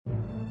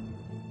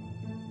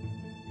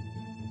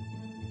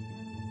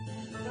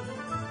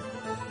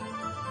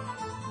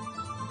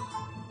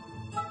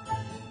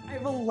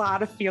have a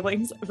lot of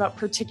feelings about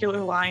particular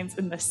lines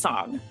in this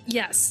song.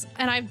 Yes,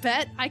 and I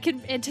bet I can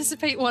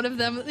anticipate one of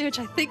them, which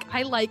I think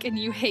I like and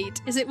you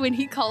hate. Is it when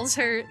he calls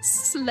her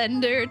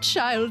slender,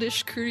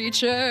 childish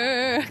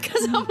creature?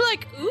 Because I'm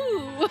like,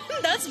 ooh,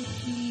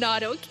 that's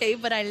not okay,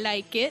 but I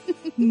like it.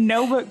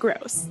 No, but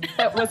gross.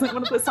 That wasn't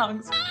one of the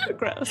songs, but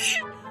gross.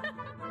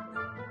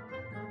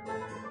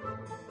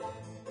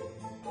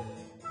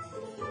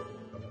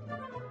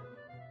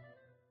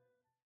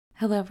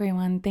 Hello,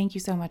 everyone. Thank you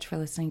so much for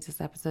listening to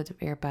this episode of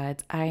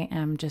Earbuds. I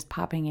am just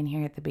popping in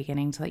here at the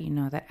beginning to let you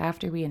know that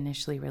after we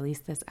initially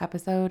released this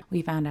episode,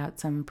 we found out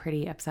some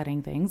pretty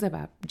upsetting things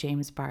about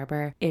James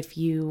Barber. If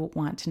you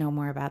want to know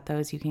more about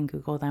those, you can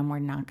Google them. We're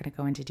not going to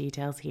go into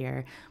details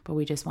here, but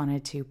we just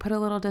wanted to put a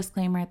little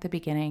disclaimer at the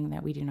beginning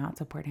that we do not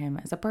support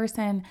him as a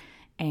person,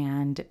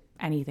 and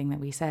anything that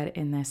we said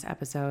in this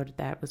episode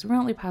that was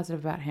remotely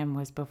positive about him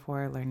was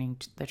before learning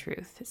the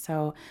truth.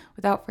 So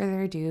without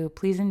further ado,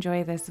 please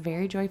enjoy this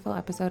very joyful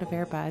episode of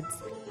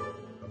Airbuds.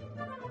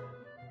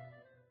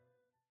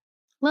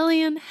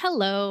 Lillian,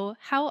 hello.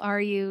 How are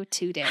you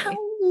today?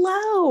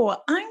 Hello.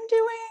 I'm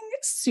doing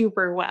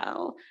super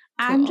well.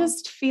 Cool. I'm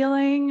just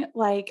feeling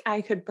like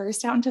I could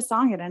burst out into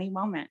song at any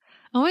moment.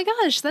 Oh my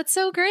gosh, that's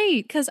so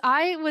great. Because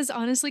I was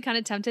honestly kind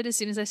of tempted as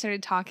soon as I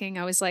started talking.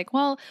 I was like,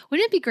 well,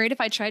 wouldn't it be great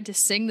if I tried to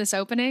sing this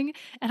opening?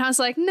 And I was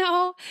like,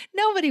 no,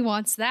 nobody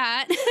wants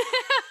that.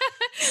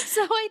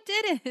 So I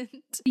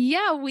didn't.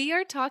 Yeah, we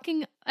are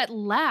talking at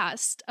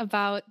last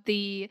about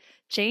the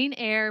Jane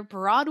Eyre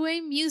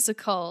Broadway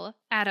musical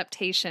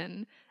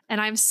adaptation.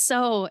 And I'm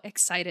so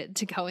excited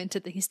to go into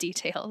these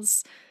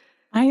details.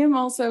 I am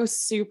also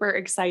super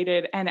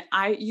excited. And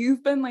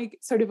you've been like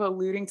sort of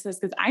alluding to this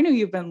because I know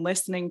you've been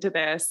listening to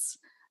this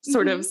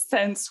sort of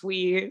since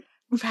we've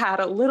had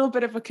a little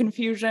bit of a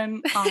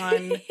confusion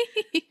on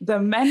the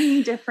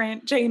many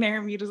different Jane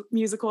Eyre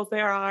musicals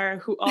there are,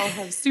 who all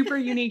have super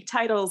unique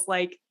titles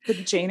like the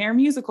Jane Eyre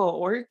musical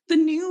or the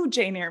new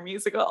Jane Eyre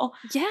musical.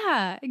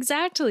 Yeah,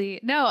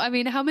 exactly. No, I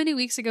mean, how many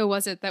weeks ago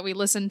was it that we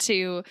listened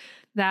to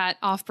that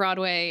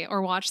off-Broadway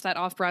or watched that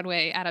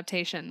off-Broadway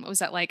adaptation? What was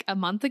that, like a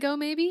month ago,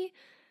 maybe?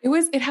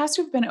 It has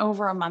to have been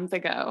over a month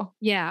ago.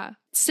 Yeah.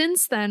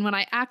 Since then, when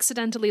I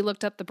accidentally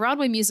looked up the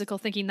Broadway musical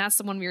thinking that's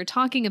the one we were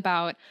talking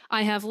about,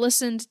 I have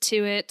listened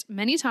to it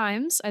many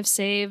times. I've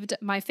saved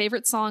my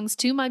favorite songs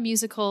to my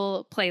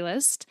musical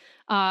playlist.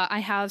 I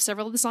have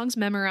several of the songs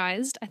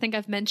memorized. I think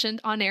I've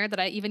mentioned on air that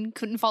I even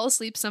couldn't fall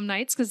asleep some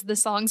nights because the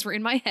songs were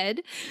in my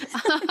head.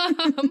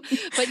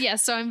 But yeah,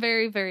 so I'm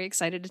very, very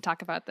excited to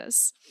talk about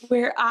this.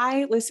 Where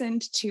I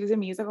listened to the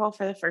musical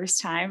for the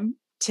first time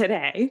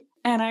today,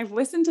 and I've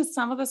listened to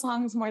some of the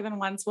songs more than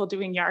once while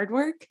doing yard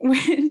work,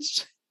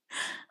 which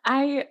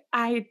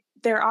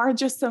there are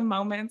just some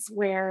moments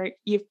where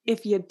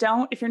if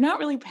you're not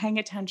really paying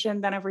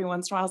attention, then every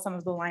once in a while, some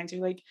of the lines are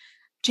like,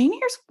 Jane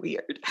Eyre's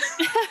weird.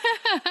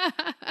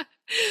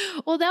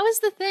 Well, that was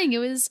the thing.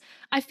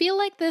 I feel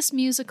like this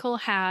musical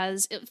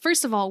has,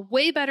 first of all,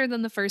 way better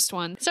than the first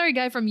one. Sorry,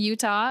 guy from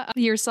Utah,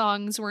 your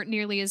songs weren't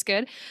nearly as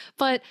good,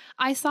 but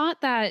I thought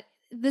that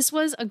this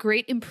was a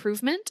great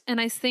improvement.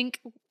 And I think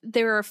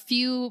there are a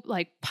few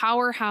like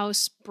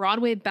powerhouse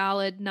Broadway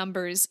ballad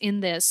numbers in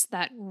this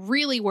that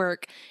really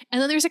work.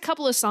 And then there's a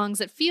couple of songs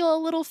that feel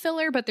a little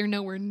filler, but they're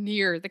nowhere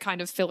near the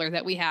kind of filler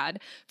that we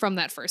had from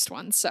that first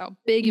one. So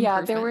big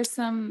improvement. Yeah,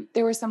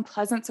 there were some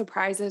pleasant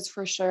surprises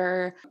for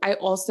sure. I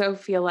also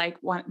feel like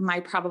my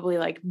probably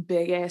like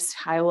biggest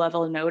high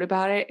level note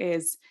about it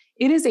is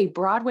a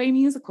Broadway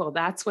musical.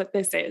 That's what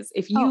this is.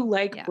 If you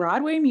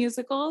Broadway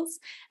musicals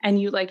and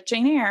you like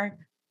Jane Eyre,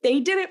 they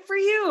did it for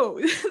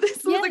you.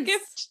 This was a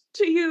gift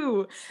to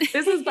you.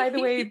 This is, by the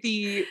way,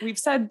 we've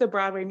said the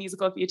Broadway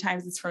musical a few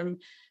times. It's from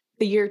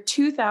the year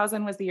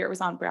 2000 was the year it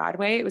was on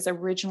Broadway. It was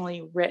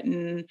originally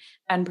written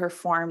and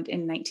performed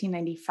in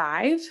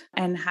 1995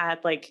 and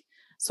had like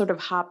sort of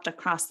hopped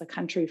across the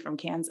country from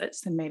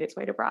Kansas and made its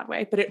way to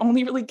Broadway, but it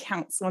only really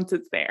counts once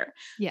it's there.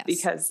 Yes.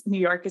 Because New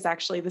York is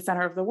actually the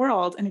center of the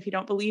world. And if you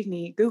don't believe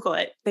me, Google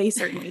it. They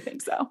certainly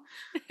think so.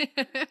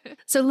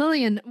 So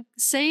Lillian,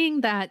 saying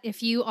that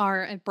if you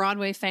are a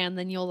Broadway fan,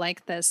 then you'll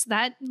like this,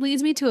 that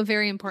leads me to a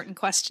very important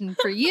question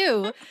for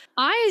you.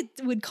 I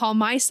would call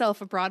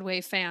myself a Broadway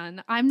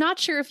fan. I'm not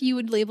sure if you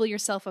would label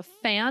yourself a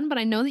fan, but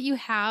I know that you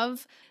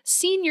have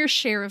seen your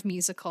share of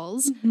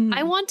musicals. Mm-hmm.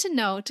 I want to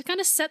know, to kind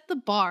of set the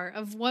bar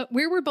of where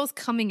we're both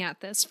coming at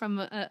this from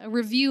a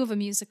review of a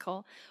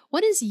musical,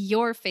 what is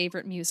your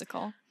favorite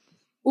musical?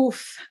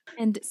 Oof.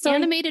 And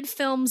animated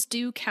films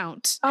do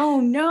count. Oh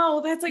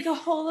no, that's like a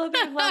whole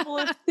other level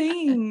of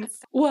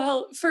things.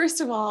 Well, first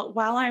of all,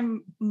 while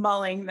I'm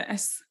mulling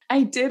this,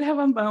 I did have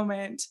a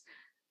moment.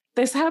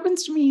 This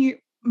happens to me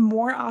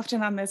more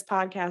often on this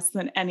podcast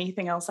than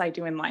anything else I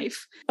do in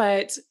life.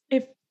 But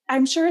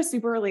I'm sure a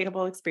super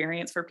relatable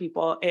experience for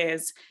people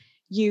is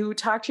you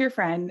talk to your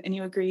friend and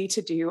you agree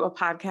to do a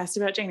podcast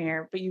about Jane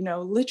Eyre, but you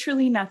know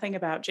literally nothing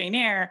about Jane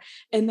Eyre.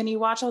 And then you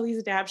watch all these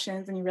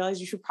adaptations and you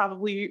realize you should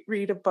probably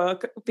read a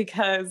book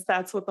because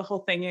that's what the whole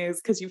thing is,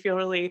 because you feel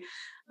really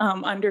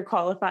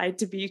underqualified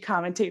to be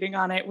commentating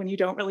on it when you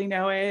don't really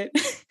know it.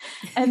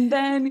 And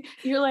then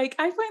you're like,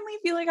 I finally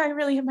feel like I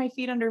really have my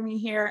feet under me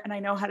here and I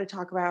know how to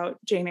talk about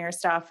Jane Eyre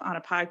stuff on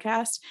a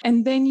podcast.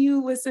 And then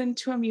you listen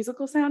to a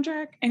musical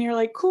soundtrack and you're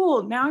like,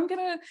 cool, now I'm going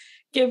to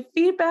give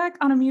feedback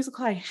on a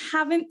musical I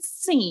haven't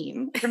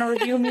seen. We're going to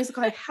review a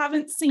musical I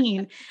haven't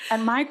seen.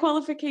 And my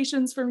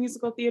qualifications for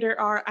musical theater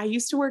are I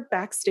used to work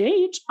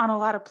backstage on a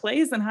lot of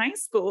plays in high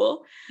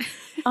school,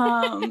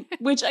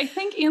 which I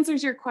think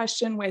answers your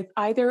question with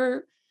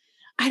either,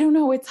 I don't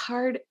know, it's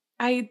hard.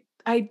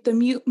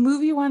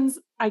 Movie ones,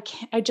 I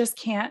just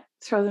can't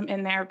throw them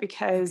in there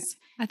because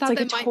I it's thought like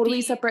a that might totally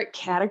be separate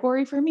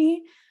category for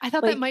me. I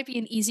thought Like, that might be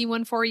an easy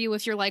one for you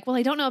if you're like, well,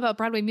 I don't know about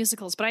Broadway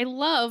musicals, but I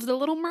love The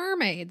Little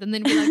Mermaid. And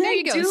then be like, there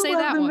you I go, do say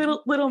love that the one.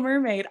 Little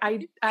Mermaid.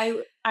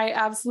 I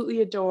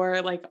absolutely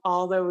adore like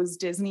all those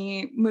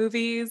Disney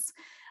movies.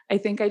 I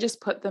think I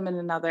just put them in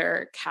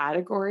another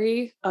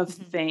category of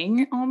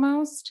thing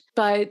almost,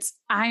 but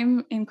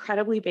I'm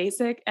incredibly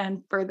basic.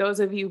 And for those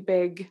of you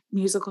big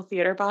musical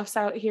theater buffs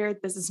out here,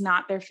 this is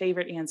not their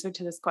favorite answer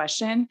to this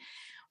question,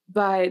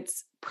 but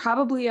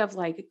probably of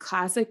like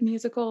classic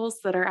musicals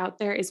that are out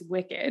there is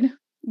Wicked,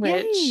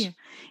 which Yay.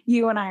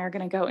 you and I are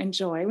going to go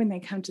enjoy when they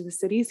come to the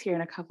cities here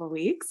in a couple of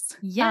weeks.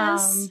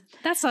 Yes.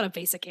 That's not a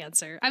basic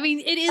answer. I mean,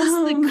 it is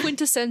the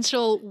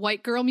quintessential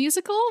white girl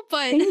musical,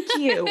 but thank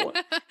you.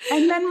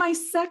 And then my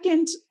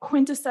second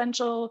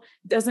quintessential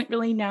doesn't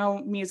really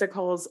know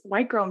musicals,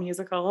 white girl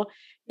musical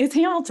is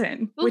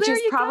Hamilton, well, which there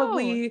is you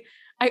probably, go.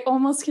 I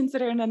almost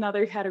consider in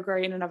another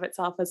category in and of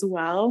itself as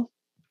well,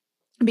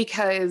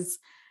 because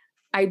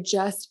I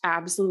just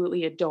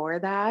absolutely adore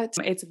that.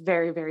 It's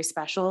very, very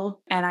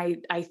special. And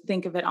I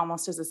think of it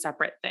almost as a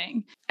separate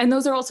thing. And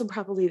those are also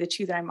probably the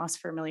two that I'm most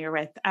familiar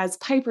with. As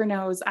Piper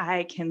knows,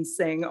 I can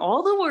sing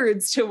all the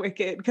words to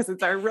Wicked because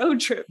it's our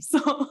road trip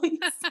songs.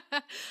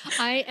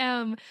 I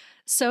am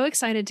so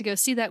excited to go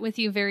see that with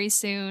you very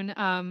soon.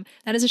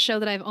 That is a show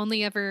that I've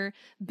only ever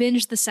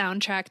binged the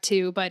soundtrack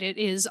to, but it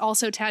is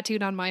also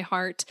tattooed on my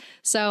heart.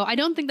 So I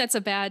don't think that's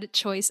a bad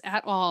choice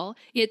at all.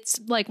 It's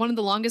like one of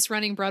the longest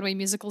running Broadway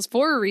musicals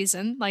for a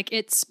reason. Like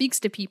it speaks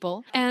to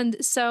people.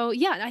 And so,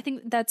 yeah, I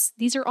think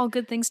these are all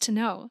good things to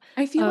know.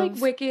 I feel like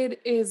Wicked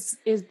is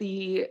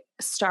the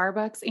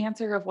Starbucks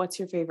answer of what's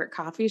your favorite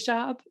coffee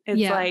shop.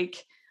 It's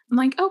like, I'm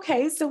like,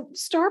 okay, so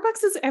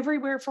Starbucks is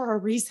everywhere for a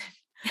reason.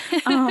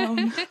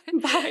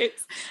 But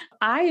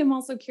I am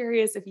also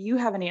curious if you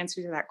have an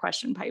answer to that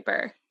question,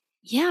 Piper.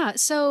 Yeah,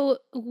 so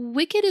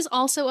Wicked is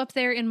also up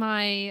there in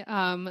my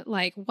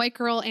like white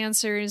girl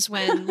answers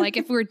when like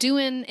if we're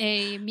doing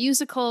a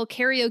musical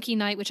karaoke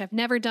night, which I've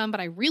never done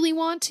but I really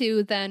want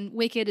to, then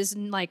Wicked is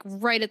like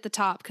right at the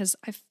top because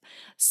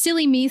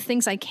silly me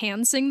thinks I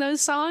can sing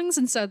those songs,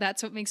 and so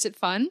that's what makes it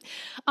fun.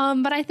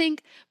 But I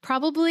think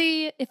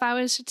probably if I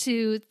was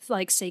to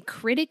like say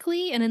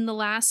critically, and in the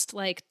last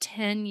like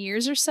 10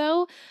 years or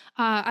so,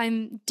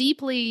 I'm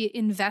deeply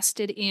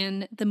invested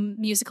in the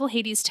musical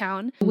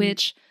Hadestown,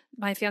 which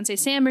my fiance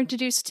Sam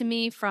introduced to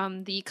me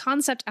from the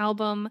concept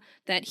album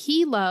that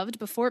he loved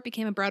before it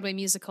became a Broadway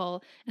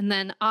musical. And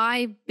then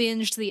I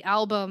binged the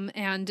album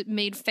and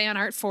made fan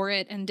art for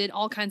it and did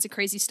all kinds of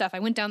crazy stuff. I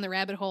went down the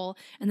rabbit hole,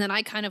 and then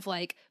I kind of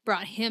like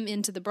brought him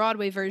into the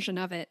Broadway version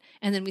of it.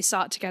 And then we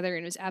saw it together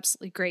and it was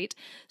absolutely great.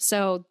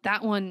 So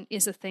that one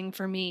is a thing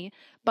for me.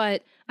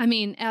 But I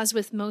mean, as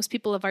with most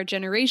people of our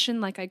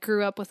generation, like I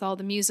grew up with all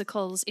the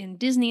musicals in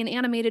Disney and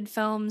animated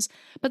films,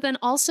 but then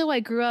also I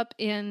grew up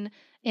in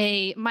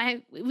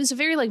it was a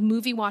very like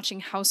movie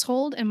watching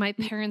household, and my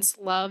parents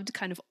loved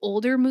kind of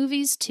older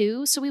movies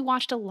too. So we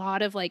watched a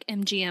lot of like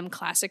MGM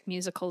classic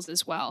musicals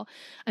as well.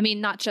 I mean,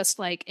 not just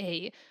like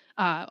a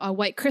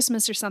White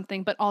Christmas or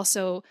something, but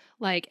also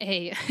like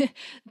a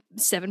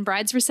Seven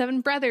Brides for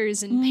Seven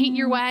Brothers and Paint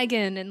Your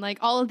Wagon and like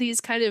all of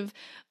these kind of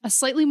a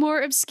slightly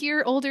more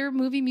obscure older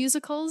movie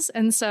musicals.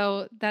 And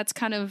so that's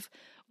kind of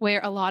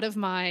where a lot of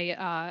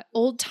my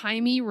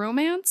old-timey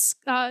romance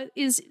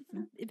is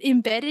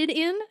embedded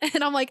in.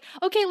 And I'm like,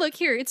 okay, look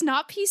here, it's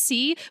not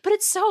PC, but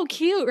it's so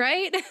cute,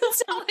 right?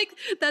 So like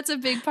that's a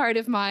big part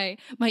of my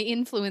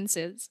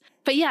influences.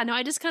 But yeah, no,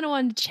 I just kind of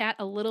wanted to chat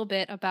a little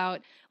bit about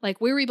like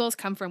where we both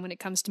come from when it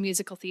comes to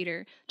musical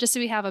theater, just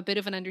so we have a bit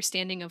of an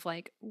understanding of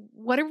like,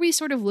 what are we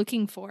sort of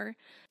looking for?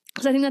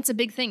 Because I think that's a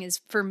big thing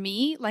is for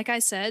me, like I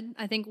said,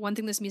 I think one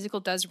thing this musical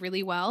does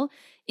really well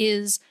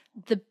is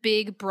the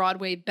big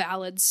Broadway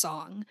ballad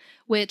song,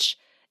 which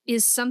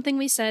is something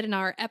we said in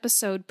our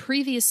episode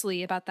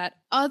previously about that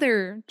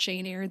other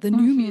Jane Eyre, the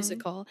new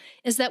musical,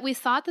 is that we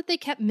thought that they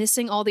kept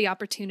missing all the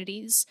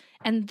opportunities.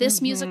 And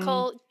this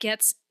musical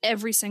gets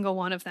every single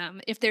one of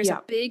them. If there's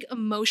a big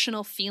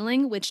emotional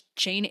feeling, which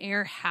Jane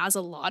Eyre has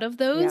a lot of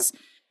those,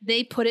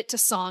 they put it to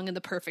song in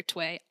the perfect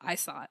way, I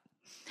thought.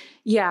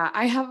 Yeah,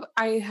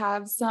 I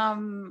have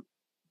some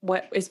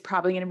what is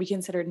probably going to be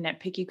considered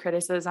nitpicky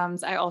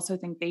criticisms. I also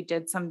think they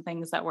did some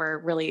things that were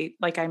really,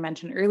 like I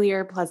mentioned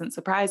earlier, pleasant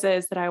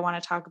surprises that I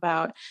want to talk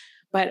about.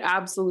 But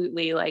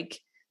absolutely, like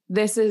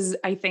this is,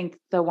 I think,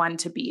 the one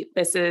to beat.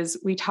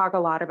 We talk a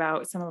lot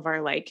about some of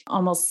our like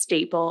almost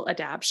staple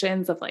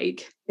adaptions of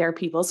like they're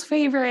people's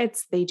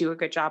favorites. They do a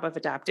good job of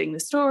adapting the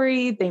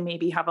story. They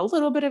maybe have a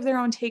little bit of their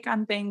own take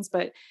on things,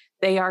 but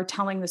they are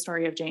telling the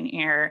story of Jane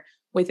Eyre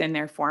within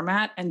their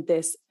format. And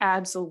this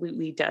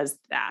absolutely does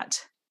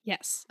that.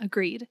 Yes,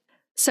 agreed.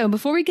 So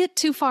before we get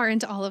too far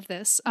into all of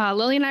this,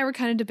 Lily and I were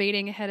kind of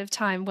debating ahead of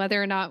time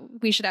whether or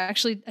not we should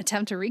actually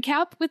attempt to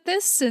recap with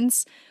this,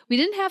 since we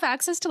didn't have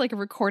access to like a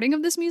recording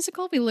of this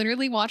musical. We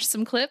literally watched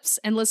some clips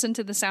and listened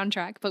to the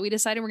soundtrack, but we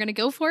decided we're going to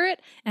go for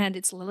it, and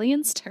it's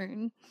Lillian's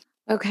turn.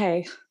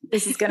 Okay,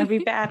 this is going to be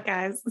bad,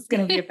 guys. It's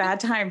going to be a bad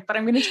time, but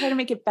I'm going to try to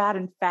make it bad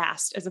and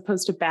fast as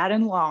opposed to bad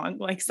and long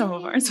like some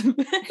of ours have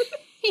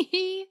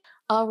been.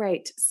 All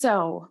right,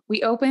 so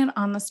we open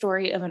on the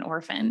story of an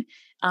orphan.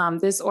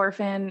 This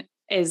orphan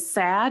is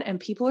sad and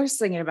people are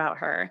singing about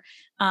her.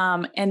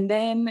 And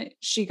then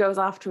she goes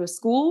off to a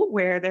school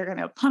where they're going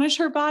to punish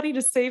her body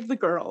to save the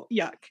girl.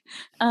 Yuck.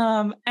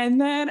 And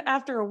then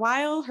after a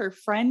while, her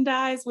friend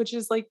dies, which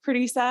is like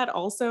pretty sad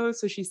also.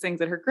 So she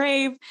sings at her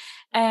grave.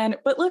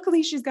 But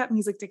luckily she's got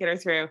music to get her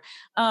through.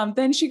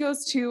 Then she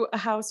goes to a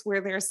house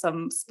where there's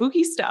some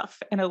spooky stuff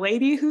and a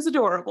lady who's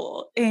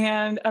adorable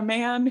and a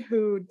man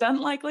who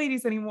doesn't like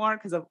ladies anymore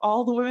because of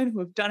all the women who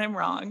have done him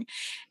wrong.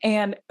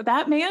 And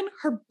that man,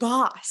 her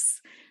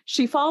boss,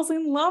 she falls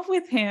in love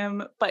with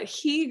him, but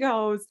he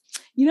goes,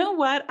 you know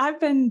what? I've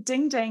been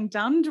ding dang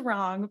dumbed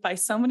wrong by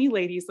so many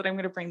ladies that I'm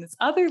going to bring this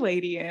other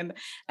lady in,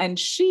 and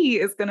she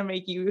is going to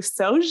make you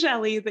so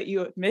jelly that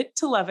you admit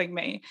to loving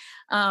me.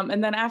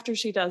 And then after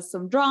she does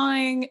some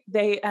drawing,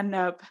 they end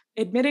up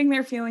admitting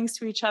their feelings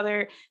to each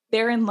other.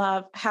 They're in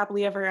love,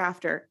 happily ever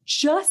after.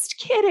 Just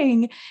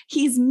kidding.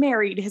 He's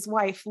married, his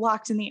wife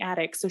locked in the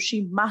attic, so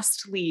she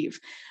must leave.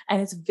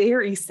 And it's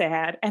very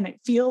sad, and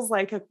it feels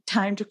like a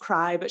time to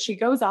cry, but she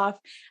goes off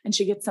and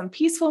she gets some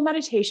peaceful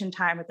meditation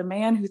time with the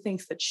man who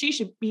thinks that she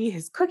should be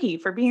his cookie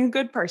for being a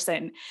good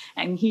person,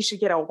 and he should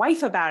get a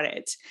wife about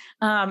it.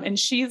 And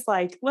she's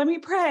like, let me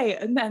pray.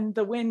 And then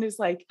the wind is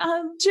like,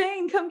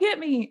 Jane, come get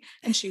me.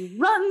 And she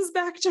runs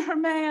back to her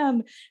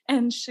man,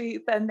 and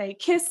then they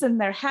kiss and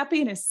they're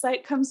happy, and his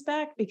sight comes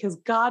back because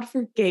God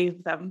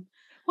forgave them.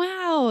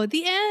 Wow,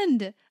 the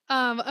end.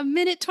 A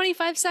minute,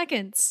 25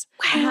 seconds.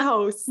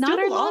 Wow, not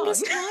our long.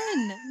 longest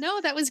one.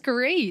 No, that was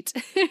great.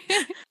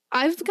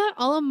 I've got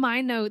all of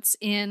my notes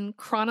in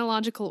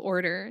chronological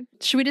order.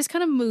 Should we just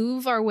kind of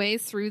move our way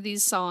through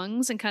these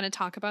songs and kind of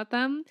talk about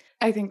them?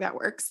 I think that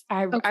works.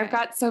 I've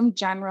got some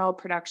general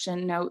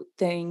production note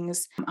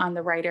things on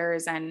the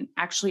writers and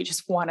actually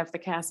just one of the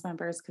cast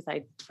members because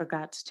I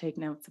forgot to take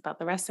notes about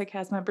the rest of the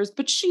cast members,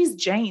 but she's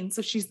Jane,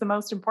 so she's the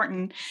most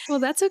important. Well,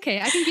 that's okay.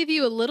 I can give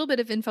you a little bit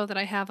of info that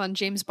I have on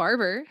James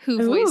Barber,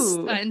 who voiced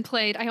and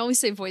played, I always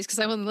say voice because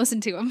I only listen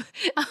to him,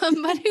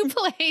 but who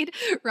played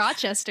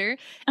Rochester.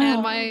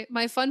 And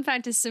my fun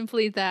fact is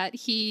simply that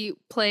he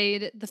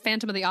played the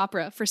Phantom of the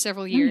Opera for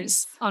several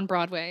years on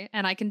Broadway.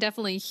 And I can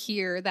definitely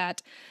hear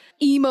that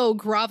emo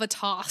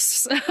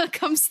gravitas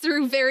comes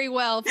through very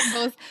well from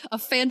both a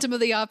Phantom of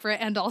the Opera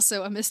and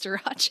also a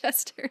Mr.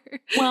 Rochester.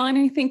 Well, and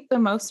I think the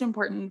most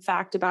important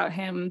fact about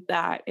him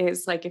that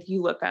is like, if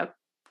you look up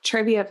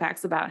trivia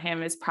facts about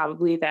him is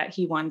probably that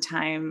he one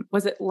time,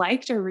 was it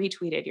liked or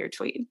retweeted your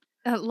tweet?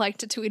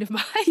 Liked a tweet of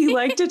mine. He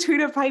liked a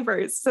tweet of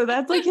Piper's. So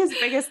that's like his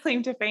biggest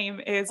claim to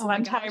fame is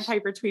one time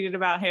Piper tweeted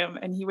about him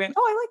and he went,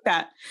 oh, I like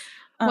that.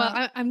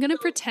 Well, I'm going to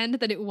pretend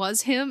that it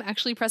was him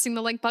actually pressing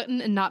the like button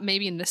and not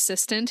maybe an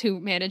assistant who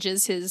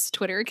manages his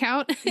Twitter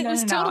account. It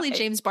was totally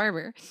James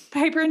Barber.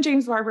 Piper and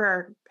James Barber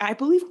are, I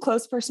believe,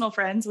 close personal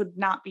friends, would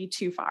not be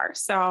too far.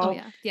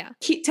 So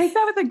take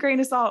that with a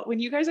grain of salt. When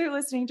you guys are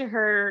listening to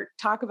her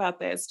talk about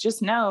this,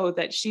 just know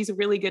that she's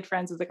really good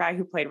friends with the guy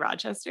who played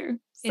Rochester.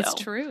 So. It's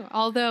true.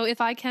 Although if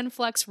I can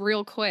flex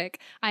real quick,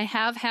 I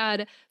have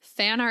had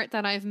fan art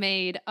that I've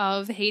made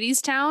of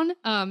Hadestown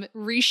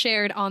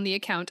reshared on the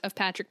account of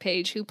Patrick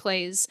Page, who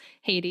plays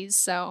Hades.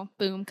 So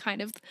boom,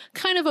 kind of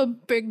a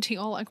big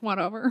deal, like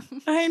whatever.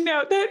 I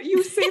know that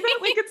you say that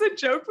like it's a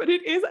joke, but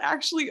it is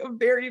actually a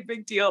very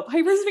big deal.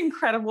 Piper's an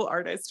incredible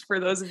artist.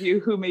 For those of you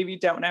who maybe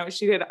don't know,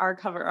 she did our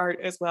cover art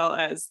as well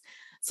as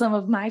some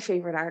of my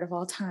favorite art of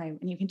all time.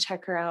 And you can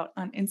check her out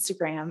on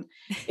Instagram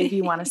if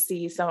you want to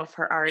see some of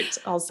her art,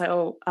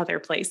 also other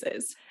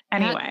places.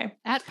 Anyway.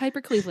 At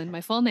Piper Cleveland, my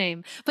full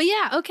name. But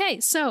yeah, okay.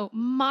 So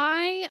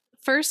my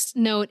first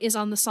note is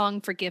on the song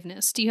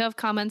Forgiveness. Do you have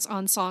comments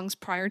on songs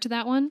prior to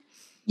that one?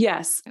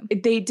 Yes.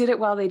 They did it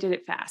well. They did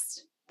it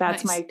fast.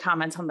 That's Nice. my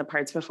comments on the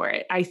parts before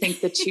it. I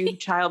think the two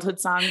childhood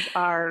songs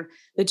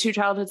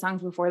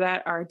before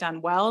that are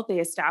done well. They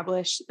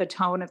establish the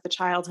tone of the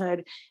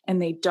childhood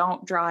and they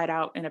don't draw it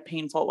out in a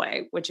painful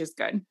way, which is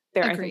good.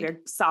 I think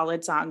they're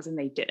solid songs and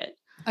they did it.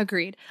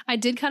 Agreed. I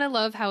did kind of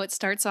love how it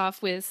starts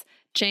off with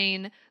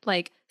Jane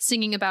like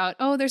singing about,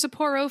 oh, there's a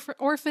poor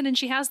orphan and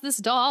she has this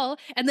doll.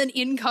 And then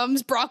in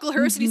comes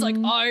Brocklehurst and he's like,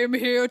 I'm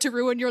here to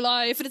ruin your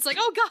life. And it's like,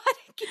 oh God,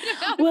 get him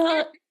out of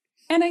here.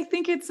 And I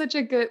think it's such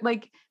a good,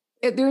 like,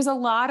 There's a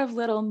lot of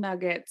little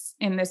nuggets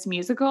in this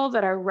musical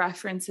that are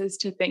references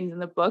to things in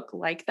the book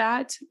like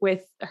that,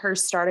 with her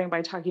starting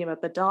by talking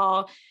about the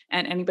doll.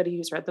 And anybody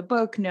who's read the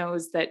book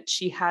knows that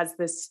she has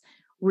this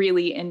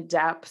really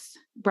in-depth,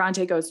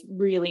 Bronte goes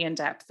really in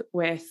depth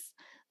with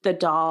the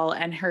doll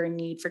and her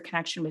need for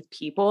connection with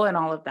people and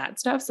all of that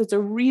stuff. So it's a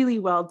really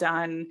well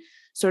done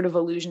sort of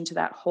allusion to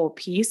that whole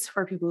piece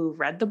for people who've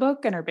read the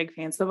book and are big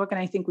fans of the book.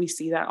 And I think we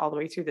see that all the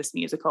way through this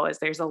musical, is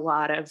there's a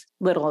lot of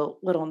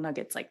little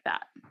nuggets like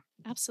that.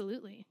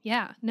 Absolutely.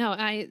 Yeah. No,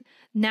 I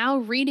now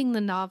reading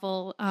the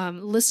novel,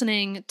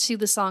 listening to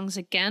the songs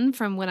again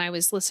from when I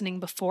was listening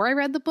before I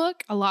read the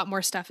book, a lot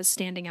more stuff is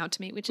standing out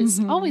to me, which is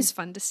always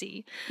fun to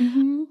see.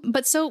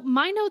 But so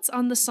my notes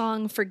on the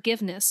song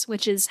Forgiveness,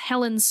 which is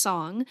Helen's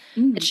song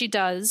that she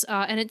does,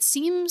 and it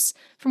seems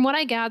from what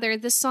I gather,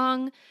 this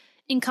song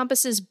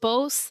encompasses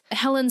both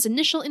Helen's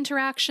initial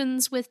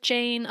interactions with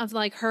Jane, of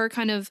like her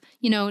kind of,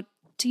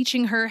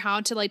 teaching her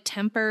how to like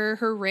temper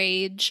her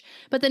rage,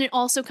 but then it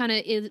also kind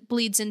of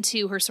bleeds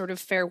into her sort of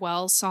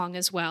farewell song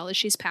as well, as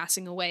she's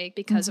passing away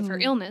because of her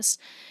illness.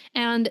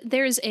 And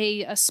there's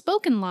a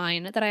spoken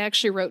line that I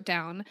actually wrote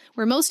down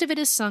where most of it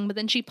is sung, but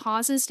then she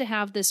pauses to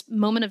have this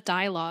moment of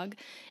dialogue.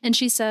 And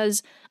she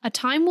says, "A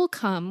time will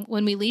come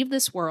when we leave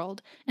this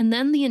world, and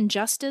then the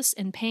injustice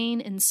and pain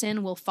and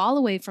sin will fall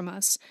away from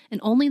us, and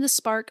only the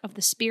spark of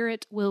the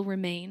Spirit will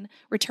remain,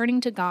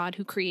 returning to God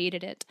who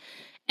created it."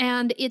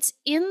 And it's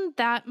in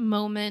that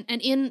moment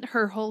and in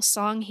her whole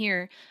song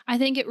here, I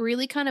think it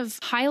really kind of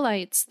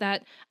highlights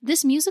that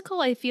this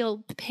musical, I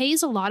feel,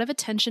 pays a lot of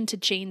attention to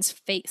Jane's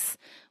faith,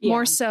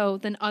 more so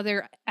than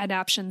other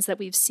adaptations that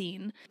we've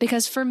seen.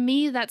 Because for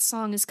me, that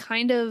song is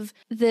kind of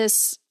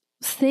this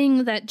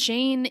thing that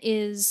Jane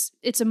is,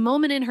 it's a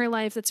moment in her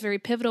life that's very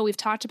pivotal. We've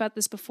talked about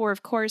this before,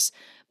 of course,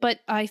 but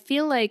I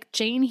feel like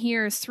Jane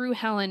here through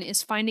Helen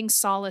is finding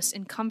solace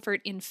and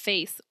comfort in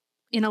faith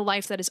in a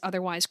life that is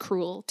otherwise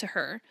cruel to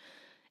her.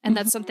 And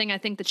that's something I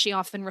think that she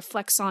often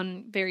reflects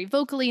on very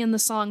vocally in the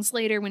songs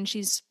later when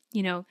she's,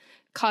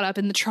 caught up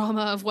in the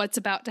trauma of what's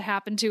about to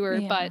happen to her.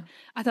 Yeah. But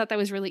I thought that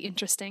was really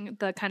interesting,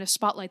 the kind of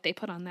spotlight they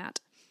put on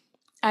that.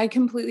 I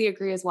completely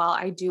agree as well.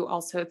 I do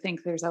also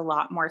think there's a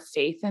lot more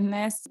faith in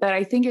this that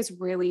I think is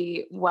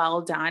really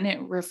well done. It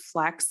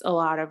reflects a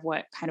lot of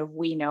what kind of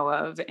we know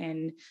of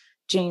in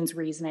Jane's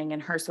reasoning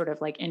and her sort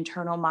of like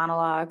internal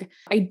monologue.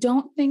 I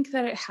don't think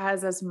that it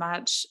has as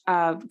much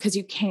because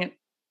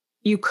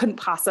you couldn't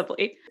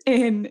possibly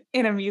in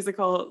a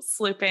musical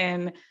slip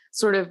in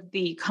sort of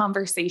the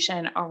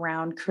conversation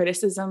around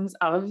criticisms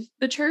of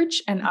the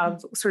church and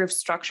of sort of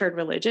structured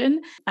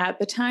religion at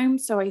the time.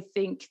 So I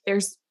think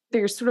there's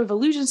sort of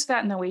allusions to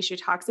that in the way she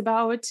talks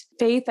about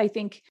faith. I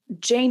think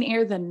Jane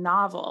Eyre, the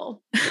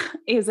novel,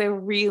 is a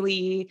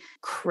really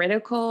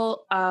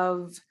critical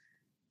of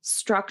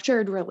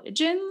structured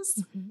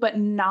religions, but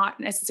not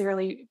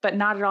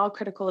at all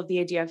critical of the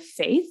idea of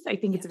faith. I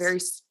think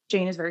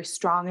Jane is very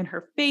strong in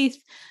her faith,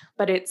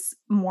 but it's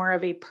more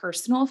of a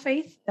personal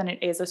faith than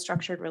it is a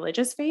structured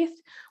religious faith,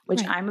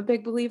 which I'm a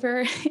big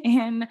believer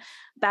in.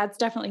 That's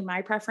definitely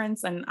my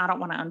preference. And I don't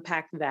want to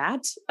unpack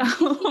that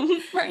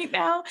right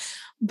now,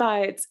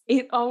 but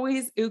it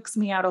always ooks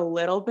me out a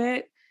little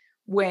bit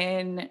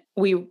when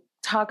we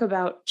talk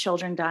about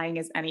children dying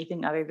as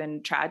anything other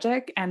than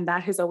tragic. And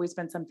that has always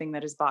been something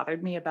that has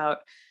bothered me about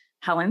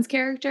Helen's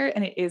character.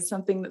 And it is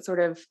something that sort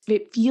of,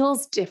 it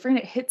feels different.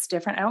 It hits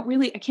different. I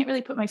can't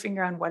really put my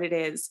finger on what it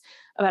is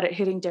about it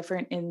hitting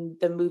different in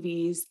the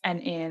movies and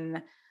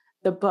in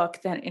the book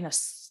than in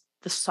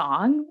the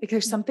song. Like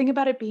there's something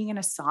about it being in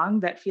a song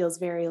that feels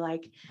very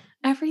like,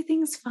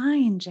 everything's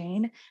fine,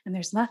 Jane, and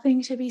there's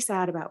nothing to be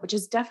sad about, which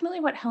is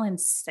definitely what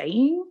Helen's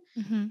saying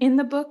in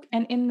the book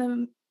and in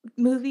the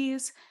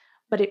movies.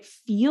 But it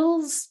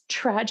feels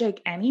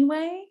tragic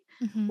anyway,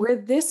 where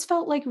this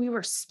felt like we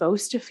were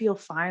supposed to feel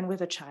fine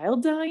with a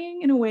child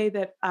dying in a way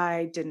that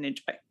I didn't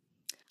enjoy.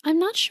 I'm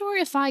not sure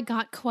if I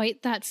got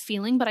quite that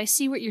feeling, but I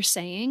see what you're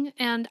saying.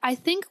 And I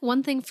think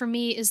one thing for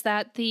me is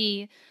that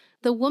the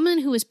woman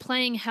who is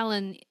playing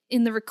Helen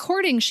in the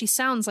recording, she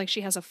sounds like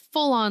she has a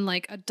full-on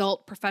like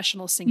adult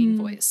professional singing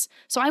voice.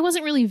 So I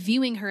wasn't really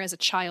viewing her as a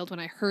child when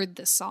I heard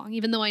this song,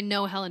 even though I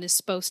know Helen is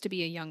supposed to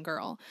be a young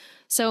girl.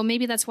 So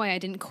maybe that's why I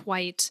didn't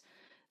quite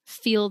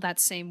feel that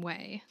same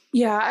way.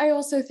 Yeah, I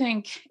also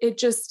think it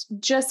just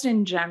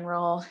in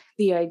general,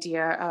 the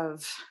idea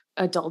of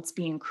adults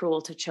being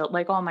cruel to children,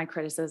 like all my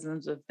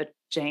criticisms of the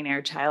Jane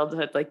Eyre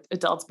childhood, like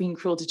adults being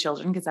cruel to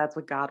children because that's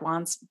what God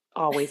wants,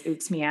 always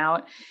oops me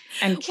out.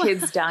 And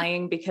kids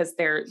dying because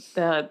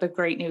the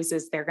great news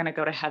is they're going to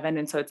go to heaven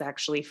and so it's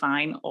actually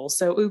fine,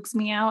 also oops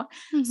me out.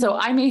 So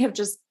I may have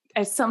just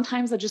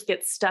sometimes I just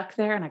get stuck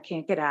there and I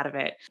can't get out of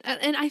it.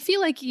 And I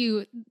feel like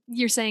you're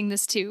saying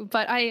this too,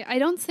 but I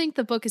don't think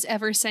the book is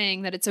ever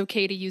saying that it's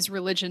okay to use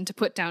religion to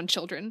put down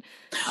children.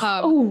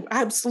 Oh,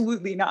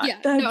 absolutely not. Yeah,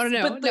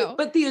 no.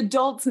 But the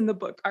adults in the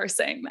book are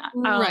saying that.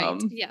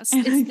 Right. Yes.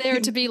 It's there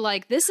to be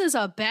like, this is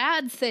a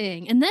bad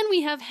thing. And then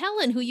we have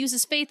Helen who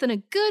uses faith in a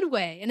good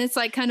way. And it's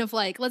like, kind of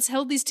like, let's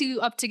hold these two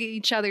up to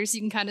each other so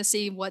you can kind of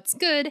see what's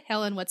good,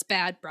 Helen, what's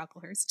bad,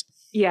 Brocklehurst.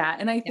 Yeah.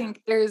 And I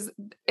think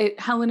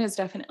Helen is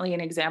definitely an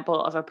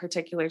example of a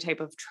particular type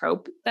of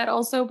trope that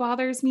also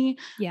bothers me.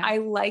 Yeah. I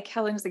like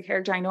Helen as a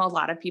character. I know a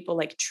lot of people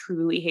like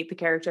truly hate the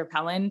character of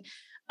Helen,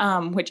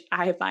 which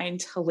I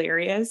find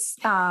hilarious.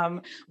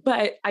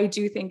 But I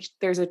do think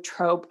there's a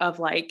trope of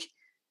like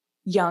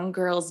young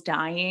girls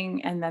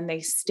dying and then they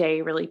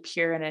stay really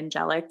pure and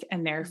angelic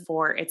and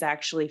therefore it's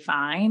actually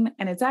fine.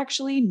 And it's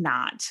actually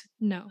not.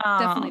 No,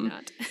 definitely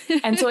not.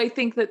 And so I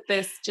think that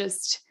this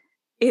just,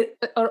 it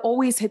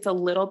always hits a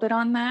little bit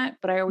on that,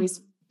 but I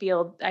always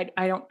feel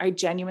I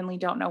genuinely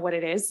don't know what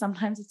it is.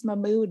 Sometimes it's my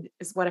mood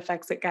is what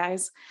affects it,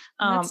 guys.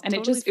 And totally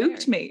it just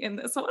ooked me in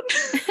this one.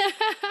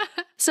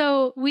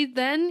 So we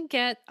then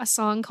get a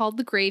song called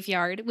The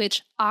Graveyard,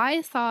 which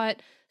I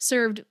thought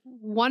served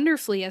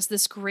wonderfully as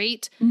this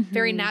great,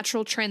 very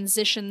natural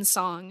transition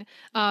song,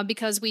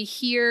 because we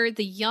hear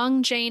the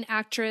young Jane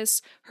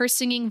actress, her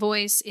singing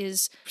voice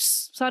is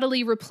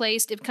subtly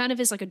replaced. It kind of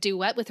is like a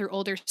duet with her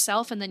older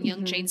self, and then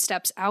young Jane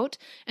steps out,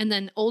 and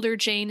then older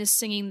Jane is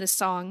singing this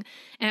song.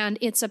 And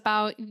it's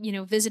about,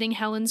 visiting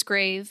Helen's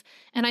grave.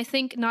 And I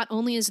think not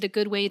only is it a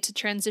good way to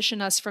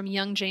transition us from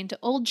young Jane to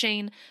old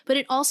Jane, but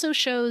it also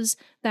shows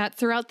that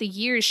throughout the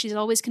years, she's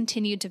always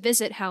continued to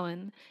visit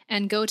Helen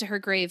and go to her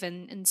grave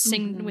and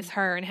sing with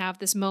her and have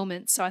this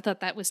moment. So I thought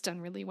that was done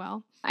really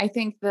well. I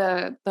think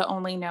the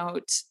only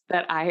note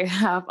that I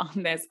have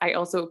on this, I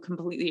also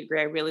completely agree.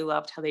 I really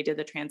loved how they did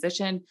the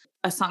transition.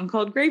 A song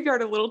called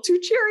Graveyard, a little too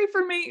cheery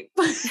for me,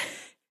 but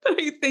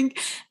I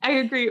think I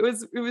agree. It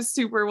was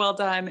super well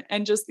done.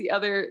 And just the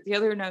other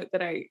note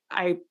that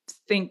I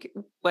think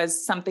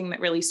was something that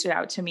really stood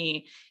out to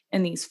me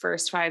in these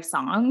first 5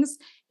 songs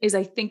is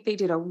I think they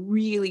did a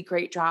really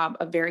great job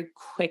of very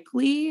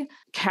quickly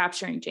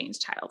capturing Jane's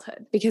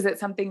childhood, because it's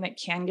something that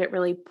can get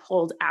really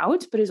pulled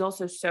out, but is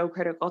also so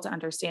critical to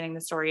understanding the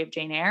story of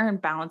Jane Eyre,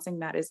 and balancing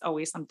that is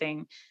always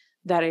something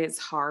that is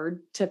hard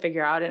to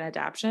figure out in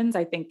adaptions.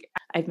 I think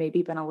I've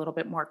maybe been a little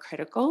bit more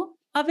critical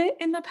of it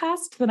in the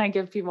past than I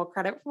give people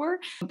credit for,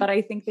 but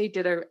I think they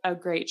did a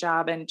great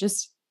job. And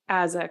just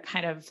as a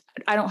kind of,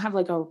 I don't have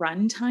like a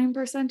runtime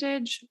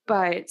percentage,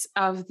 but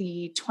of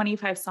the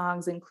 25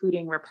 songs,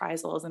 including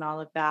reprisals and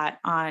all of that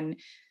on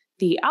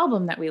the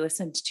album that we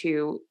listened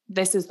to,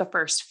 this is the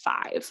first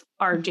 5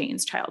 are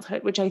Jane's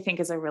childhood, which I think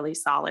is a really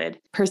solid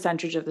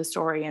percentage of the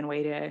story and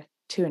way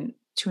to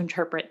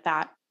interpret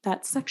that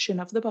section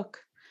of the book.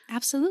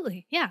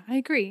 Absolutely. Yeah, I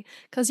agree.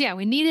 Because,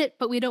 we need it,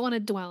 but we don't want to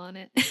dwell on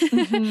it.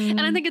 And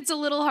I think it's a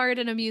little hard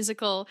in a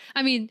musical.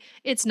 I mean,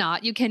 it's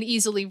not. You can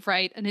easily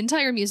write an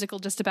entire musical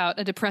just about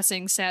a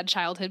depressing, sad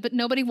childhood, but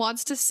nobody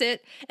wants to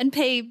sit and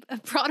pay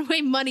Broadway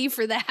money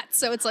for that.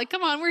 So it's like,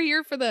 come on, we're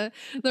here for the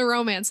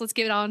romance. Let's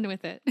get on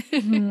with it.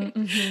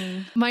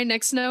 My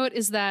next note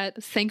is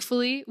that,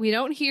 thankfully, we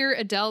don't hear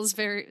Adele's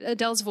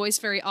voice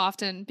very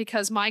often,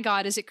 because, my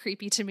God, is it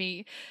creepy to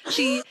me.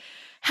 She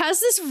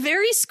has this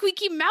very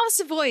squeaky mouse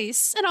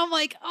voice. And I'm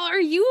like, are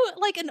you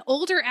like an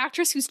older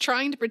actress who's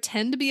trying to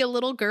pretend to be a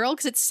little girl?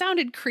 Because it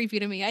sounded creepy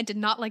to me. I did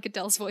not like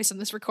Adele's voice in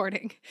this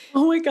recording.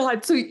 Oh my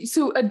God.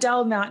 So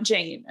Adele, not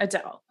Jane,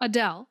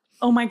 Adele.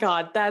 Oh my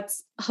God.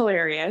 That's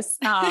hilarious.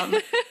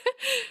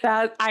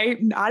 That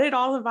not at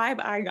all the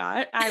vibe I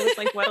got. I was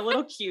like, what a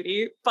little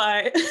cutie,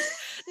 but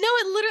no,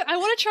 it literally, I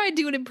want to try and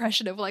do an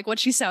impression of like what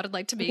she sounded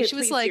like to me. Okay,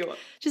 she's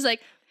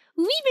like,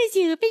 we miss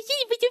you. Like,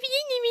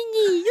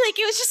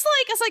 it was just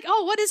like, I was like,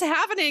 oh, what is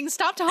happening?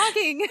 Stop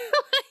talking.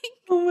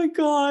 Oh my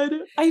God.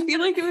 I feel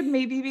like it would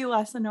maybe be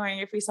less annoying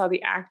if we saw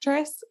the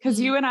actress, because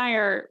you and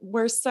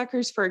we're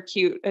suckers for a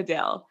cute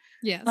Adele.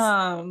 Yes.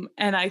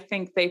 And I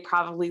think they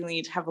probably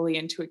leaned heavily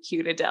into a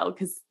cute Adele,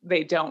 because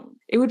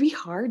it would be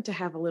hard to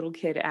have a little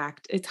kid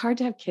act. It's hard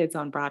to have kids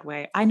on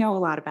Broadway. I know a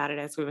lot about it,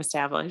 as we've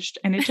established,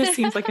 and it just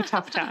seems like a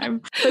tough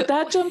time, but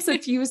that jumps a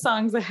few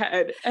songs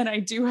ahead. And I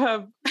do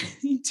have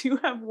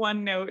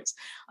one note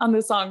on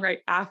the song right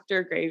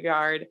after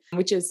Graveyard,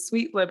 which is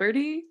Sweet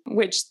Liberty,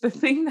 which the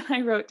thing that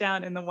I wrote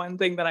down, and the one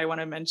thing that I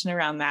want to mention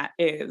around that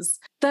is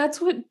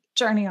that's what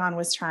Journey On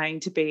was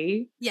trying to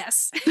be.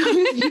 Yes. If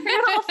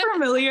you're all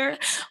familiar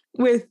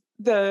with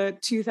the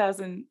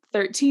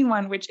 2013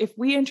 one, which if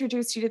we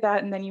introduced you to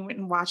that and then you went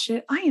and watched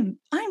it, I'm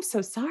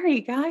so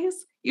sorry, guys.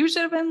 you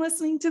should have been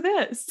listening to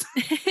this.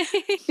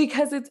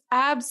 Because it's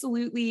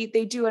absolutely,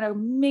 they do an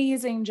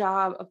amazing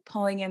job of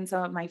pulling in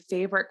some of my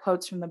favorite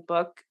quotes from the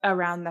book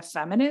around the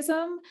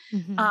feminism,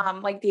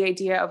 like the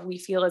idea of we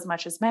feel as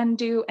much as men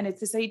do. And it's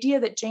this idea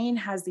that Jane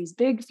has these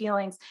big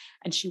feelings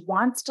and she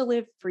wants to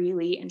live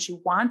freely and she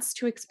wants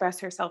to express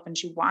herself and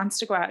she wants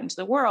to go out into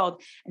the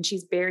world, and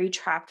she's very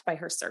trapped by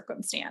her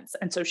circumstance.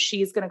 And so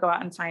she's going to go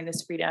out and find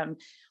this freedom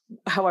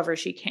however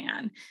she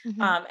can.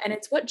 And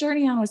it's what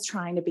Journey On was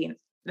trying to be,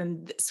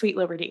 and Sweet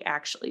Liberty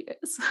actually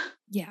is.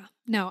 Yeah,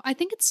 no, I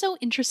think it's so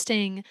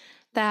interesting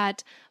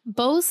that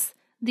both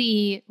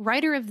the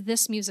writer of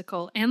this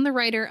musical and the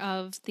writer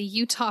of the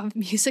Utah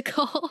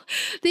musical,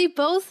 they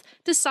both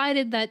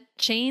decided that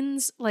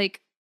Jane's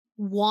like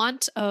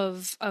want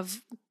of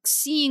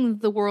seeing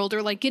the world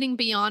or like getting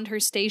beyond her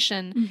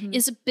station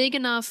is big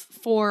enough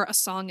for a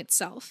song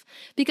itself.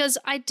 Because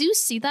I do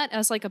see that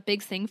as like a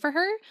big thing for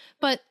her,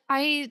 but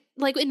I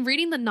like in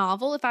reading the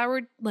novel, if I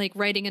were like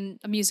writing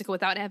a musical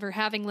without ever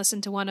having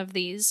listened to one of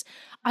these,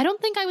 I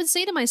don't think I would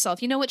say to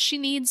myself, you know what, she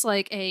needs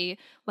like I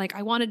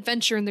want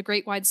adventure in the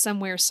great wide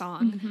somewhere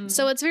song.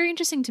 So it's very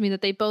interesting to me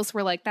that they both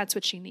were like, that's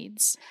what she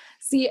needs.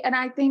 See, and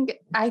I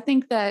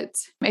think that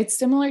it's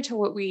similar to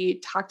what we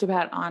talked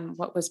about on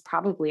what was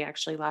probably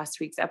actually last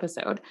week's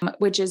episode,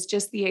 which is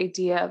just the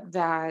idea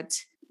that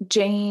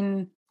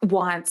Jane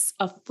wants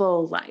a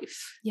full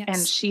life. Yes.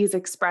 And she's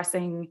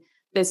expressing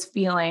this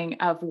feeling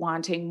of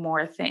wanting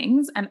more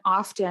things. And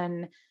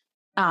often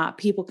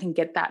people can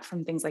get that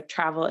from things like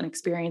travel and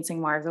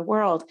experiencing more of the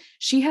world.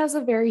 She has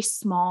a very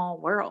small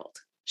world.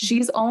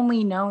 She's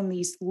only known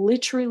these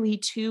literally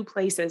 2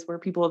 places where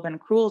people have been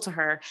cruel to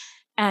her.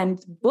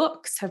 And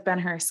books have been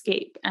her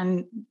escape.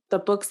 And the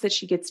books that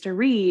she gets to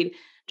read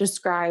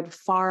describe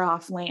far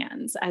off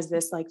lands as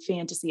this like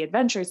fantasy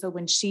adventure. So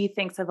when she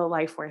thinks of a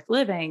life worth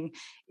living,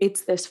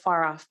 it's this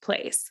far off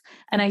place.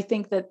 And I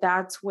think that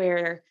that's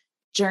where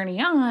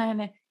Journey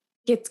On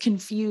gets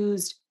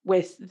confused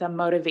with the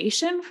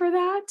motivation for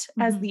that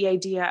as the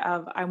idea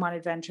of I want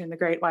adventure in the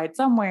great wide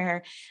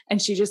somewhere.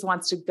 And she just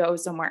wants to go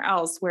somewhere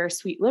else, where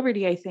Sweet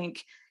Liberty, I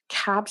think,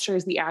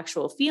 captures the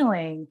actual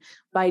feeling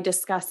by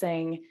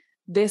discussing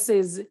this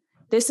is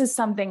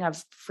something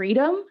of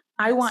freedom.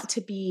 I want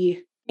to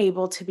be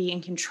able to be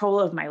in control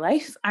of my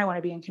life. I want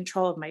to be in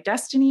control of my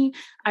destiny.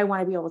 I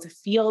want to be able to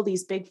feel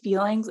these big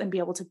feelings and be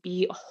able to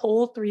be a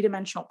whole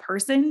 3-dimensional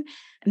person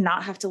and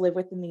not have to live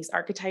within these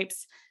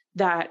archetypes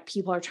that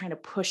people are trying to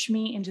push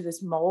me into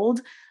this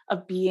mold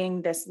of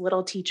being this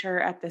little teacher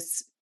at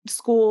this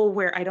school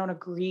where I don't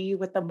agree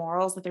with the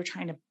morals that they're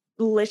trying to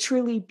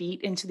literally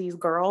beat into these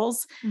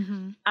girls.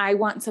 I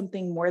want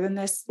something more than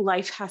this.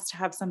 Life has to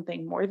have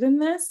something more than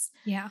this.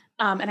 Yeah.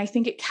 And I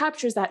think it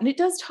captures that. And it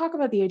does talk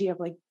about the idea of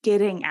like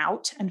getting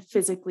out and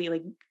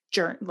physically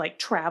like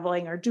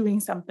traveling or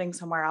doing something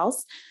somewhere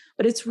else.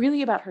 But it's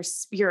really about her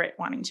spirit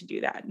wanting to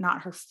do that,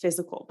 not her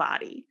physical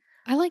body.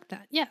 I like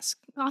that. Yes.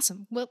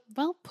 Awesome.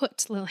 Well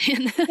put,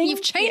 Lillian.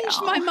 You've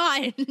changed my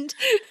mind.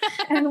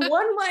 And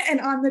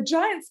on the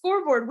giant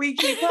scoreboard we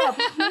keep up,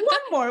 1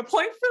 more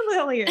point for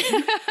Lillian.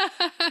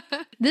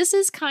 This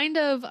is kind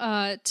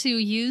of to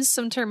use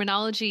some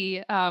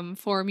terminology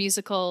for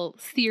musical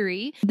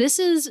theory. This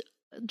is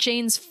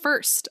Jane's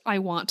first I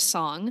Want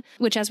song,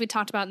 which, as we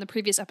talked about in the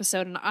previous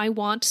episode, an I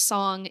Want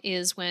song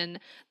is when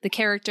the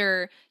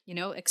character,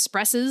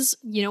 expresses,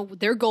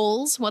 their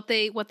goals, what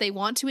they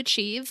want to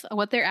achieve,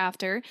 what they're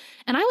after.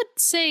 And I would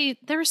say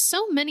there are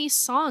so many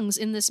songs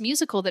in this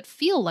musical that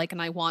feel like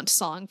an I Want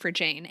song for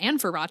Jane and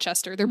for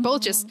Rochester. They're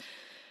both just,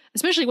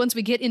 especially once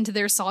we get into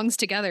their songs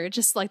together, it's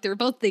just like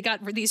they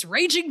got these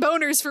raging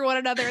boners for one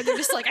another. And they're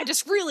just like, I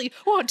just really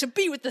want to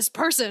be with this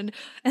person.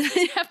 And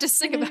they have to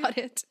sing about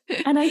it.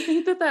 And I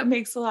think that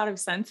makes a lot of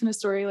sense in a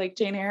story like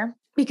Jane Eyre,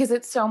 because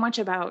it's so much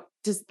about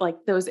just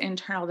like those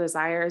internal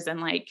desires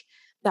and like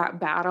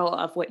that battle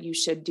of what you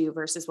should do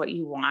versus what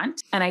you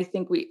want. And I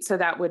think so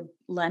that would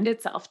lend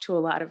itself to a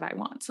lot of I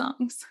Want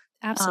songs.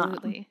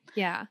 Absolutely.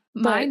 Yeah.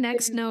 My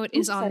next note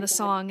is on the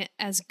song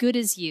As Good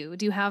As You.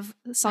 Do you have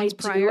songs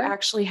prior? I do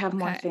actually have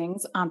more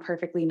things on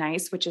Perfectly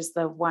Nice, which is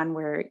the one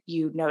where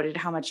you noted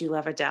how much you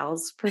love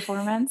Adele's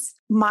performance.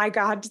 My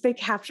God, did they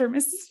capture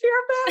Mrs.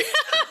 Fairfax?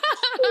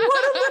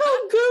 What a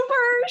little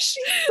goober.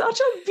 She's such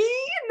a bean.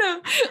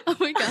 Oh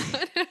my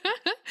God.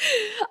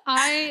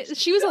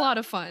 She was a lot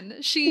of fun.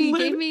 She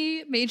gave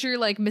me major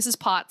like Mrs.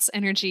 Potts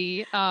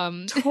energy.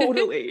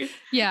 Totally.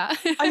 Yeah.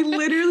 I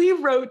literally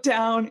wrote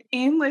down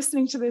in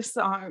listening to this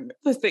song,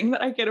 the thing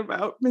that I get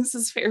about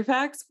Mrs.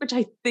 Fairfax, which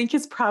I think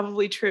is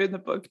probably true in the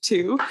book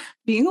too.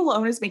 Being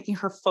alone is making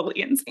her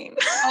fully insane.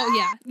 Oh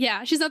yeah.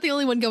 Yeah. She's not the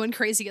only one going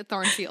crazy at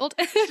Thornfield.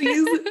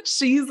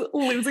 she's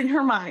losing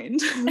her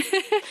mind.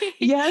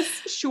 Yes,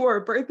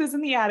 sure. Bertha's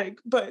in the attic,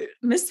 but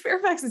Miss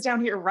Fairfax is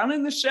down here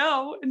running the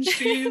show and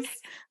she's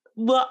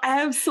well,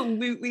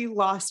 absolutely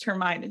lost her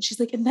mind. And she's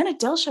like, and then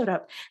Adele showed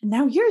up and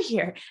now you're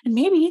here. And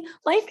maybe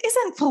life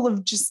isn't full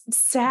of just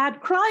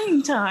sad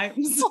crying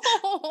times.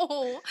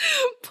 Oh,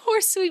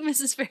 poor sweet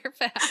Mrs.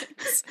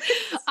 Fairfax.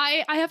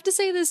 I have to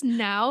say this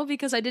now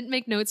because I didn't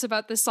make notes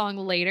about this song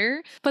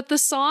later, but the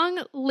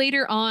song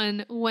later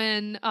on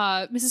when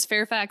Mrs.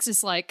 Fairfax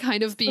is like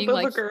kind of being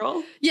like, a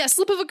girl. Yeah,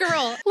 slip of a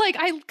girl. Like,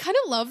 I kind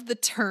of love the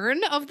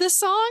turn of this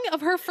song,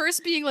 of her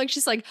first being like,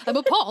 she's like, I'm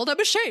appalled, I'm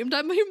ashamed,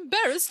 I'm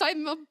embarrassed,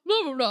 I'm a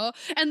blah, blah, blah.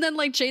 And then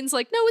like Jane's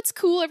like, no, it's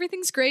cool,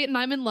 everything's great, and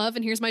I'm in love,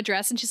 and here's my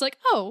dress. And she's like,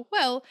 oh,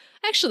 well,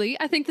 actually,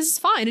 I think this is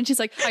fine. And she's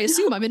like, I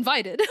assume I'm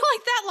invited.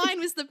 Like, that line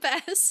was the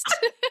best.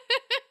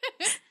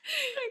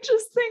 I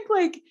just think,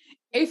 like,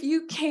 if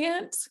you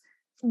can't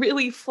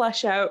really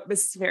flesh out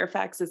Mrs.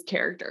 Fairfax's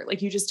character,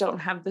 like, you just don't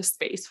have the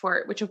space for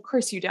it, which of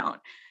course you don't.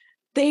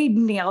 They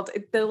nailed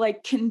it. The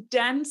like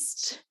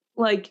condensed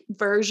like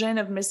version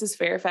of Mrs.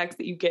 Fairfax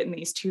that you get in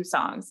these two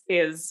songs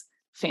is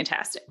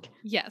fantastic.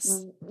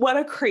 Yes. What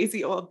a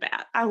crazy old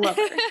bat. I love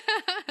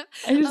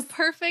her. A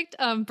perfect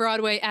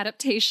Broadway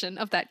adaptation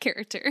of that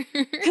character.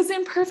 Because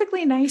in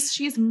Perfectly Nice,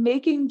 she's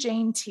making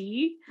Jane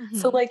tea. Mm-hmm.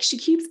 So like she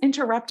keeps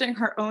interrupting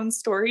her own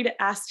story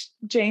to ask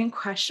Jane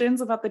questions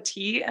about the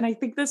tea. And I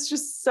think that's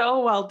just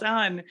so well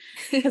done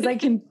because I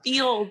can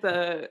feel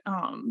the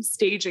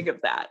staging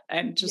of that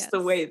and just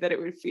the way that it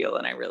would feel.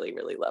 And I really,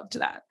 really loved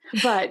that.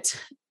 But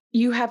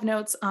you have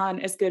notes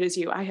on As Good As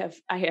You. I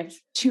have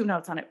two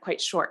notes on it,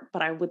 quite short,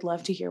 but I would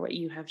love to hear what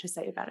you have to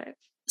say about it.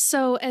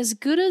 So As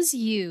Good As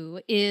You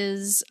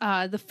is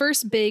the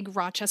first big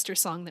Rochester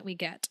song that we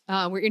get.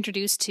 We're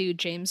introduced to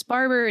James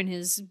Barber and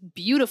his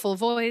beautiful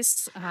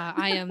voice.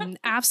 I am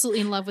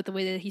absolutely in love with the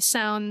way that he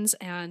sounds,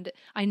 and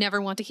I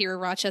never want to hear a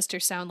Rochester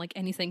sound like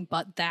anything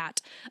but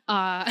that.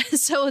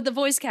 So the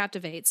voice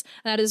captivates.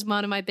 That is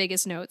one of my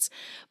biggest notes.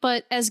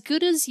 But As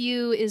Good As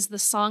You is the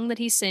song that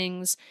he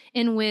sings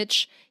in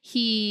which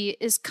he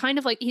is kind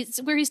of like,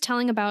 where he's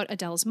telling about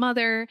Adele's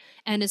mother,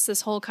 and it's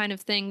this whole kind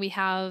of thing. We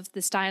have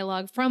this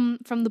dialogue from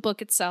the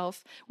book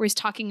itself where he's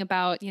talking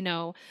about, you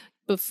know,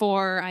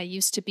 before I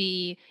used to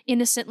be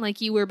innocent like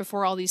you were,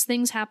 before all these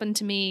things happened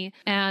to me.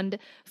 And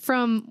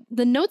from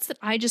the notes that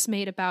I just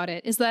made about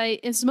it is that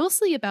it's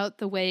mostly about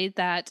the way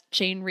that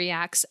Jane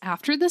reacts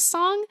after this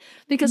song,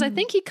 because I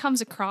think he comes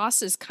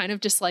across as kind of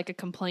just like a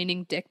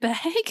complaining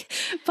dickbag.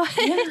 But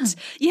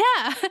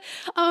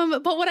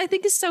but what I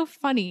think is so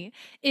funny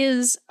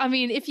is, I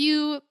mean,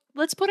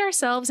 let's put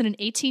ourselves in an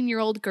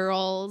 18-year-old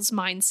girl's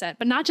mindset,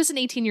 but not just an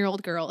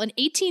 18-year-old girl, an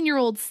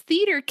 18-year-old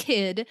theater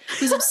kid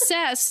who's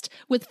obsessed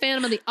with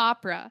Phantom of the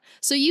Opera.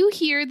 So you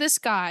hear this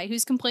guy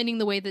who's complaining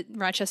the way that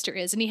Rochester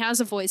is, and he has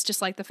a voice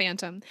just like the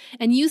Phantom.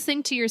 And you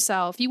think to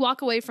yourself, you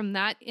walk away from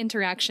that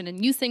interaction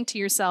and you think to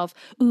yourself,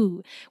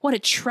 ooh, what a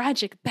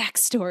tragic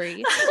backstory.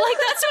 Like,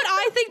 that's what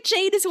I think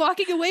Jane is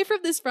walking away from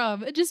this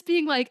from. Just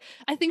being like,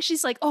 I think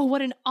she's like, oh,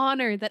 what an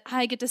honor that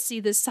I get to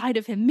see this side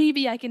of him.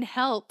 Maybe I can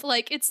help.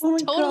 Like, it's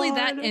totally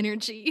that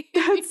energy.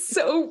 That's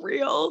so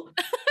real.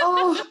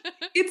 Oh,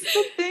 it's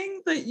the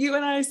thing that you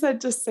and I said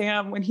to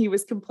Sam when he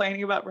was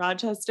complaining about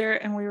Rochester,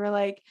 and we were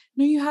like,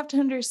 no, you have to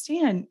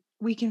understand,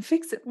 we can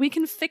fix it. We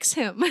can fix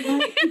him. Like,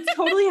 it's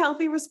totally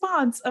healthy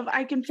response of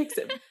I can fix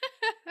him.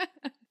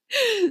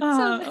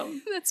 So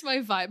that's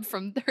my vibe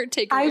from her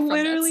takeaway. I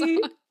literally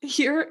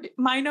hear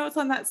my notes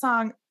on that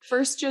song.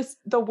 First, just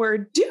the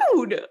word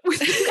dude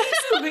with an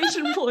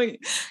exclamation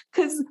point.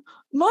 Because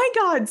my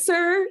God,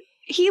 sir,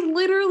 he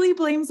literally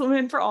blames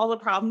women for all the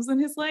problems in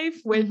his life,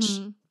 which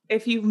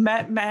if you've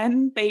met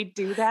men, they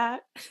do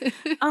that.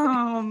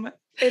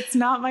 It's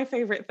not my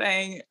favorite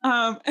thing.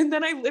 And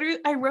then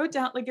I wrote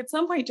down, like, at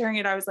some point during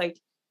it, I was like,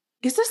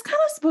 is this kind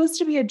of supposed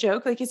to be a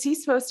joke? Like, is he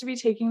supposed to be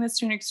taking this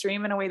to an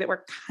extreme in a way that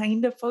we're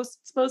kind of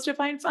supposed to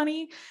find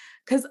funny?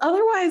 Because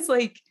otherwise,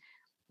 like,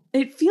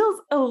 it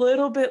feels a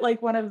little bit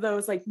like one of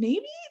those, like,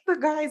 maybe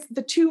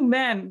the two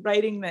men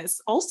writing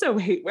this also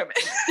hate women.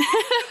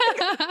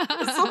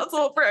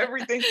 Responsible for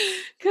everything.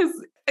 Because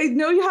I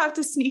know you have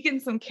to sneak in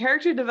some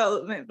character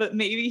development, but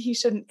maybe he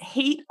shouldn't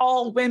hate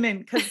all women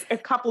because a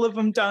couple of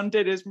them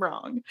did is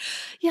wrong.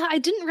 Yeah, I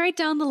didn't write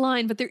down the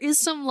line, but there is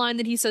some line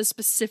that he says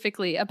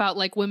specifically about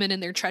like women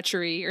and their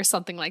treachery or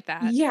something like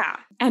that. Yeah.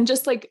 And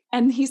just like,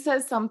 and he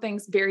says some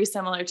things very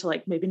similar to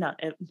like, maybe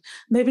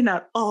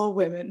not all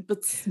women, but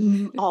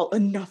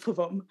enough of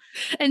them.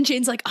 And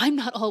Jane's like, I'm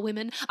not all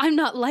women. I'm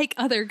not like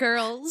other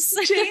girls.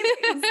 Jane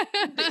is,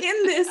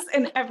 in this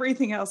and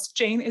everything else,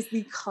 Jane is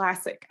the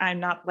classic I'm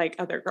not like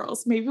other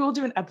girls. Maybe we'll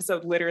do an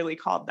episode literally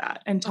called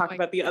that and talk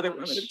about the other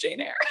women of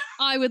Jane Eyre.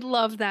 I would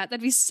love that.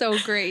 That'd be so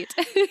great.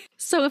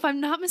 So if I'm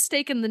not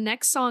mistaken, the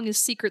next song is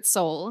Secret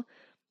Soul.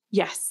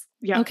 Yes.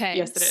 Yeah. Okay,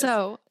 Yes, it is.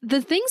 so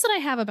the things that I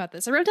have about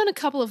this, I wrote down a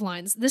couple of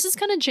lines. This is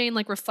kind of Jane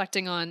like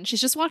reflecting on,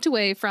 she's just walked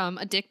away from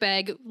a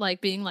dickbag,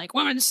 like being like,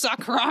 women suck,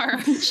 rawr.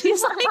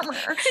 She's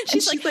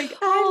like,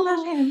 I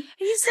love him.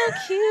 He's so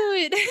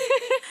cute.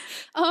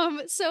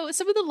 So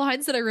some of the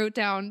lines that I wrote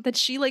down that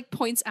she like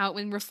points out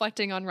when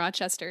reflecting on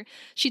Rochester,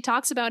 she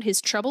talks about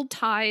his troubled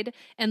tide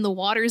and the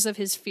waters of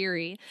his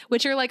fury,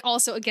 which are like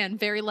also, again,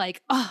 very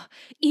like,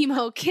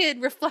 emo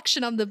kid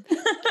reflection on the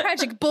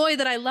tragic boy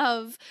that I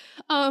love.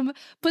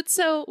 But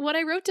so what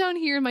I wrote down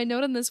here in my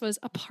note on this was,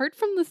 apart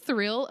from the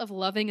thrill of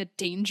loving a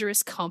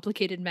dangerous,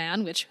 complicated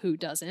man, which who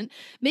doesn't,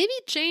 maybe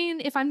Jane,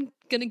 if I'm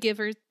going to give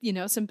her,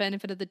 some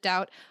benefit of the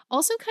doubt,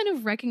 also kind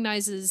of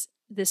recognizes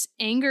this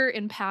anger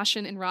and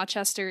passion in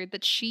Rochester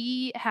that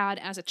she had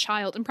as a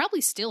child and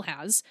probably still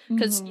has,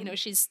 because,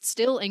 she's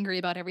still angry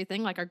about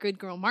everything, like our good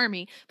girl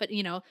Marmee, but,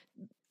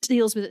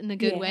 deals with it in a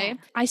good way.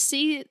 I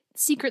see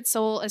Secret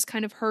Soul as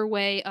kind of her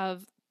way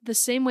of, the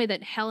same way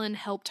that Helen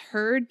helped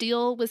her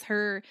deal with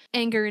her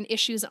anger and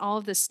issues and all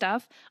of this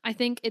stuff, I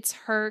think it's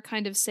her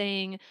kind of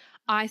saying,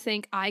 I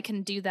think I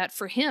can do that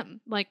for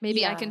him. Like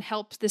maybe I can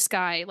help this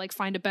guy like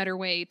find a better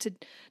way to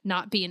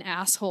not be an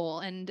asshole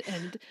and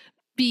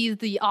be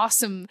the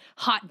awesome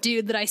hot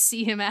dude that I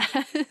see him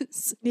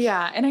as.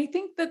 Yeah. And I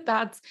think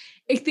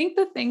I think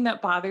the thing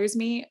that bothers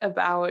me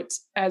about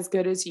As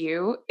Good As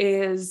You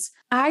is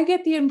I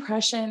get the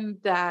impression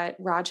that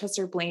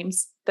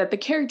the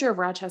character of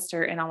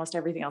Rochester and almost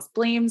everything else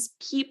blames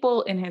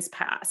people in his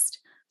past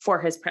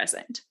for his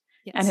present.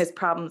 Yes. And his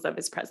problems of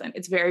his present.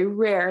 It's very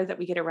rare that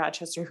we get a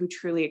Rochester who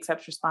truly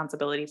accepts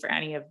responsibility for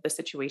any of the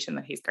situation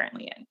that he's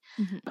currently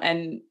in. Mm-hmm.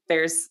 And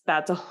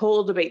that's a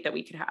whole debate that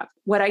we could have.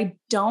 What I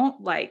don't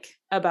like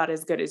about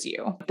As Good As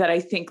You, that I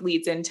think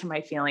leads into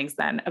my feelings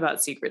then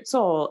about Secret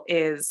Soul,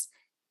 is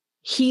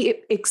he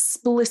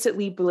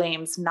explicitly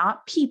blames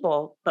not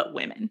people, but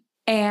women.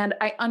 And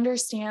I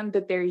understand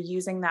that they're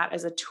using that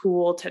as a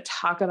tool to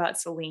talk about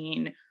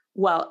Celine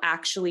while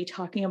actually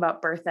talking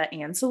about Bertha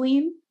and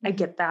Celine. Mm-hmm. I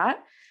get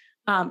that.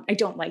 I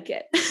don't like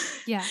it.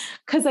 Yeah.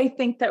 Because I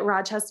think that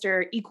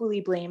Rochester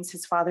equally blames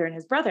his father and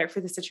his brother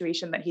for the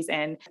situation that he's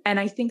in. And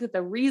I think that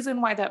the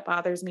reason why that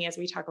bothers me as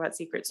we talk about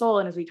Secret Soul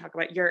and as we talk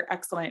about your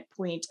excellent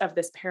point of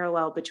this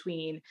parallel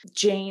between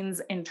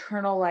Jane's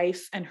internal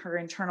life and her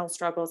internal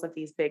struggles of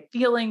these big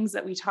feelings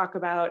that we talk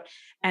about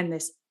and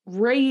this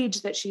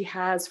rage that she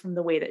has from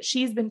the way that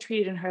she's been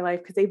treated in her life,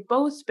 because they've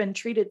both been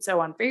treated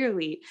so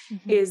unfairly,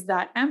 is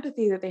that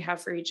empathy that they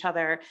have for each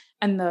other.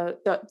 And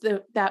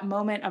that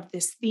moment of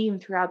this theme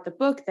throughout the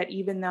book, that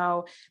even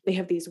though they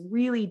have these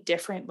really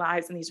different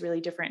lives and these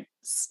really different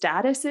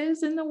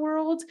statuses in the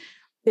world,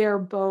 they're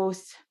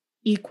both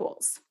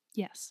equals.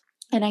 Yes.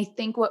 And I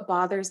think what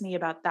bothers me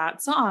about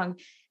that song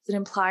is it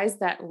implies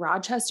that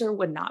Rochester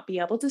would not be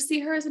able to see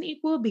her as an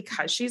equal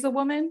because she's a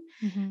woman.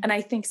 Mm-hmm. And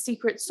I think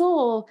Secret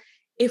Soul,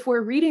 if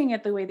we're reading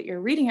it the way that you're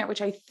reading it,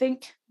 which I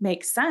think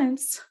makes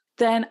sense,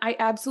 then I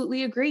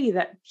absolutely agree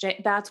that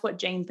that's what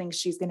Jane thinks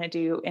she's going to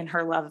do in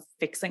her love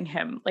fixing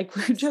him. Like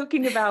we're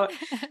joking about,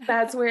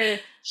 that's where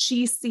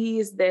she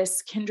sees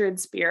this kindred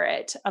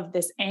spirit of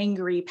this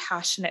angry,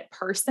 passionate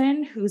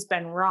person who's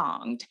been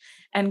wronged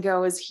and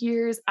goes,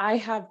 I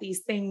have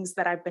these things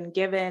that I've been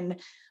given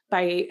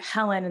by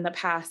Helen in the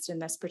past, in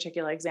this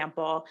particular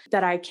example,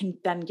 that I can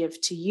then give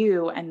to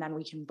you. And then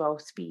we can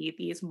both be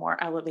these more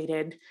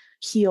elevated,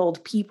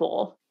 healed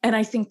people. And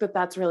I think that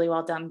that's really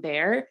well done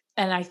there.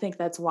 And I think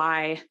that's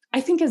why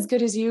I think As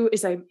Good As You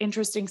is an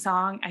interesting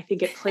song. I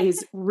think it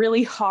plays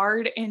really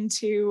hard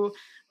into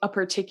a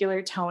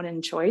particular tone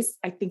and choice.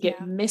 I think it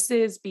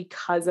misses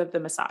because of the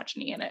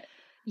misogyny in it.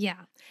 Yeah.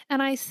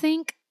 And I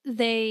think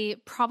they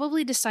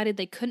probably decided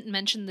they couldn't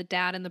mention the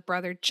dad and the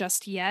brother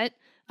just yet.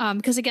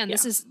 Because again,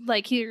 this is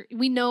like here,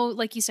 we know,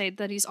 like you say,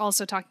 that he's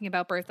also talking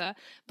about Bertha,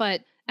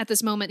 but at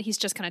this moment, he's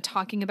just kind of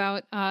talking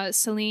about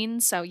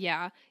Celine. So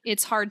yeah,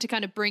 it's hard to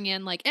kind of bring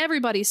in like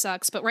everybody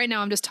sucks, but right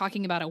now I'm just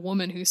talking about a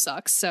woman who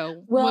sucks.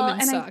 So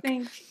women suck.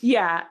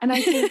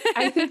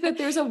 I think that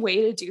there's a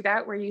way to do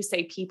that where you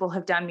say people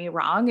have done me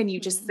wrong, and you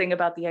just think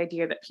about the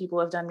idea that people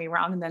have done me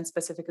wrong, and then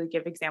specifically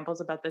give examples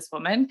about this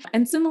woman.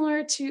 And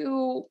similar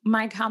to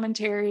my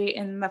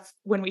commentary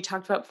when we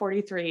talked about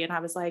 43, and I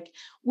was like,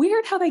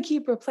 weird how they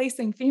keep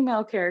replacing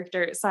female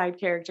side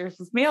characters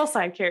with male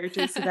side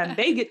characters, so then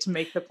they get to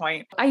make the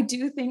point. I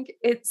do think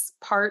it's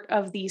part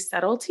of the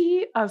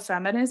subtlety of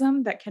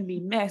feminism that can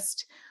be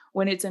missed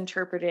when it's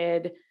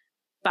interpreted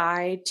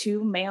by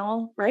two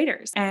male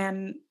writers.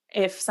 And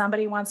if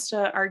somebody wants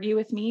to argue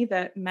with me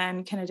that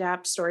men can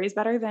adapt stories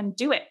better, then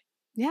do it.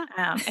 Yeah.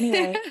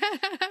 Anyway.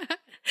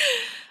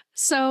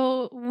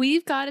 So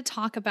we've got to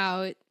talk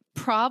about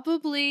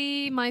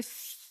probably my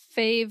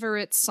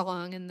favorite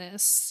song in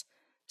this,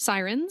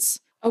 Sirens.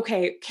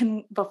 Okay,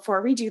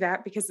 before we do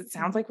that, because it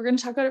sounds like we're going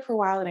to talk about it for a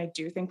while, and I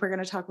do think we're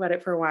going to talk about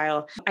it for a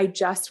while, I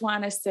just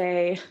want to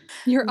say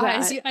your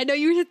eyes. I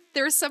know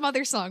there's some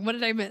other song. What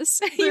did I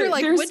miss? You're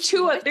like,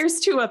 there's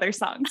two other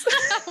songs.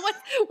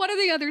 what are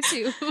the other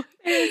two?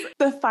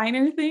 The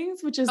Finer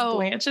Things, which is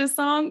Blanche's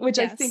song, which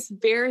I think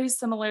very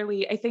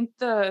similarly, I think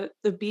the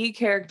B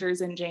characters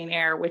in Jane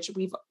Eyre, which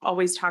we've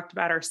always talked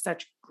about, are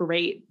such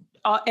great.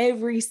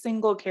 Every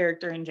single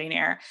character in Jane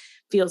Eyre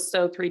feels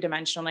so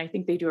three-dimensional. And I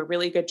think they do a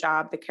really good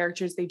job. The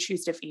characters they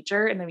choose to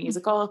feature in the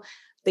musical,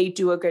 they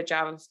do a good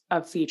job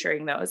of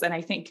featuring those. And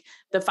I think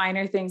The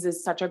Finer Things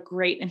is such a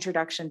great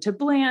introduction to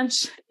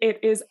Blanche. It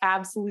is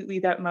absolutely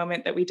that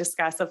moment that we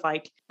discuss of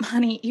like,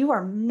 honey, you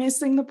are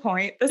missing the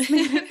point. This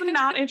man is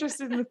not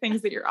interested in the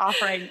things that you're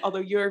offering, although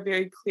you're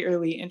very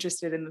clearly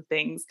interested in the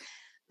things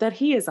that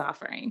he is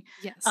offering.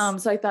 Yes.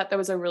 So I thought that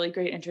was a really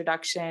great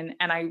introduction.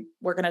 And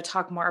we're going to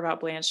talk more about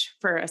Blanche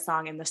for a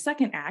song in the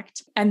second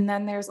act. And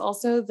then there's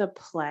also The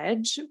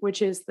Pledge,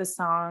 which is the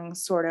song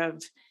sort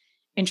of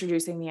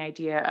introducing the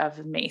idea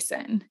of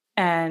Mason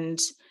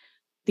and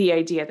the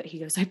idea that he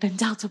goes, I've been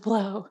dealt a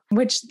blow,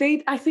 which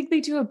I think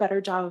they do a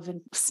better job of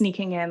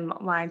sneaking in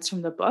lines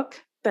from the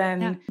book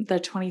than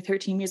the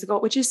 2013 musical,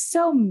 which is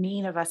so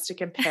mean of us to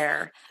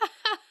compare.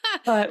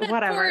 But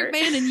whatever. Poor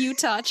man in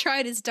Utah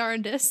tried his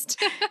darndest.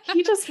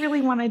 He just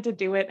really wanted to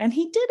do it. And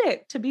he did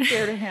it, to be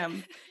fair to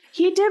him.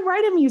 He did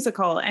write a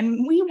musical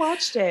and we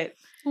watched it.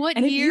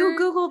 If you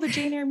Google the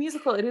Jane Eyre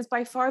musical, it is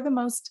by far the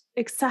most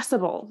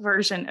accessible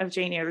version of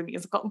Jane Eyre the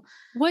musical.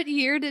 What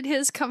year did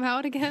his come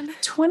out again?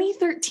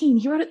 2013.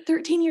 He wrote it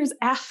 13 years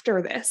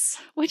after this.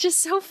 Which is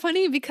so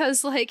funny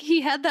because like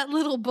he had that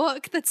little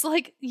book that's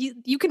like,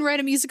 you can write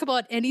a musical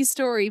about any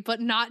story,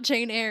 but not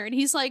Jane Eyre. And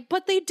he's like,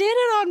 but they did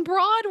it on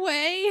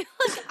Broadway.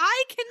 Like,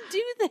 I can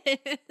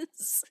do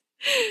this.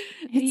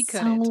 He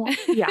couldn't.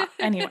 Yeah,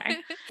 anyway.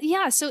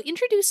 Yeah, so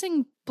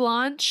introducing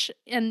Blanche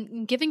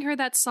and giving her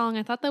that song,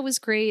 I thought that was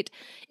great.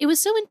 It was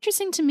so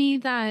interesting to me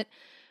that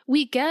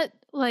we get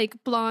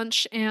like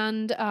Blanche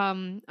and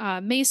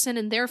Mason,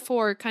 and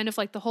therefore kind of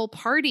like the whole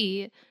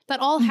party that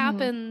all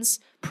happens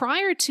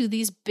prior to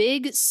these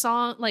big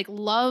song, like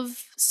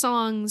love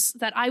songs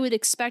that I would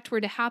expect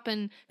were to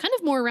happen kind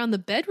of more around the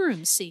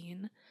bedroom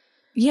scene.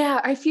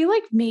 Yeah, I feel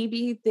like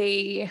maybe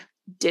they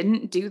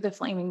didn't do the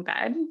flaming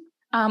bed.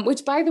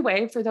 Which, by the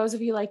way, for those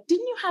of you like,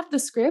 didn't you have the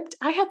script?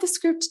 I had the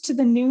script to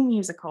the new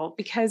musical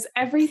because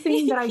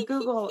everything that I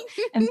Google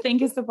and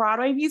think is the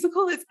Broadway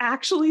musical is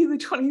actually the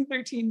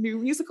 2013 new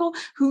musical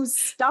who's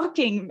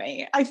stalking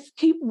me. I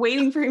keep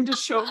waiting for him to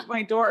show up at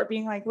my door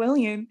being like,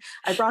 Lillian,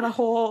 I brought a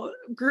whole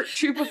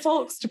troop of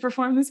folks to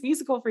perform this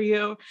musical for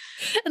you.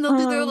 And they'll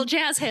do their little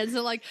jazz hands.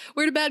 They're like,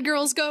 where do bad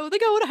girls go? They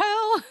go to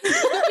hell.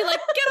 They'll be like,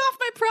 get off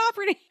my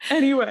property.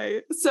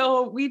 Anyway,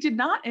 so we did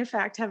not, in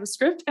fact, have a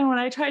script. And when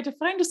I tried to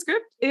find a script,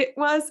 it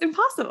was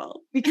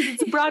impossible because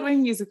it's a Broadway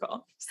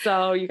musical.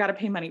 So you got to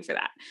pay money for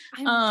that.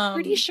 I'm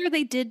pretty sure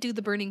they did do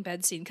the burning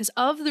bed scene because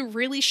of the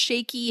really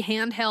shaky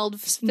handheld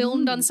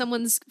filmed on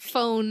someone's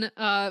phone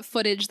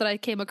footage that I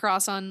came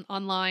across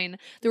online.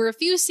 There were a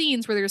few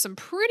scenes where there were some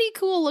pretty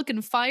cool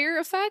looking fire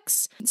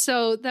effects.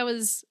 So that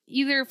was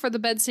either for the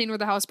bed scene or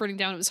the house burning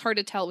down. It was hard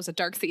to tell. It was a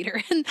dark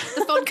theater and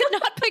the phone could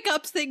not pick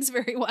up things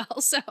very well.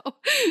 So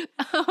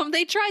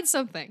they tried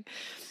something.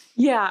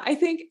 Yeah, I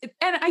think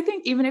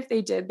even if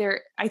they did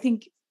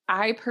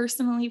I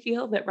personally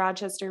feel that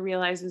Rochester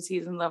realizes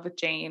he's in love with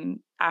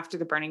Jane after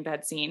the burning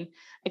bed scene.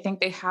 I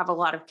think they have a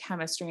lot of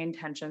chemistry and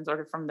tension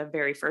sort of from the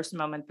very first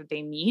moment that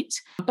they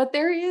meet. But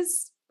there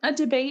is a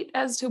debate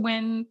as to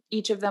when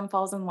each of them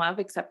falls in love,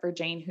 except for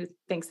Jane, who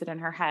thinks it in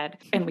her head.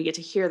 And we get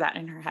to hear that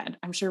in her head.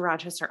 I'm sure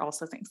Rochester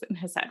also thinks it in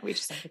his head. We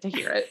just don't get to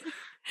hear it.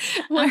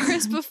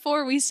 Whereas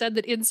before we said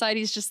that inside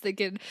he's just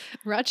thinking,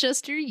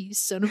 Rochester, you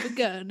son of a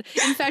gun.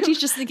 In fact, he's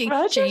just thinking,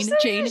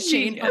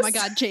 Jane. Oh my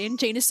God, Jane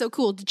is so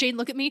cool. Did Jane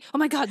look at me? Oh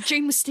my God,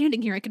 Jane was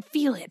standing here. I could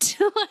feel it.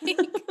 Like,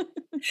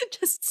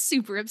 just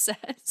super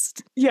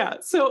obsessed. Yeah.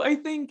 So I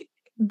think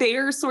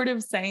they're sort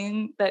of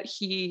saying that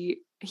he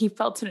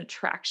felt an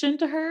attraction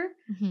to her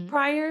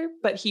prior,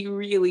 but he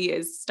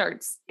really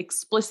starts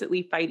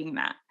explicitly fighting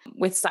that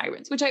with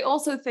Sirens, which I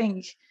also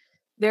think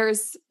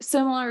there's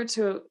similar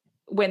to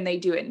when they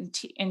do it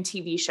in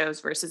TV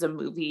shows versus a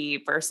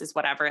movie versus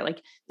whatever,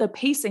 like the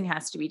pacing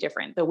has to be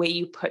different. The way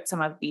you put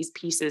some of these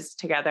pieces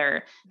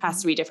together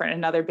has to be different.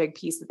 Another big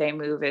piece that they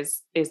move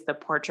is the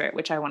portrait,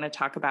 which I want to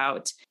talk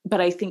about. But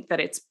I think that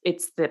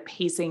it's the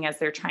pacing as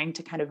they're trying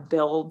to kind of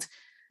build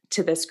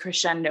to this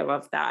crescendo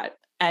of that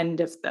end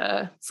of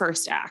the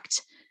first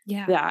act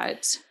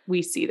that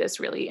we see this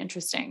really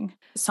interesting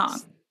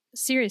song.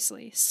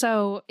 Seriously.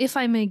 So if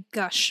I may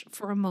gush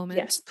for a moment.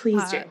 Yes,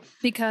 please do.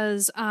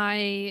 Because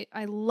I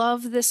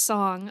love this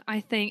song.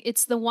 I think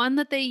it's the one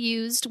that they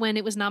used when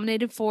it was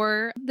nominated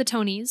for the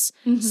Tonys.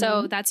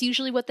 So that's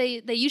usually what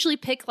they usually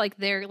pick, like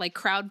their like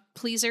crowd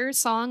pleaser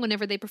song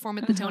whenever they perform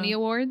at the Tony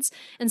Awards.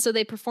 And so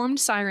they performed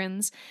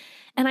Sirens.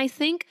 And I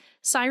think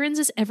Sirens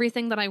is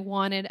everything that I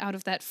wanted out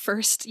of that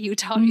first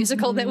Utah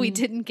musical that we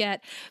didn't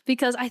get,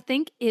 because I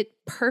think it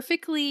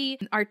perfectly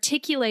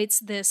articulates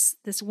this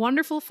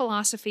wonderful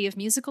philosophy of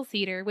musical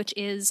theater, which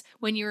is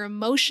when your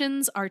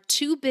emotions are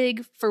too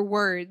big for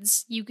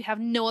words, you have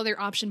no other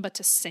option but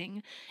to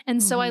sing.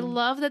 And so I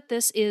love that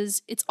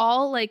it's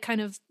all like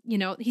kind of, you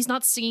know, he's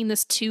not singing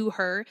this to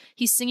her,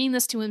 he's singing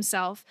this to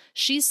himself,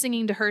 she's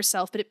singing to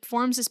herself, but it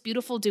forms this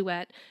beautiful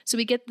duet. So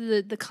we get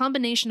the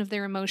combination of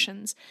their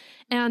emotions.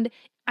 And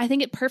I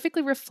think it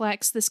perfectly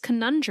reflects this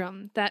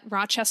conundrum that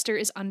Rochester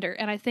is under.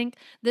 And I think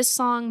this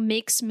song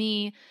makes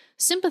me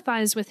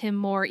sympathize with him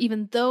more,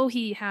 even though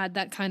he had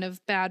that kind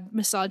of bad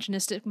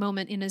misogynistic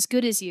moment in As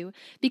Good As You,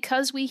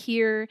 because we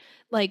hear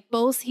like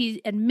both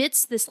he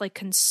admits this like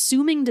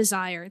consuming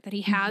desire that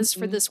he has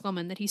for this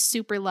woman that he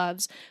super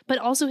loves, but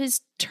also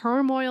his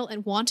turmoil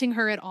and wanting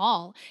her at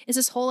all is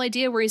this whole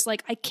idea where he's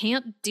like, I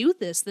can't do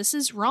this. This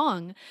is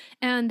wrong.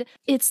 And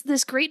it's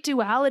this great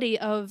duality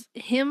of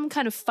him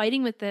kind of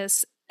fighting with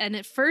this. And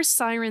at first,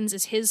 Sirens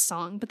is his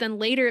song, but then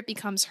later it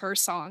becomes her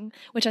song,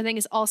 which I think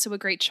is also a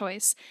great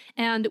choice.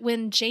 And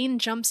when Jane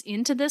jumps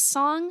into this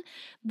song,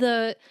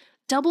 the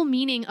double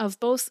meaning of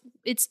both,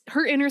 it's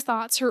her inner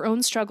thoughts, her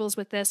own struggles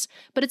with this,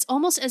 but it's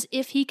almost as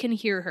if he can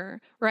hear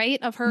her,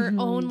 right? Of her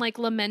own like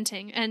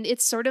lamenting. And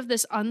it's sort of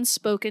this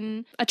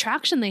unspoken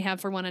attraction they have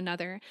for one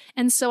another.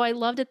 And so I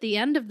loved at the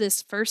end of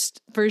this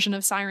first version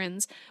of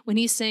Sirens, when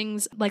he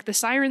sings like the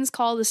sirens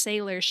call the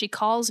sailor, she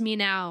calls me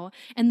now.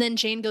 And then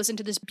Jane goes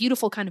into this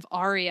beautiful kind of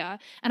aria.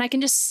 And I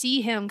can just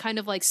see him kind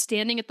of like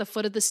standing at the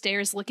foot of the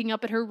stairs, looking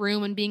up at her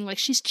room and being like,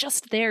 she's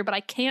just there, but I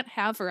can't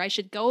have her. I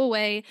should go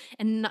away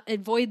and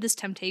avoid this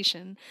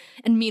temptation.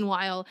 And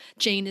meanwhile,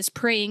 Jane is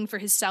praying for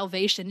his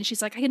salvation. And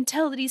she's like, I can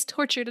tell that he's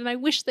tortured and I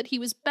wish that he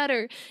was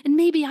better and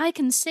maybe I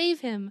can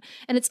save him.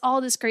 And it's all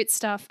this great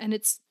stuff. And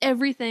it's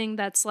everything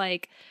that's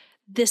like,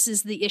 this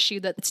is the issue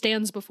that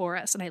stands before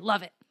us. And I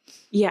love it.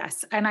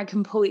 Yes. And I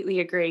completely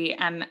agree.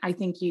 And I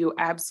think you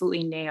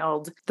absolutely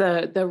nailed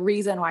the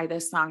reason why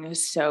this song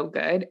is so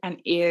good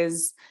and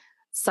is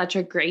such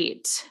a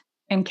great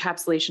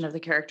encapsulation of the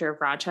character of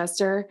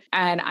Rochester.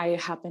 And I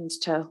happened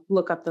to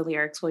look up the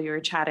lyrics while you were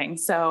chatting.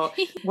 So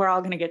we're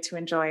all going to get to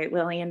enjoy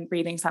Lillian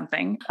reading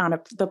something on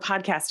the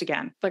podcast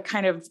again. The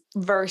kind of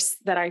verse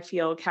that I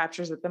feel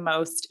captures it the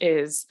most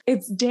is,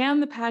 it's damn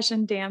the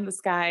passion, damn the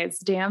skies,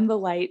 damn the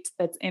light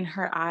that's in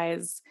her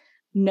eyes.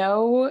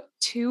 Know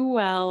too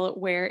well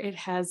where it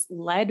has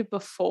led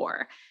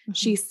before.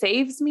 She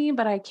saves me,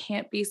 but I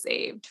can't be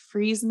saved.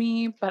 Frees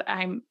me, but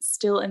I'm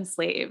still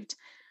enslaved.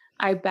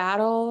 I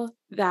battle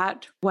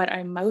that what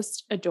I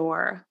most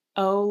adore.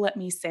 Oh, let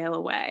me sail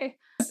away.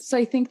 So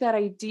I think that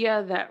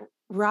idea that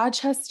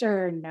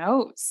Rochester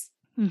knows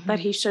that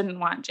he shouldn't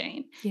want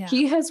Jane. Yeah.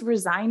 He has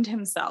resigned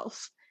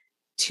himself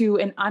to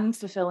an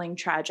unfulfilling,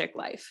 tragic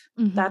life.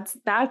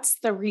 That's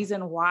the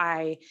reason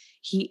why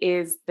he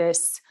is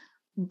this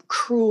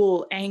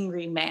cruel,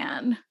 angry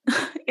man,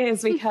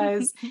 is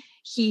because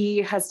he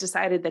has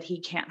decided that he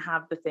can't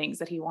have the things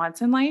that he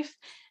wants in life.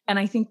 And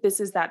I think this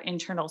is that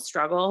internal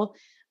struggle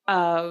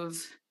of,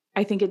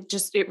 I think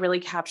it really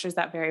captures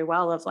that very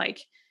well of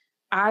like,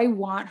 I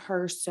want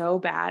her so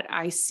bad.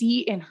 I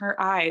see in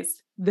her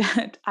eyes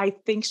that I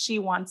think she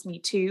wants me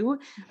too.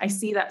 I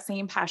see that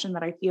same passion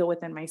that I feel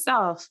within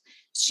myself.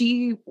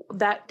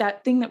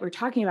 That thing that we're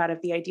talking about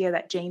of the idea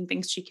that Jane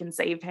thinks she can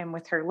save him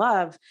with her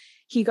love.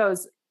 He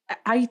goes,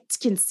 I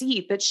can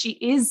see that she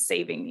is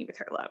saving me with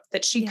her love,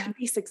 that she could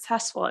be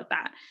successful at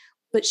that.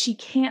 But she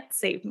can't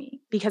save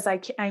me because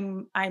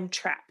I'm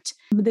trapped.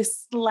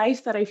 This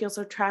life that I feel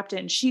so trapped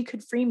in, she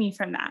could free me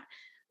from that,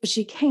 but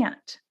she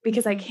can't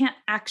because I can't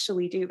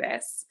actually do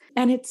this.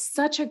 And it's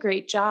such a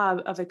great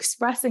job of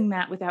expressing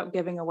that without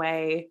giving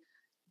away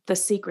the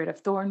secret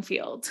of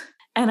Thornfield.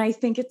 And I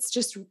think it's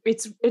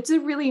a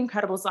really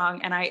incredible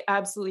song. And I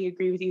absolutely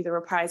agree with you. The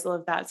reprisal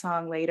of that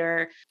song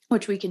later,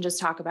 which we can just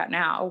talk about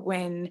now,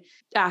 when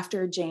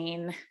after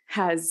Jane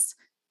has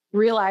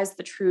realized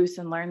the truth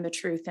and learned the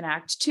truth in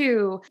Act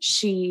 2,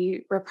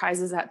 she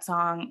reprises that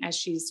song as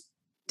she's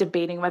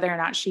debating whether or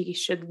not she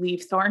should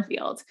leave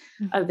Thornfield,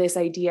 of this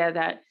idea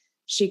that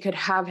she could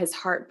have his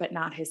heart, but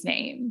not his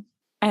name.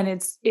 And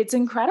it's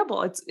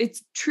incredible.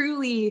 It's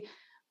truly,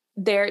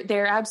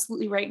 they're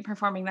absolutely right in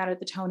performing that at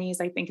the Tonys.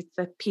 I think it's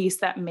the piece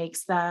that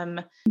makes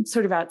them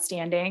sort of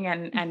outstanding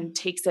and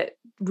takes it,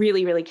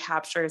 really, really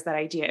captures that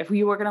idea. If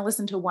we were going to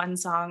listen to one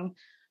song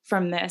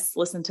from this,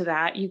 listen to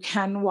that. You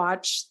can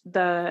watch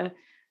the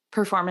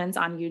performance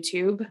on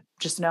YouTube.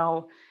 Just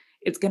know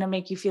it's going to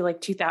make you feel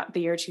like the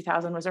year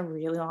 2000 was a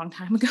really long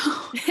time ago.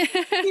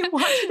 You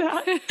watch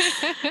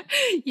that.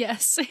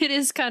 Yes, it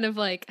is kind of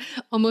like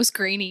almost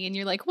grainy and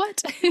you're like,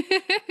 what?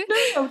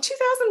 No, 2000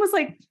 was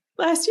like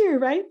last year,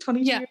 right?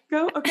 22 years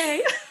ago.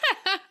 Okay.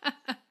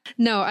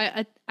 No,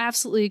 I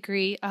absolutely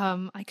agree.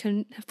 I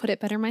couldn't have put it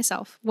better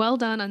myself. Well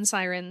done on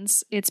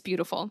Sirens. It's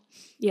beautiful.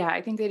 Yeah,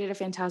 I think they did a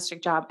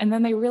fantastic job. And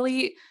then they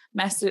really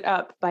messed it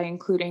up by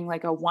including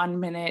like a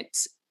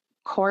 1-minute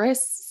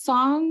chorus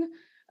song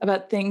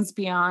about things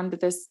beyond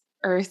this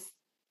earth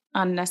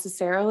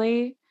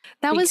unnecessarily.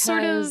 That was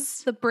sort of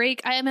the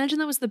break. I imagine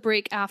that was the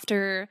break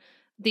after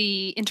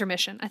the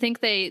intermission. I think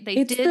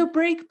it's the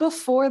break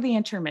before the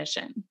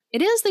intermission.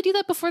 It is? They do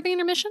that before the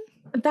intermission?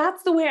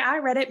 That's the way I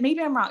read it.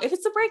 Maybe I'm wrong. If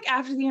it's the break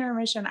after the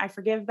intermission, I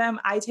forgive them.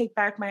 I take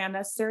back my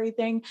unnecessary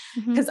thing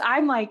because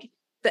I'm like,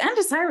 the end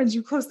of Sirens,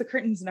 you close the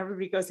curtains and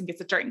everybody goes and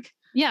gets a drink.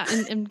 Yeah,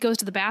 and goes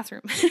to the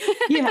bathroom.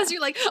 Yeah. Because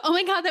you're like, oh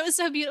my God, that was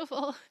so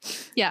beautiful.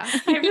 Yeah.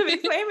 I have to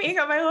fix my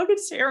makeup. I look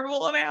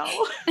terrible now.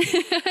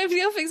 I have to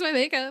go fix my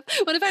makeup.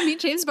 What if I meet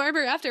James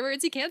Barber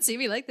afterwards? He can't see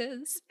me like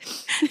this.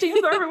 James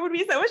Barber would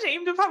be so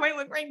ashamed of how I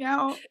look right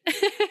now.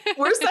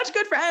 We're such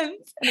good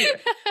friends.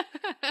 Anyway.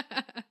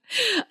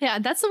 Yeah,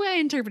 that's the way I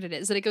interpreted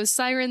it, is that it goes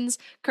Sirens,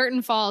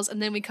 curtain falls,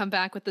 and then we come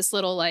back with this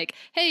little like,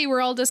 hey,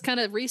 we're all just kind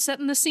of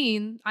resetting the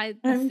scene.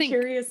 I'm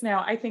curious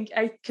now. I think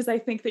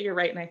that you're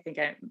right. And I think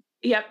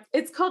yep.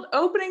 It's called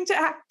opening to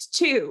Act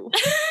 2.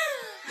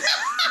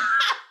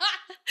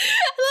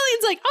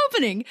 Lillian's like,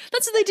 opening.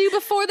 That's what they do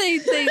before they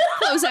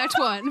close Act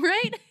 1,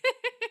 right?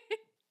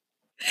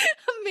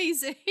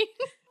 Amazing.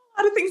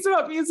 A lot of things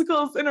about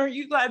musicals. And are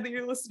you glad that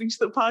you're listening to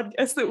the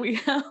podcast that we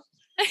have?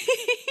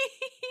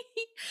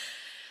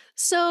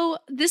 So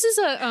this is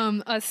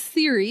a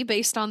theory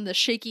based on the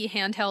shaky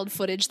handheld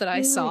footage that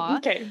I saw.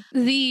 Okay.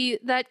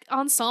 That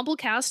ensemble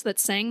cast that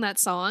sang that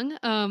song,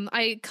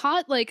 I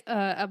caught like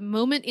a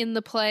moment in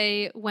the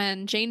play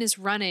when Jane is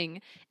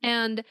running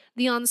and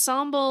the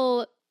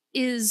ensemble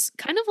is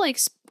kind of like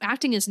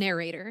acting as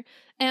narrator.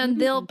 And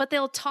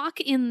they'll talk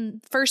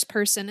in first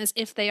person as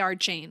if they are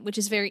Jane, which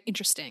is very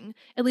interesting,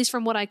 at least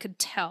from what I could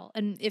tell.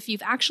 And if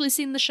you've actually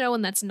seen the show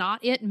and that's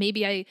not it,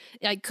 maybe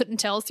I couldn't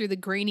tell through the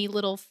grainy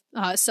little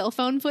cell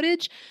phone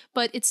footage,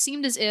 but it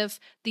seemed as if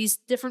these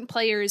different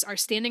players are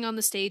standing on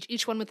the stage,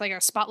 each one with like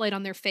a spotlight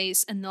on their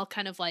face, and they'll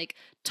kind of like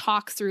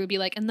talk through, be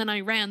like, and then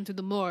I ran through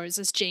the moors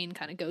as Jane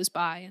kind of goes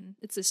by. And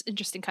it's this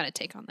interesting kind of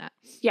take on that.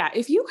 Yeah.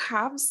 If you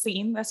have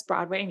seen this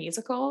Broadway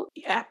musical,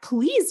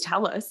 please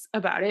tell us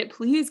about it.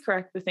 Please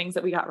correct the things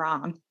that we got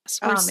wrong.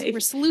 We're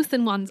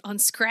sleuthing on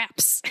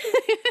scraps.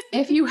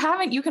 If you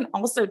haven't, you can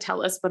also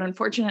tell us, but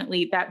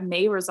unfortunately that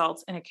may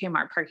result in a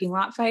Kmart parking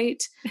lot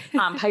fight.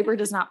 Piper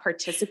does not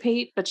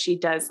participate, but she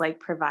does like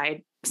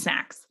provide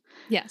snacks.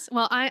 Yes.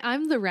 Well,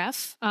 I'm the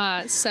ref,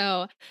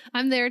 so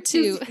I'm there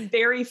to. She's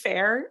very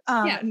fair,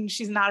 and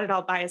she's not at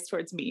all biased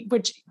towards me,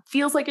 which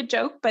feels like a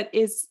joke, but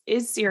is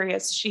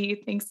serious. She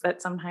thinks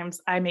that sometimes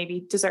I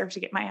maybe deserve to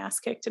get my ass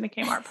kicked in a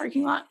Kmart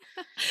parking lot.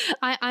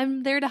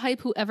 I'm there to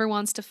hype whoever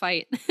wants to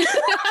fight.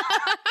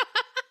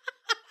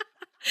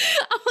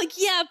 I'm like,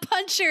 yeah,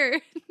 punch her.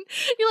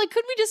 You're like,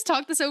 couldn't we just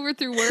talk this over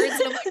through words?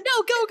 And I'm like,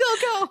 no,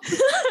 go.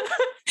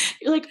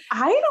 You're like,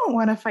 I don't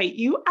want to fight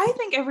you. I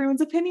think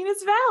everyone's opinion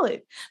is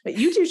valid, but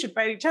you two should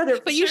fight each other.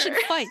 But you should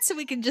fight so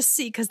we can just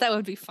see, because that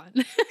would be fun.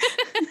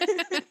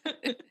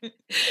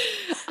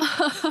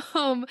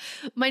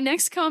 My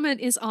next comment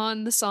is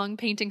on the song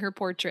Painting Her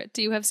Portrait.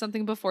 Do you have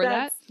something before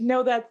that?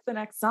 No, that's the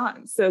next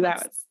song. So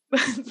that's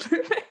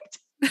perfect.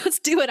 Let's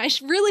do it. I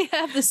really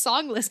have the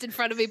song list in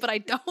front of me, but I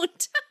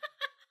don't.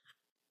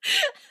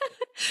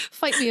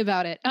 Fight me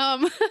about it.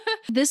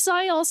 This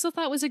I also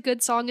thought was a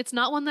good song. It's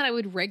not one that I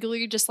would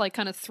regularly just like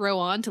kind of throw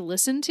on to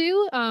listen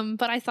to,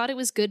 but I thought it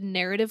was good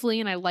narratively,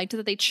 and I liked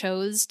that they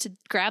chose to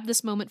grab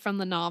this moment from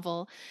the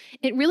novel.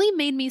 It really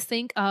made me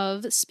think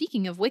of,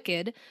 speaking of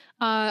Wicked,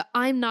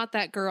 I'm Not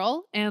That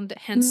Girl, and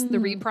hence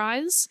the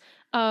reprise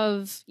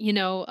of,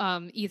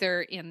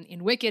 either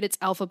in Wicked, it's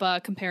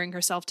Elphaba comparing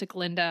herself to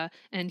Glinda,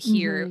 and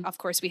here, of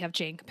course, we have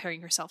Jane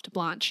comparing herself to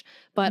Blanche.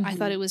 But I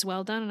thought it was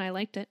well done, and I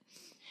liked it.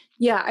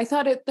 Yeah, I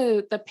thought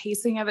the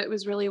pacing of it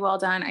was really well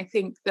done. I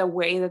think the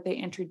way that they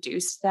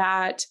introduced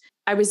that,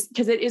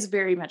 because it is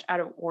very much out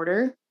of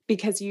order,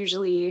 because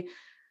usually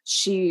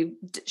she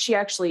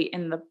actually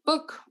in the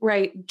book,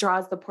 right,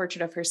 draws the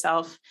portrait of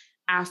herself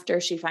after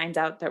she finds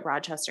out that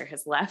Rochester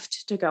has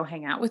left to go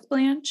hang out with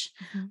Blanche.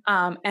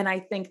 And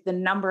I think the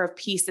number of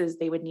pieces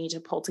they would need to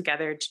pull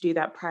together to do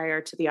that prior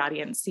to the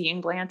audience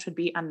seeing Blanche would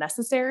be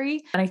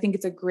unnecessary. And I think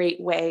it's a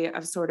great way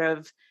of sort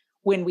of,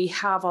 when we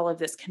have all of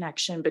this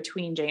connection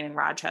between Jane and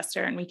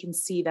Rochester, and we can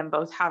see them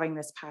both having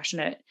this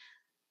passionate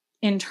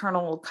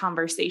internal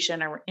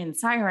conversation or in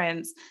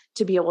Sirens,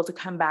 to be able to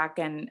come back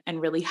and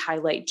really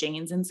highlight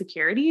Jane's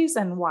insecurities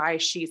and why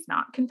she's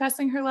not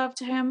confessing her love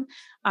to him.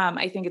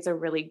 I think it's a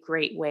really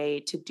great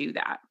way to do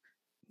that.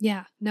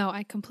 Yeah, no,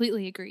 I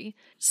completely agree.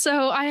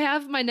 So I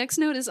have, my next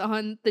note is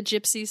on the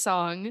Gypsy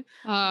song.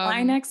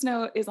 My next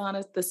note is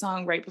on the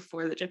song right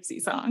before the Gypsy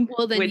song.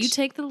 Well, then you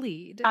take the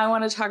lead. I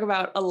want to talk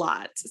about a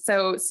lot.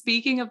 So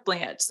speaking of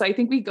Blanche, so I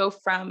think we go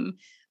from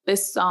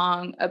this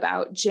song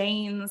about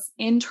Jane's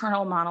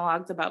internal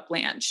monologues about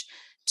Blanche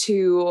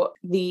to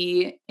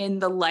In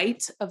the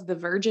Light of the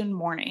Virgin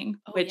Morning,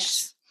 which...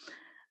 Yes.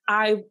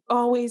 I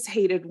always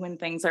hated when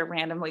things are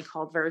randomly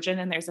called Virgin,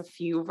 and there's a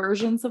few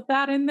versions of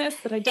that in this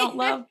that I don't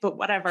love, but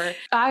whatever.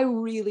 I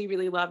really,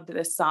 really loved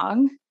this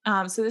song.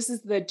 So this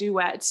is the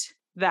duet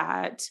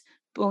that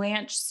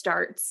Blanche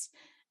starts,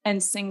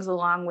 and sings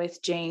along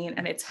with Jane.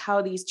 And it's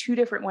how these two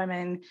different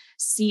women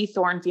see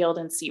Thornfield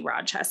and see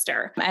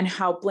Rochester, and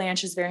how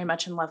Blanche is very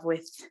much in love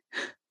with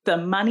the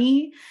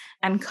money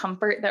and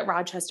comfort that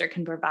Rochester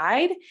can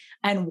provide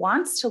and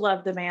wants to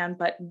love the man,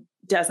 but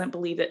doesn't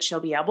believe that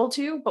she'll be able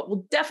to, but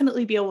will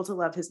definitely be able to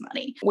love his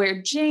money.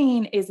 Where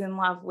Jane is in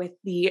love with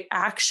the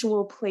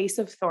actual place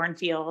of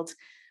Thornfield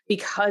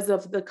because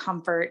of the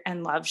comfort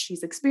and love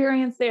she's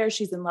experienced there.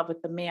 She's in love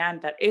with the man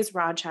that is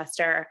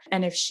Rochester.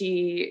 And if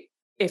she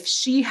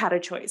had a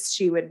choice,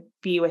 she would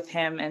be with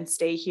him and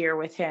stay here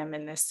with him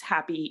in this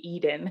happy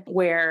Eden,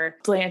 where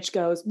Blanche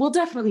goes, we'll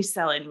definitely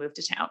sell it and move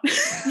to town.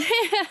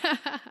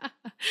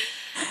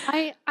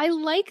 I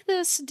like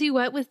this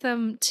duet with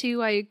them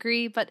too. I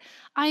agree. But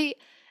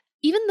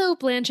even though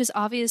Blanche is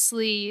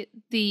obviously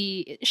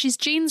she's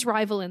Jane's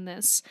rival in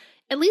this,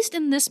 at least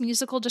in this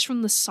musical, just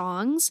from the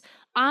songs,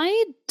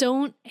 I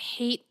don't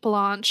hate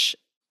Blanche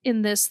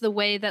in this the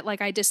way that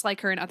like I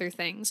dislike her in other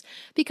things,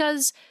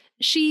 because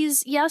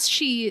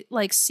she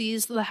like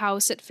sees the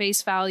house at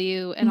face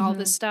value and all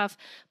this stuff.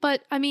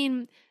 But I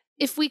mean,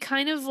 if we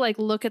kind of like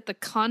look at the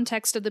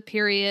context of the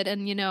period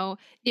and, you know,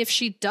 if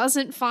she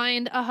doesn't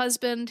find a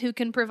husband who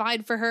can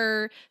provide for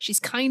her,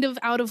 she's kind of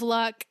out of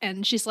luck.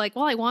 And she's like,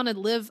 well, I want to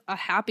live a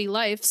happy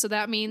life. So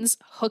that means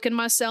hooking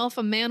myself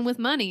a man with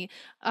money.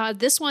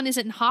 This one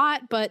isn't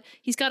hot, but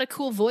he's got a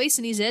cool voice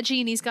and he's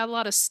edgy and he's got a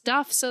lot of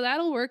stuff. So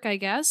that'll work, I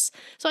guess.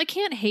 So I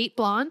can't hate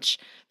Blanche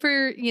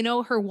for, you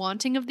know, her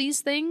wanting of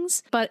these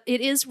things. But it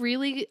is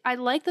really, I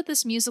like that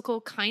this musical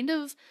kind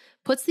of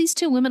puts these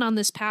two women on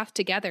this path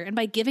together. And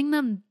by giving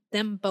them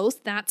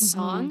both that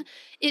song,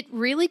 it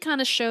really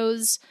kind of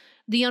shows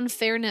the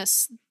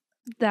unfairness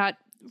that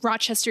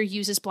Rochester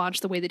uses Blanche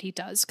the way that he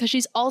does. Because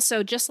she's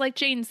also, just like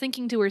Jane,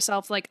 thinking to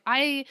herself, like,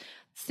 I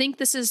think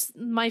this is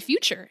my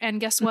future.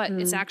 And guess what?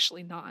 It's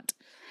actually not.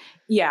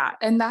 Yeah.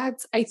 And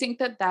I think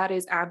that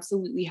is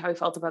absolutely how I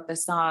felt about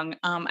this song.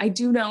 I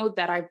do know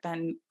that I've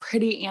been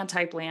pretty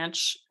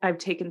anti-Blanche. I've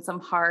taken some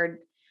hard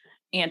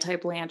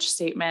anti-Blanche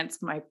statements.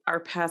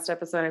 Our past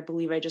episode, I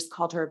believe I just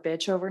called her a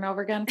bitch over and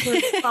over again for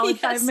a solid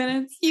 5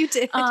 minutes. You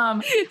did.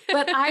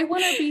 But I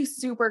want to be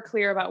super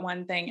clear about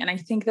one thing. And I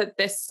think that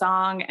this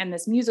song and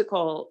this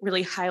musical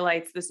really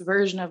highlights this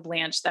version of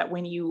Blanche, that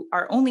when you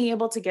are only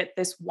able to get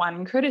this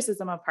one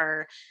criticism of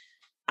her,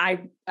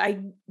 I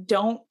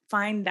don't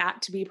find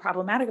that to be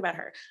problematic about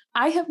her.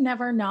 I have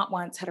never, not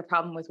once, had a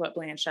problem with what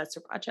Blanche does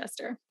to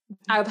Rochester.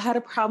 I've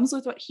had problems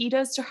with what he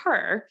does to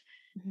her.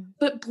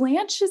 But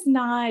Blanche is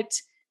not,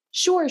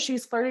 sure,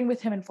 she's flirting with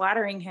him and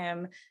flattering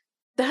him.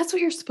 That's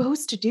what you're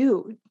supposed to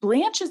do.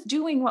 Blanche is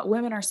doing what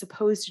women are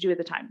supposed to do at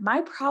the time.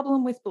 My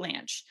problem with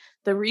Blanche,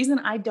 the reason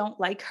I don't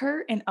like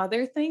her in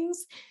other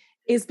things,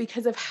 is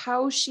because of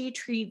how she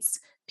treats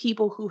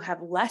people who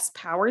have less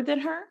power than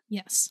her.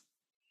 Yes.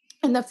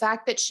 And the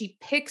fact that she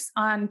picks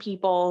on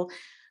people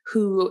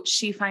who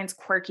she finds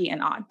quirky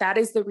and odd. That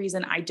is the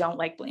reason I don't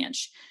like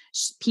Blanche.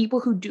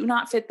 People who do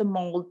not fit the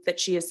mold that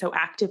she is so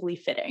actively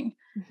fitting,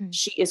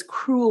 she is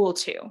cruel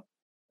to.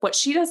 What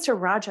she does to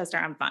Rochester,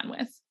 I'm fine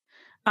with.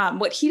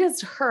 What he does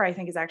to her, I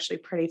think, is actually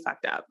pretty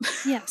fucked up.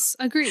 Yes,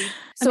 agreed.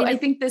 So I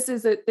think this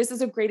is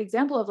a great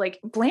example of, like,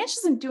 Blanche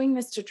isn't doing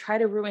this to try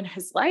to ruin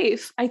his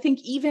life. I think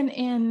even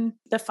in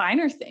the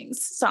Finer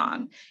Things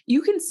song,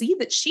 you can see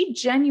that she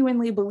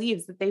genuinely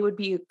believes that they would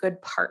be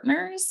good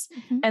partners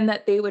and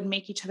that they would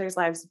make each other's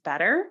lives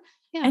better.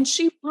 Yeah. And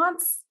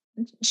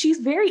she's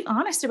very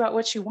honest about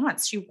what she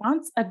wants. She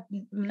wants a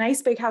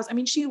nice big house. I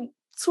mean, she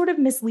sort of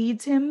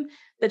misleads him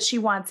that she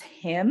wants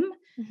him,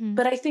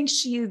 but I think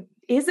she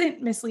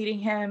isn't misleading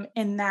him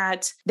in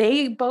that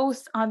they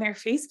both, on their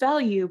face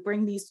value,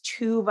 bring these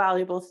two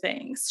valuable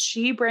things.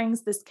 She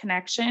brings this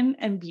connection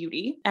and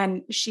beauty,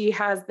 and she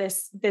has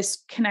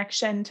this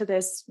connection to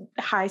this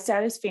high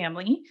status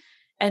family,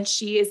 and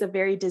she is a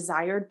very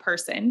desired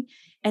person,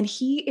 and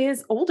he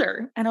is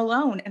older and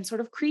alone and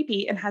sort of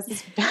creepy and has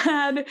this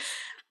bad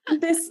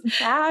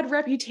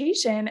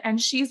reputation, and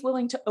she's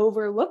willing to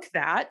overlook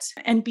that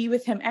and be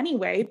with him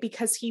anyway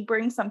because he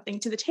brings something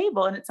to the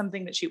table and it's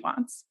something that she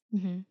wants.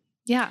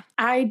 Yeah.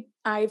 I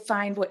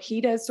find what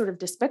he does sort of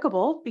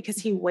despicable because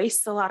he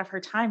wastes a lot of her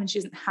time and she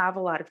doesn't have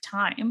a lot of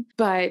time.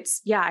 But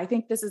yeah, I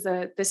think this is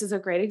a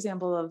great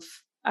example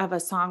of a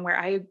song where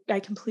I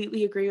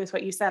completely agree with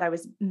what you said. I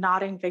was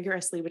nodding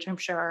vigorously, which I'm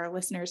sure our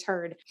listeners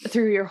heard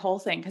through your whole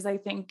thing, because I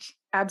think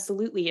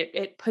absolutely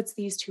it puts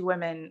these two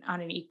women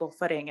on an equal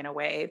footing in a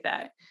way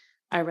that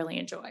I really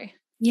enjoy.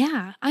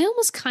 Yeah. I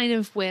almost kind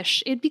of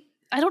wish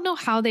I don't know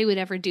how they would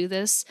ever do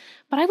this,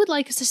 but I would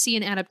like us to see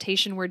an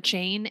adaptation where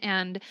Jane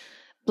and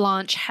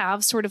Blanche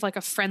have sort of like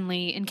a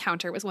friendly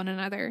encounter with one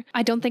another.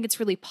 I don't think it's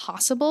really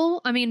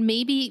possible. I mean,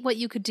 maybe what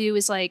you could do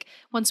is, like,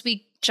 once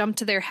we jump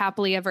to their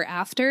happily ever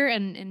after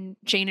and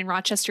Jane and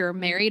Rochester are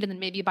married, and then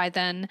maybe by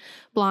then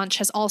Blanche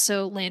has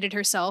also landed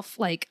herself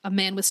like a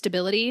man with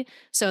stability.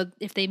 So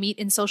if they meet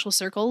in social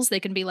circles, they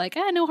can be like,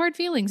 no hard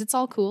feelings. It's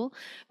all cool.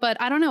 But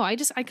I don't know. I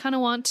kind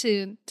of want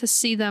to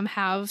see them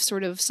have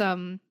sort of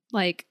some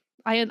like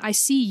I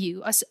see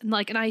you,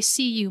 like an I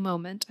see you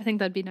moment. I think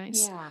that'd be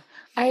nice. Yeah.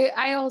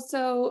 I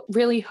also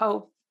really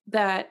hope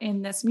that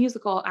in this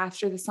musical,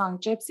 after the song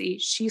Gypsy,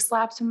 she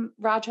slaps him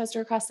Rochester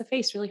across the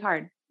face really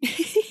hard.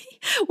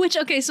 Which,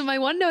 okay, so my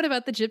one note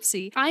about the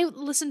Gypsy, I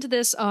listened to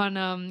this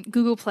on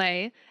Google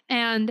Play,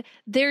 and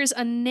there's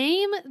a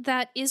name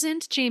that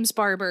isn't James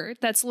Barber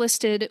that's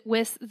listed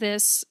with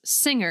this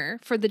singer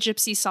for the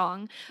Gypsy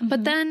song.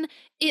 But then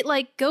it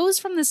like goes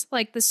from this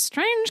like this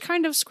strange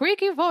kind of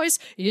squeaky voice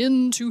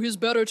into his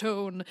better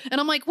tone. And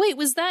I'm like, wait,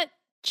 was that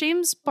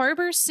James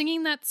Barber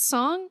singing that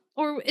song?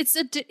 Or is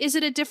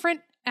it a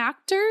different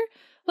actor?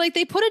 Like,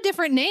 they put a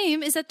different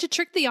name. Is that to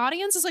trick the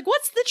audience? It's like,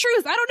 what's the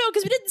truth? I don't know,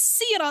 because we didn't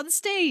see it on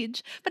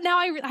stage. But now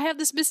I have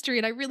this mystery,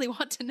 and I really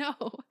want to know.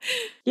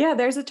 Yeah,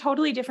 there's a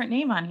totally different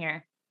name on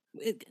here.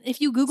 If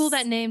you Google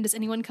that name, does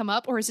anyone come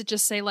up? Or is it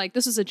just say, like,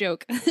 this is a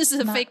joke? This is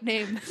a fake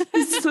name.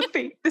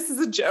 This is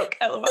a joke,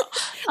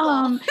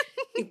 LOL.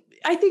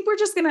 I think we're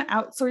just going to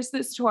outsource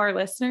this to our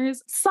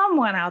listeners.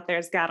 Someone out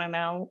there's got to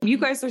know. You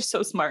guys are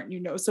so smart and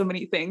you know so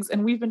many things.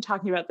 And we've been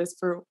talking about this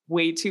for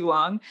way too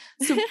long.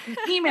 So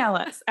email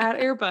us at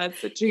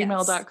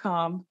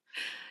airbuds@gmail.com.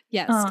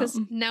 Yes, because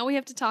now we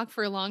have to talk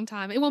for a long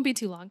time. It won't be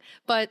too long.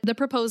 But The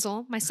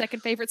Proposal, my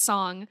second favorite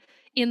song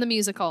in the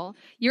musical.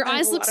 Your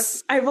eyes look...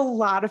 I have a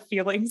lot of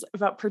feelings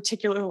about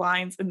particular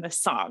lines in this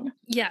song.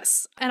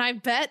 Yes. And I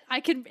bet I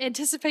can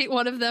anticipate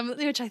one of them,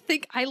 which I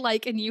think I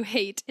like and you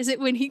hate. Is it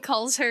when he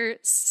calls her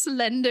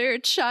slender,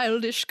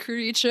 childish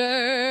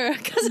creature?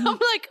 Because I'm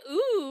like,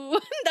 ooh,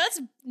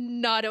 that's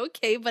not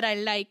okay, but I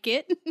like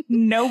it.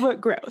 No, but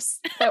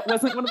gross. That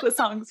wasn't one of the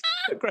songs,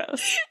 but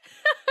gross.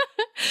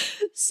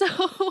 So,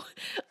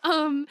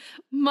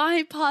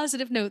 my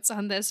positive notes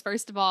on this,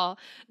 first of all,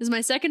 is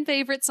my second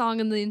favorite song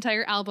in the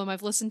entire album.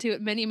 I've listened to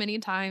it many, many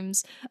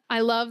times. I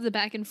love the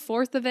back and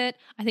forth of it.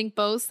 I think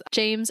both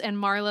James and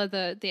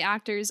Marla, the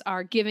actors,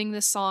 are giving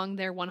this song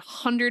their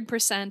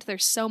 100%.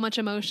 There's so much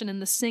emotion in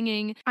the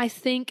singing. I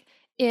think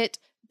it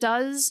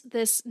does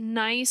this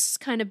nice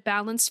kind of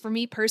balance for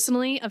me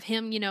personally of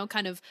him, you know,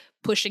 kind of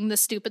pushing the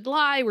stupid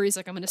lie where he's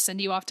like, I'm going to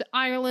send you off to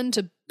Ireland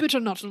to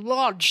Bitternut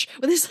Lodge,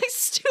 with this like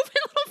stupid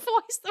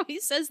little voice though he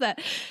says that.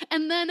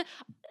 And then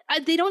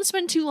they don't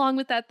spend too long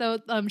with that though.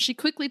 She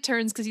quickly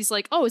turns because he's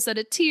like, oh, is that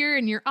a tear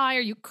in your eye?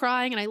 Are you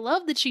crying? And I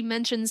love that she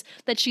mentions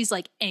that she's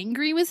like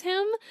angry with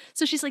him.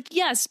 So she's like,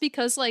 yes,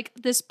 because like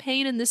this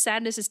pain and this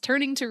sadness is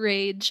turning to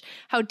rage.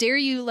 How dare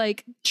you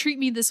like treat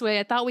me this way?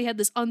 I thought we had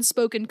this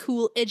unspoken,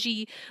 cool,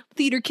 edgy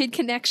theater kid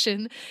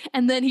connection.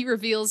 And then he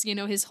reveals, you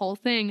know, his whole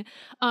thing.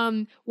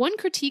 One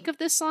critique of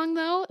this song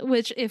though,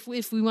 which if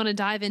we want to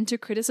dive into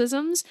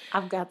criticisms,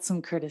 I've got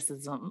some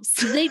criticisms.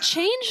 They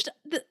changed,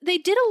 they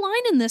did a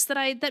line in this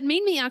that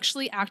made me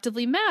actually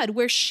actively mad,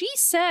 where she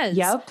says,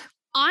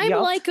 I'm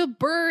like a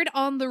bird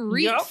on the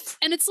reef.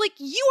 And it's like,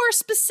 you are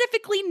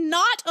specifically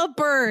not a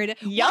bird.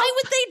 Why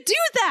would they do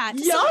that?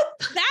 So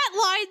that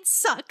line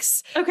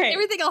sucks. Okay.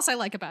 Everything else I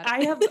like about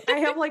it. I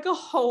have like a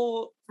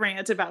whole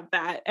rant about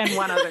that and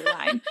one other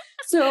line.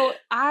 So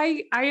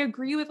I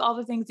agree with all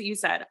the things that you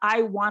said.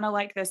 I want to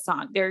like this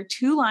song. There are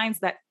two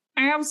lines that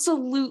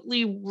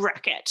absolutely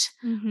wreck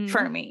it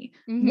for me.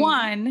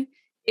 One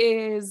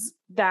is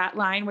that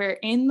line where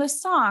in the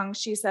song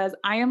she says,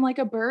 I am like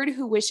a bird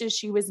who wishes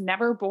she was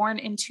never born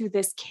into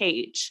this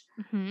cage.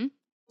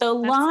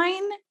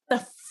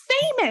 The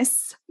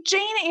famous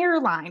Jane Eyre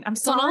line, I'm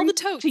sorry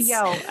to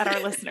yell at our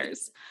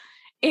listeners,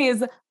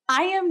 is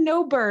I am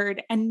no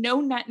bird and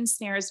no net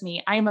ensnares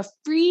me. I am a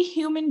free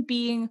human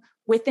being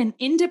with an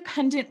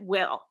independent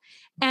will.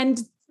 And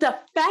the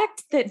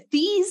fact that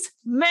these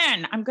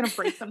men, I'm going to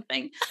break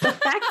something, the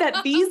fact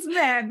that these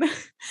men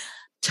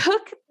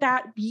took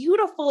that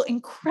beautiful,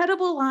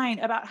 incredible line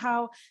about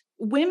how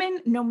women,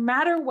 no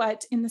matter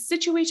what, in the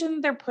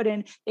situation they're put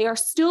in, they are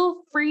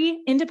still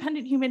free,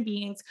 independent human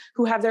beings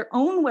who have their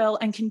own will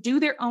and can do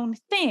their own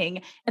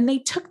thing. And they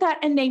took that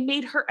and they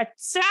made her a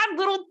sad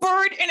little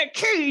bird in a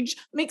cage.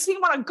 Makes me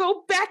want to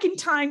go back in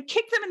time,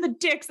 kick them in the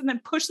dicks, and then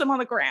push them on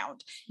the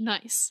ground.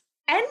 Nice.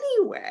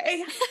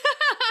 Anyway.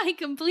 I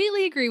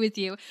completely agree with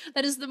you.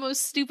 That is the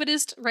most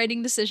stupidest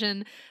writing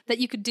decision that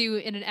you could do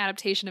in an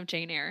adaptation of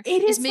Jane Eyre.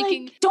 It is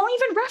making like, don't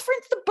even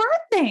reference the bird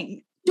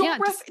thing.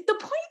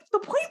 The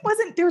point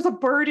wasn't there's a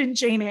bird in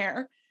Jane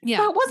Eyre. Yeah.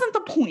 That wasn't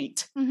the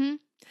point.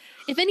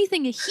 If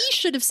anything, he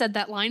should have said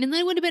that line and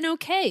then it would have been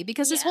okay,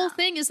 because his whole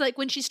thing is like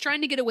when she's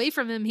trying to get away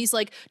from him, he's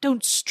like,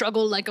 don't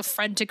struggle like a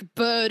frantic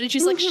bird. And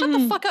she's like, shut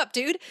the fuck up,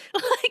 dude.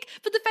 Like,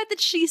 but the fact that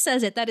she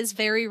says it, that is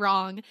very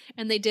wrong.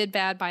 And they did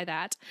bad by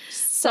that.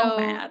 So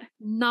mad.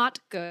 Not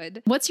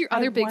good. What's your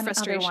other big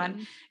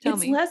frustration? Tell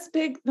me. It's less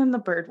big than the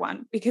bird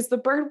one, because the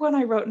bird one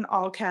I wrote in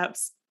all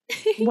caps,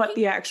 what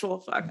the actual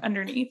fuck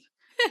underneath.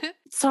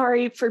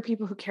 Sorry for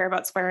people who care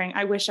about swearing.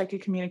 I wish I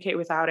could communicate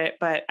without it,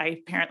 but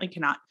I apparently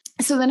cannot.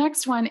 So the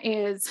next one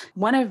is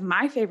one of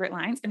my favorite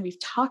lines, and we've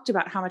talked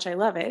about how much I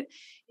love it,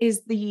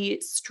 is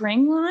the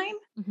string line.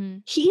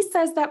 He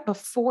says that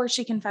before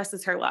she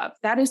confesses her love.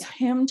 That is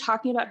him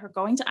talking about her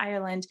going to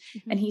Ireland.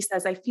 And he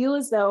says, I feel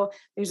as though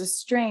there's a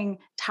string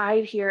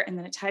tied here and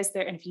then it ties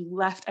there. And if you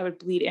left, I would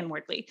bleed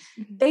inwardly.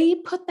 Mhm. They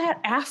put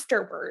that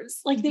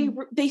afterwards. Like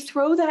they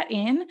throw that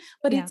in,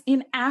 but it's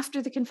in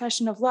after the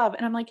confession of love.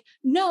 And I'm like,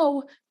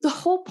 no, the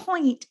whole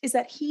point is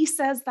that he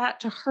says that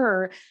to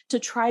her to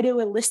try to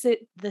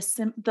elicit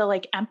the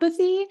like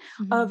empathy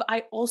of,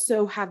 I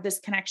also have this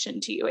connection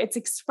to you. It's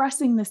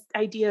expressing this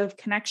idea of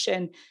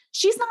connection.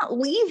 She's not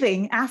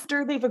leaving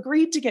after they've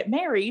agreed to get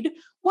married.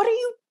 What are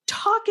you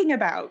talking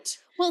about?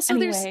 Well, so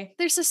anyway.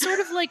 there's a sort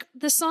of like,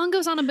 the song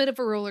goes on a bit of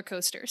a roller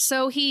coaster.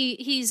 So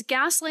he's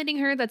gaslighting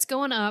her, that's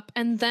going up,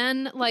 and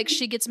then like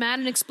she gets mad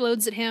and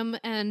explodes at him,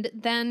 and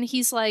then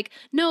he's like,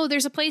 no,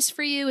 there's a place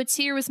for you, it's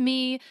here with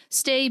me,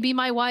 stay, be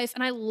my wife.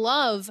 And I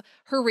love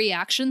her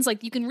reactions.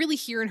 Like, you can really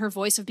hear in her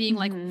voice of being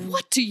like,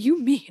 what do you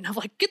mean? I'm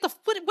like,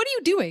 what are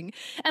you doing?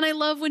 And I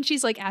love when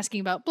she's like asking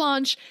about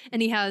Blanche,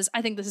 and he has,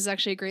 I think this is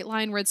actually a great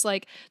line where it's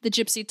like, the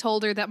gypsy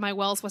told her that my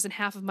wealth wasn't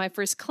half of my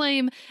first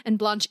claim, and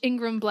Blanche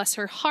Ingram, bless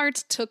her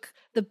heart, took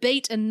the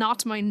bait and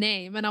not my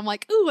name. And I'm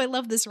like, ooh, I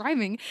love this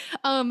rhyming.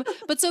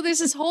 But so there's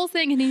this whole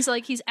thing, and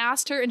he's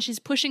asked her, and she's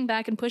pushing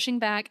back,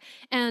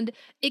 and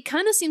it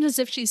kind of seems as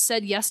if she's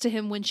said yes to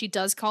him when she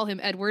does call him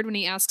Edward, when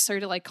he asks her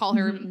to like call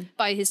her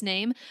by his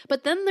name.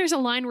 But then there's a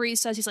line where he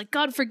says, he's like,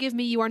 God forgive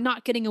me, you are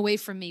not getting away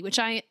from me, which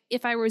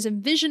if I was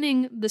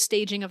envisioning the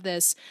staging of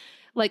this,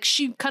 like,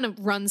 she kind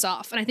of runs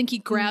off, and I think he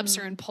grabs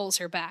her and pulls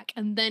her back,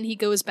 and then he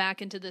goes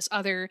back into this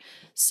other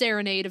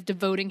serenade of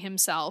devoting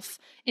himself,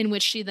 in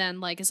which she then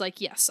like is like,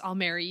 yes, I'll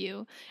marry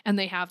you, and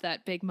they have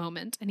that big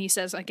moment, and he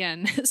says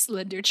again,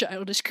 slender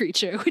childish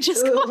creature, which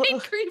is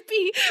quite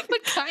creepy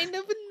but kind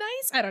of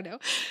nice. I don't know.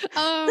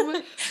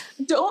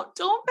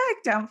 Don't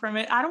back down from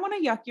it. I don't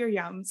want to yuck your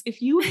yums.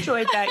 If you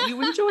enjoyed that,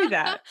 you enjoy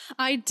that.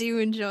 I do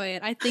enjoy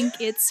it. I think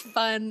it's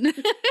fun.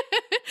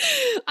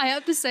 I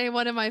have to say,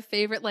 one of my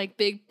favorite like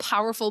big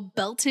powerful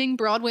belting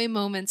Broadway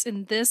moments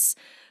in this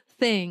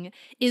thing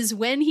is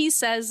when he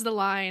says the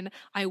line,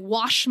 I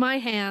wash my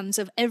hands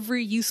of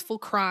every youthful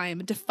crime,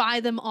 defy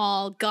them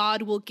all,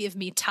 God will give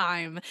me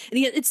time. And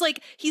it's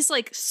like he's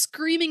like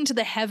screaming to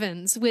the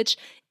heavens, which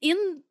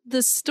in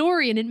the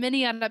story and in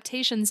many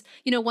adaptations,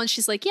 you know, once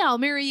she's like, yeah, I'll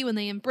marry you, and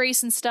they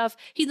embrace and stuff,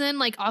 he then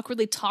like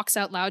awkwardly talks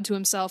out loud to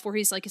himself where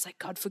he's like,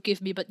 God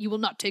forgive me, but you will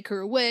not take her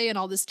away, and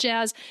all this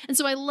jazz. And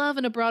so I love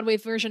in a Broadway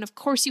version, of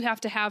course you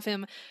have to have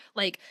him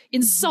like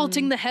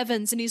insulting the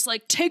heavens, and he's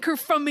like, take her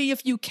from me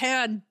if you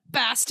can,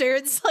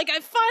 bastards. Like, I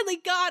finally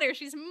got her,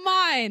 she's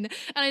mine.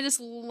 And I just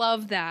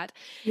love that.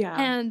 Yeah.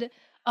 And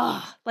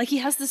like he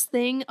has this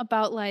thing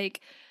about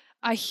like,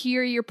 I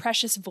hear your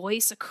precious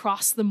voice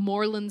across the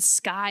moorland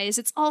skies.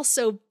 It's all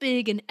so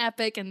big and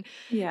epic. And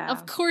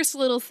of course,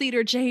 little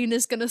Theater Jane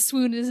is going to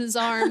swoon in his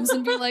arms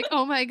and be like,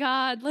 oh my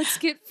God, let's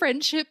get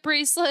friendship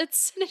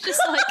bracelets. And it's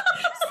just like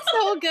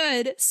so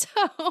good. So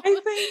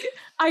I think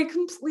I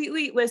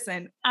completely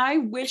listen. I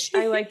wish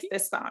I liked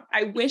this song.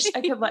 I wish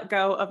I could let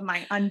go of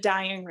my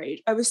undying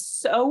rage. I was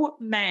so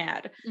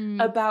mad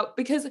about,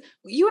 because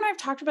you and I have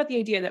talked about the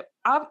idea that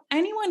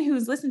anyone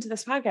who's listened to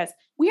this podcast,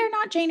 we are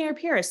not Jane Eyre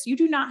purists. You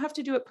do not have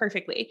to do it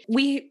perfectly.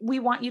 We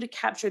want you to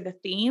capture the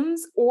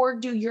themes or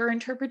do your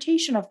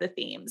interpretation of the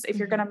themes if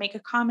you're going to make a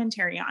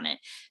commentary on it.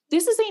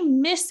 This is a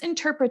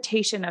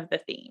misinterpretation of the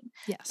theme.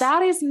 Yes.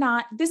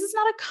 This is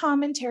not a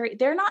commentary.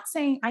 They're not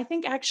saying, I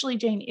think actually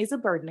Jane is a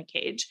bird in a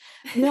cage.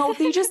 No,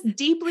 they just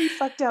deeply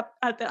fucked up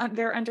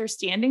their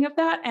understanding of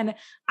that. And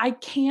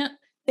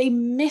they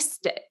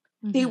missed it.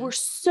 They were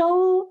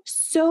so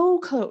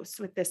close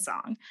with this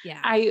song.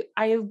 Yeah. I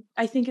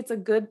think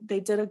they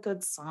did a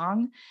good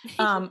song.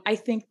 I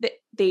think that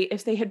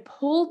if they had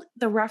pulled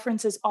the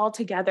references all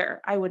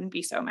together, I wouldn't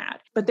be so mad,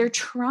 but they're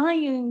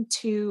trying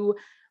to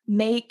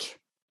make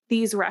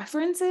these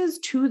references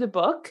to the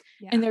book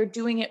and they're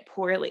doing it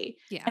poorly.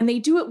 Yeah. And they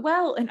do it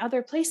well in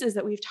other places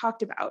that we've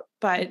talked about,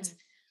 but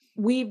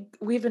we've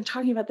been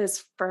talking about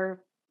this for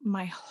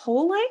my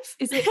whole life.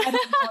 Is it? I don't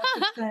know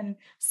if it's been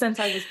since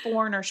I was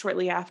born or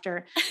shortly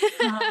after.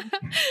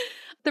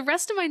 The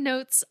rest of my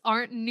notes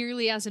aren't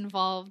nearly as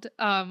involved.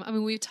 I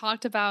mean, we've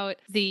talked about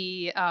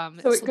the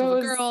Slip of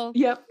a Girl.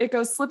 Yep, it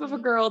goes Slip of a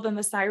Girl, then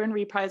the Siren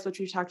reprise, which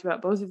we've talked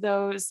about both of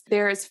those.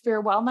 There's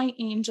Farewell, My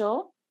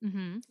Angel.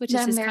 Which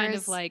is this kind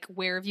of like,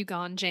 where have you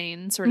gone,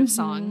 Jane sort of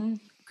song.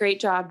 Great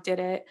job, did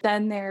it.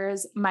 Then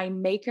there's My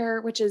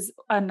Maker, which is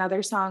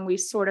another song. We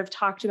sort of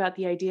talked about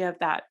the idea of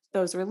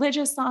those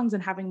religious songs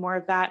and having more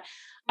of that.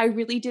 I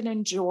really did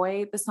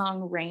enjoy the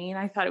song Rain.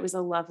 I thought it was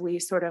a lovely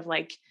sort of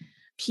like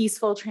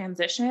peaceful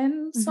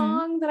transition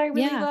song that I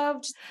really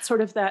loved. Sort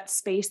of that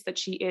space that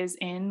she is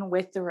in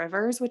with the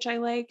rivers, which I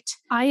liked.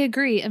 I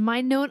agree. And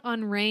my note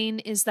on Rain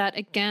is that,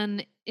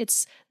 again,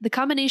 it's the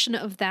combination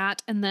of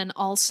that and then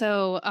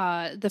also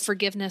the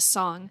forgiveness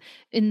song,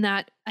 in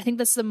that I think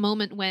that's the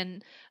moment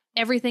when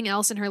everything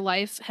else in her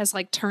life has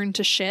like turned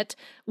to shit.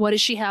 What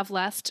does she have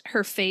left?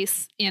 Her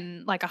faith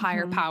in like a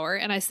higher power.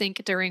 And I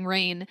think during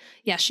Rain,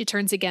 she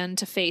turns again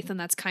to faith, and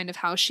that's kind of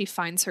how she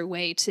finds her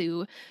way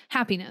to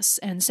happiness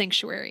and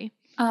sanctuary.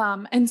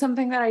 And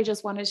something that I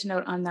just wanted to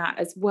note on that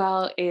as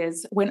well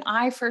is when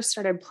I first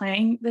started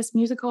playing this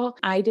musical,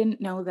 I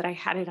didn't know that I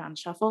had it on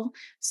shuffle.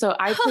 So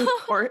I played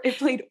it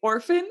played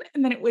Orphan,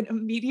 and then it went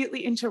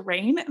immediately into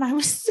Rain, and I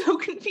was so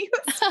confused.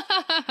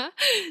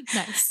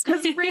 Nice.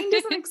 Because Rain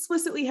doesn't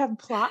explicitly have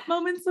plot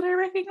moments that I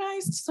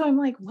recognized. So I'm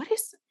like, what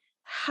is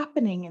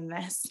happening in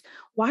this?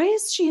 Why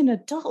is she an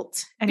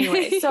adult?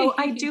 Anyway, so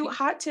I do,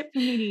 hot tip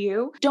from me to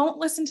you, don't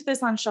listen to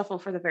this on shuffle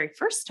for the very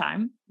first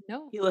time.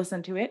 No. You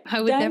listen to it.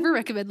 I would never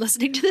recommend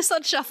listening to this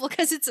on shuffle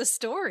because it's a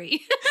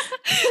story.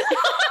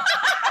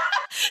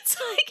 It's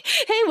like,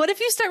 hey, what if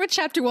you start with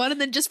chapter 1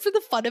 and then just for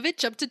the fun of it,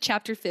 jump to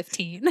chapter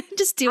 15?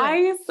 Just do it.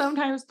 I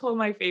sometimes pull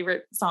my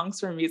favorite songs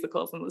from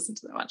musicals and listen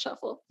to them on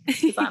shuffle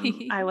because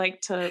I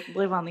like to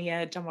live on the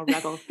edge. I'm a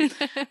rebel.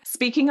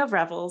 Speaking of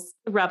rebels,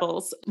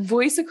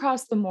 Voice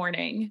Across the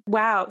Morning.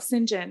 Wow,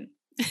 Sinjin,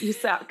 you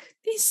suck.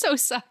 He so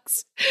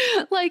sucks.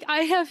 Like I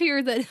have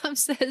here that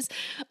says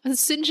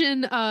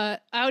Sinjin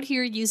out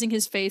here using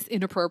his faith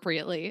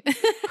inappropriately.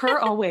 Per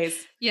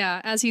always. Yeah,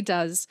 as he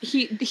does.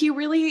 They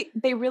really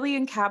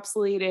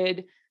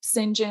encapsulated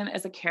Sinjin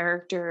as a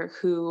character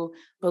who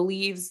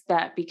believes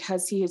that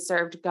because he has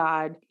served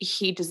God,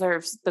 he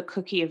deserves the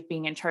cookie of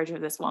being in charge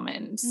of this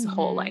woman's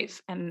whole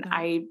life. And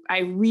I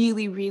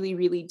really, really,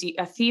 really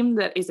a theme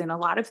that is in a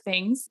lot of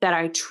things that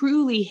I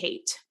truly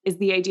hate is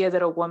the idea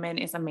that a woman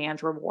is a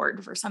man's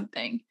reward for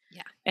something.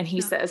 Yeah. And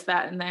he says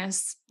that in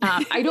this.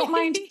 I don't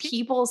mind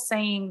people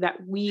saying that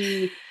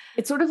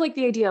it's sort of like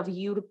the idea of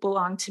you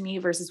belong to me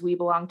versus we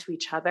belong to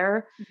each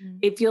other. Mm-hmm.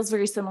 It feels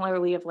very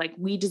similarly of like,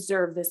 we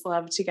deserve this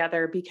love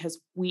together because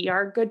we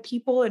are good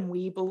people and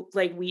we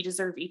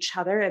deserve each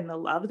other and the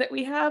love that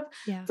we have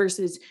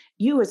versus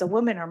you as a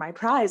woman are my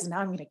prize. And now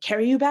I'm going to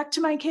carry you back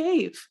to my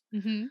cave.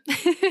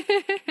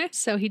 Mm-hmm.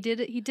 So he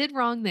did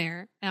wrong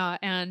there.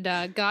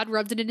 And God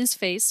rubbed it in his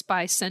face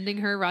by sending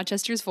her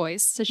Rochester's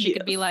voice so she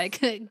could be like,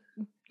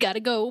 gotta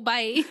go,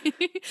 bye.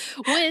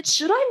 Which,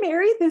 should I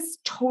marry this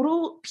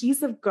total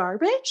piece of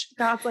garbage?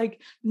 God's like,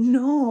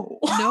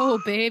 no,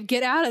 babe,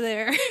 get out of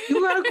there.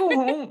 You gotta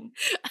go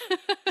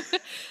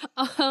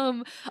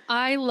home.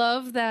 I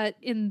love that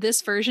in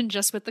this version,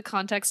 just with the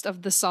context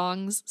of the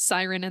songs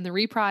Siren and the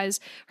reprise,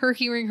 her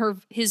hearing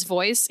his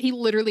voice, he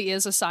literally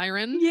is a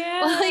siren.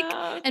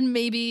 Yeah. And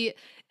maybe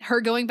her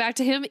going back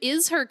to him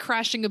is her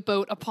crashing a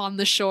boat upon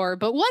the shore,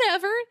 but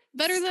whatever.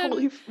 Better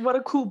than what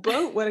a cool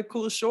boat, what a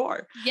cool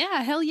shore.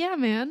 Yeah, hell yeah,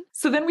 man.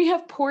 So then we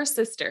have Poor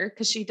Sister,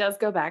 because she does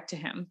go back to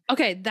him.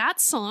 Okay, that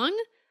song,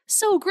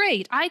 so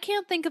great. I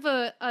can't think of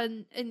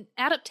an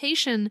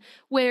adaptation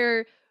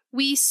where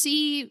we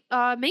see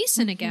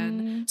Mason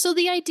again. So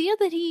the idea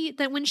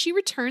that when she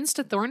returns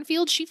to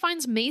Thornfield, she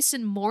finds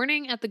Mason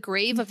mourning at the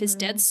grave of his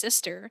dead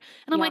sister.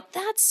 And I'm like,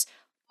 that's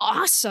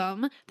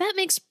awesome. That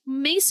makes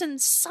Mason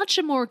such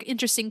a more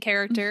interesting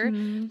character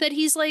that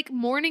he's like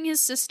mourning his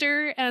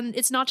sister, and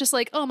it's not just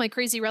like, oh, my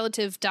crazy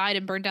relative died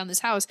and burned down this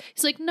house.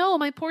 He's like, no,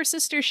 my poor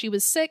sister, she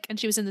was sick and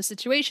she was in this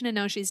situation and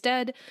now she's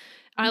dead.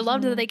 I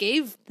loved that they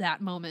gave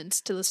that moment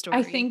to the story.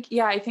 I think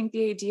the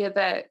idea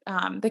that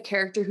the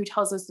character who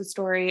tells us the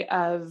story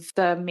of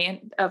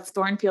of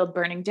Thornfield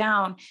burning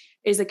down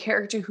is a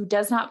character who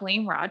does not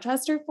blame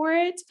Rochester for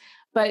it,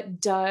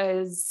 but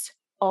does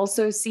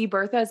also see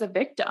Bertha as a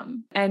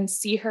victim and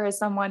see her as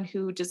someone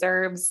who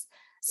deserves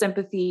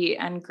sympathy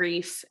and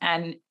grief.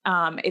 And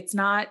it's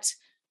not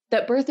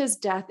that Bertha's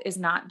death is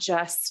not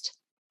just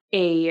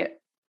a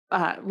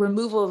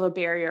removal of a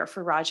barrier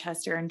for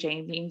Rochester and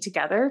Jane being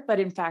together, but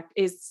in fact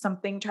is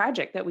something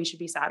tragic that we should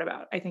be sad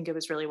about. I think it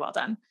was really well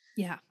done.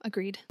 Yeah,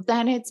 agreed.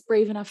 Then it's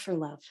Brave Enough for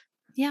Love.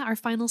 Yeah, our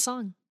final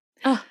song.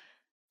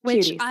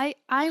 Which cuties.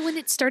 I when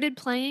it started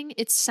playing,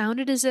 it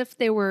sounded as if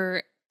there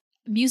were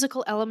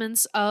musical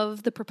elements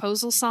of the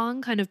proposal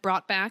song kind of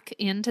brought back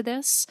into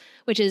this,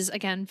 which is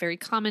again very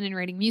common in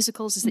writing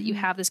musicals, is that you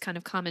have this kind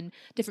of common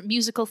different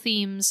musical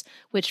themes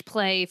which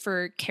play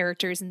for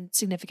characters in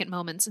significant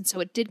moments. And so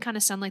it did kind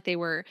of sound like they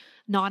were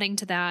nodding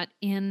to that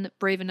in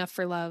Brave Enough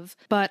for Love.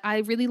 But I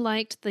really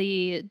liked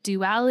the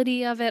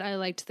duality of it. I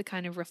liked the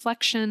kind of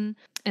reflection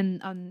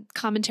and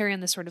commentary on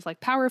this sort of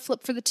like power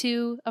flip for the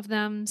two of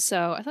them.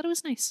 So I thought it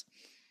was nice.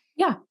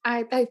 Yeah,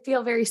 I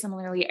feel very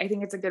similarly. I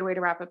think it's a good way to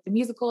wrap up the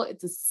musical.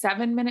 It's a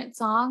 7-minute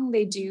song.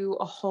 They do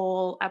a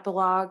whole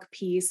epilogue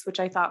piece,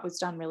 which I thought was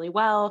done really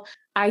well.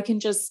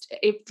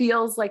 It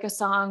feels like a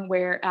song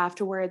where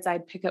afterwards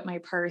I'd pick up my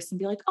purse and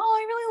be like, oh,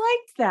 I really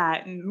liked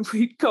that. And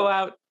we'd go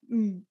out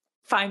and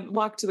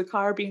walk to the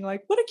car being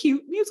like, what a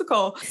cute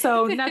musical.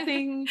 So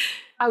nothing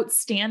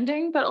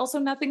outstanding, but also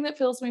nothing that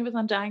fills me with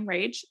undying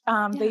rage.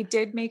 They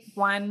did make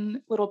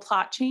one little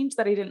plot change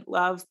that I didn't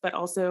love, but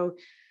also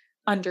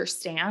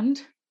understand,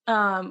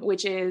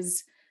 which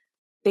is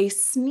they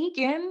sneak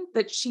in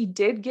that she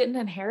did get an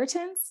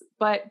inheritance,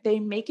 but they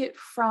make it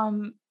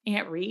from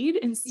Aunt Reed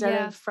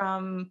instead of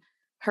from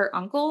her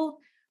uncle,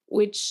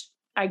 which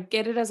I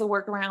get it as a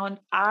workaround.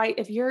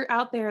 If you're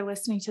out there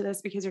listening to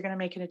this because you're going to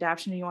make an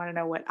adaptation and you want to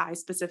know what I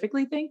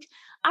specifically think,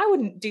 I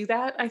wouldn't do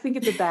that. I think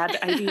it's a bad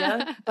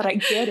idea, but I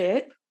get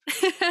it.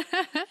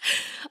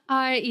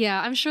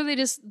 I'm sure they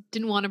just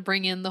didn't want to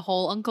bring in the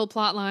whole uncle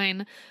plot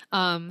line.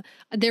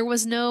 There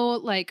was no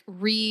like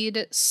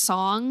read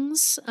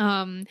songs.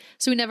 So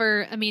we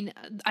never, I mean,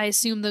 I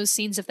assume those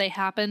scenes, if they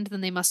happened,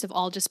 then they must have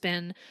all just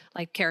been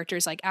like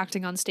characters like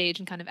acting on stage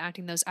and kind of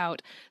acting those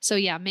out. So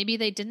yeah, maybe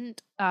they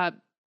didn't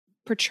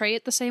portray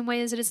it the same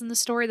way as it is in the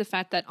story. The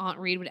fact that Aunt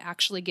Reed would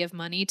actually give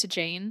money to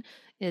Jane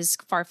is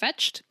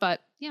far-fetched,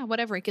 but yeah,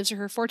 whatever. It gives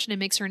her fortune and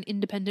makes her an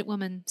independent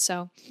woman.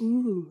 So,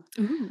 Ooh.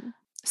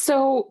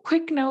 So,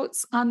 quick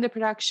notes on the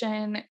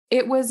production.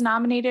 It was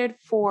nominated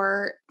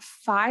for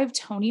 5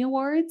 Tony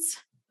Awards,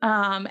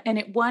 and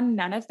it won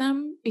none of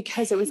them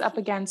because it was up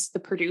against The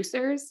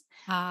Producers,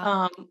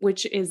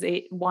 which is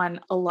won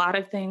a lot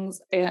of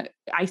things.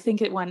 I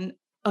think it won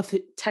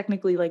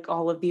technically like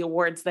all of the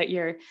awards that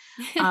year,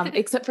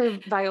 except for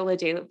Viola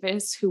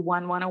Davis, who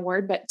won 1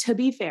 award. But to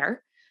be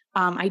fair,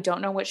 I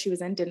don't know what she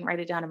was in, didn't write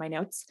it down in my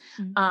notes.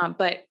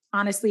 But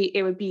honestly,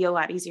 it would be a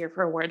lot easier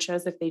for award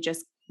shows if they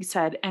just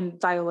said,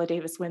 and Viola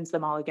Davis wins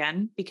them all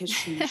again, because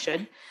she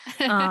should.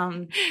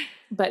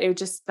 But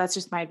that's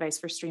just my advice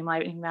for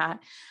streamlining that.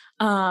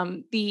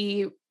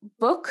 The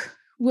book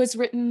was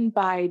written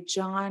by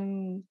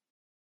John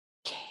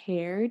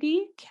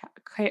Cairdy.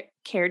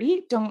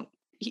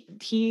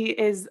 He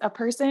is a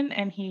person,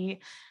 and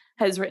he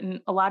has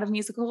written a lot of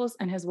musicals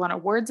and has won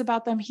awards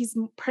about them. He's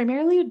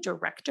primarily a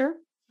director.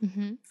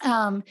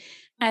 And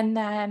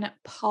then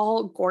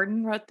Paul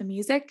Gordon wrote the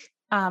music.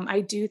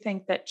 I do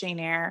think that Jane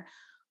Eyre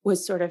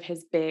was sort of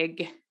his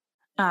big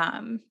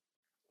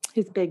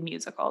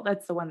musical.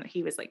 That's the one that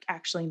he was like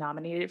actually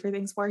nominated for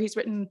things for. He's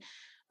written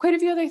quite a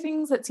few other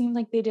things that seemed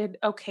like they did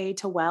okay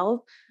to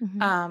well.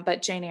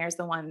 But Jane Eyre is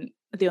the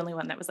only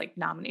one that was like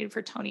nominated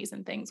for Tonys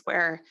and things,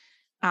 where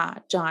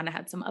John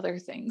had some other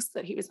things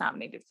that he was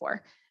nominated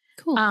for.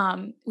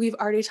 Cool. We've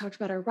already talked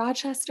about our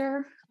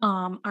Rochester.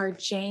 Our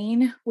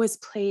Jane was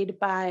played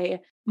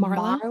by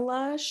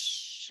Marla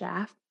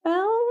Scheffel.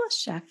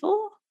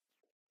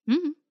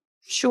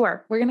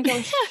 Sure, we're gonna go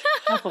with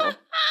Scheffel.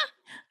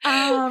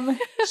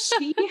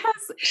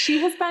 She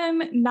has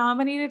been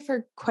nominated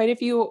for quite a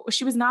few.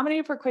 She was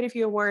nominated for quite a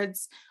few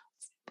awards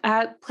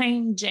at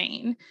playing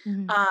Jane,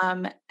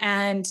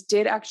 and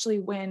did actually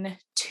win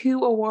 2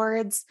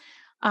 awards.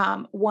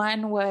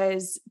 One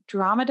was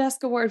Drama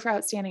Desk Award for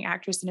Outstanding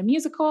Actress in a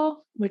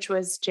Musical, which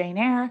was Jane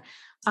Eyre,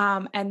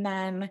 and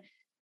then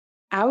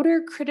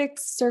Outer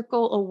Critics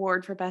Circle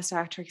Award for Best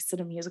Actress in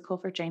a Musical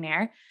for Jane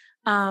Eyre.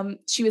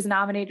 She was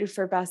nominated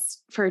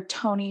for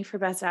Tony for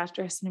Best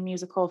Actress in a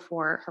Musical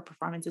for her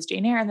performance as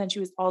Jane Eyre, and then she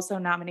was also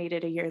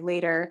nominated a year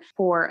later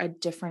for a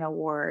different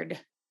award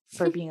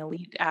for being a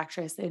lead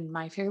actress in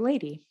My Fair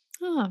Lady.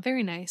 Oh,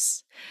 very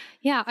nice.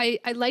 Yeah, I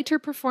liked her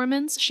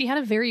performance. She had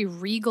a very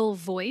regal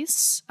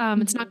voice.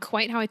 It's not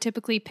quite how I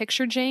typically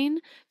picture Jane,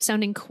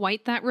 sounding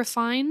quite that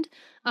refined.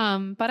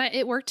 But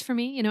it worked for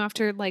me. You know,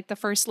 after like the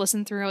first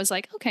listen through, I was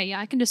like, okay,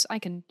 yeah, I can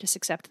just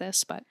accept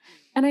this.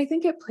 And I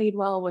think it played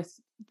well with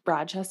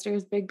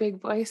Rochester's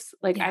big voice.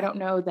 Like, yeah. I don't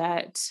know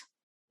that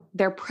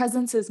their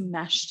presences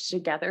meshed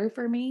together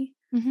for me,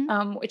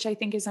 which I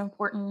think is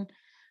important.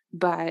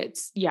 But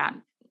yeah,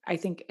 I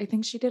think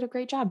she did a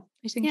great job.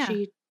 I think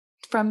she.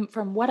 From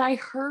what I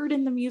heard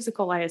in the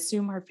musical, I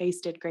assume her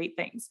face did great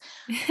things.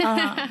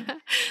 Sorry,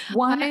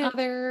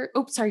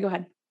 go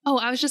ahead. Oh,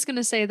 I was just going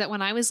to say that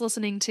when I was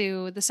listening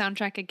to the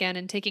soundtrack again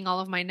and taking all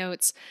of my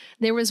notes,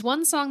 there was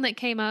one song that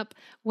came up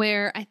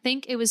where I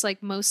think it was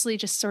like mostly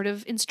just sort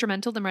of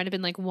instrumental. There might have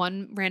been like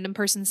one random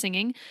person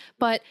singing,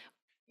 but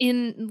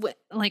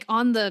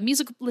on the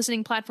music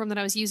listening platform that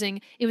I was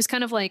using, it was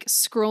kind of like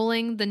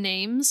scrolling the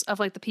names of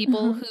like the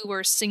people who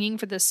were singing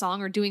for this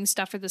song or doing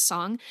stuff for this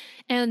song.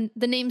 And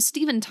the name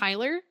Steven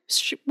Tyler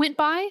went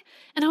by,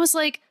 and I was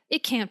like,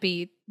 it can't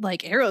be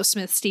like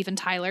Aerosmith Steven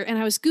Tyler. And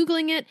I was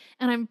Googling it,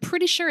 and I'm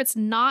pretty sure it's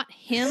not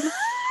him.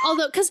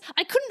 Although, because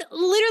I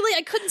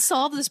couldn't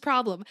solve this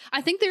problem.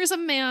 I think there's a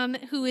man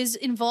who is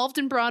involved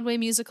in Broadway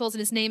musicals, and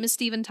his name is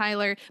Steven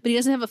Tyler, but he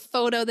doesn't have a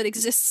photo that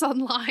exists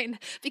online.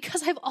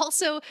 Because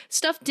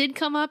stuff did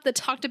come up that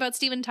talked about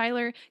Steven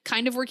Tyler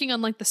kind of working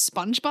on like the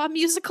SpongeBob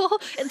musical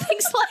and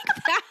things like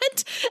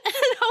that. And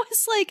I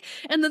was like,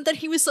 and then that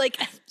he was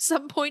like at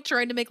some point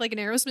trying to make like an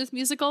Aerosmith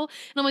musical.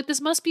 And I'm like,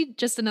 this must be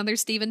just another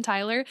Steven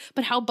Tyler,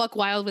 but how buck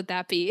wild would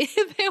that be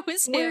if it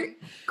was him?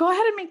 Go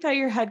ahead and make that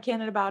your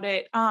headcanon about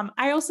it.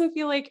 I also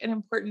feel like an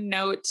important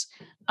note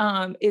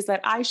is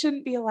that I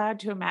shouldn't be allowed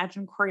to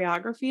imagine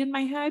choreography in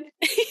my head.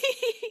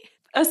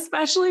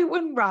 Especially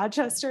when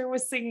Rochester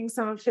was singing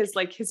some of his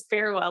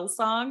farewell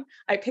song.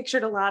 I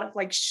pictured a lot of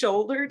like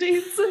shoulder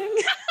dancing.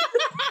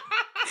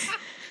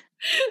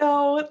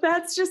 So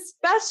that's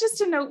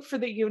just a note for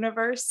the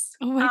universe.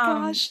 Oh my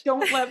gosh.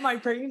 Don't let my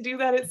brain do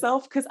that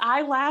itself, because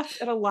I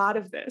laughed at a lot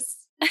of this.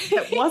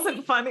 It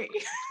wasn't funny.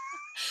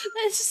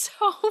 That's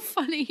so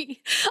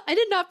funny. I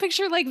did not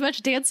picture like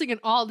much dancing at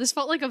all. This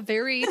felt like a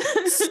very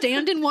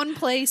stand in one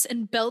place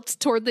and belt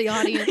toward the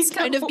audience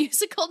kind of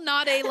musical,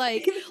 not a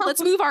like,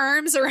 let's move our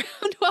arms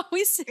around while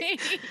we sing.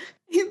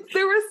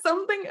 There was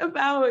something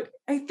about,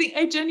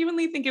 I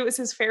genuinely think it was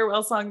his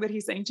farewell song that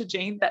he sang to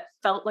Jane that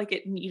felt like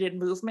it needed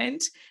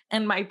movement.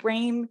 And my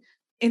brain,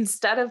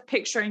 instead of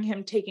picturing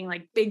him taking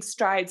like big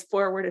strides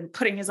forward and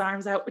putting his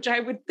arms out, which I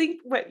would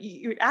think what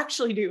you would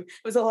actually do,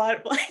 was a lot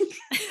of like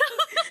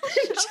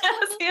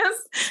jazz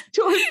hands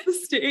towards the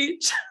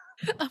stage.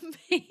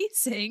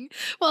 Amazing.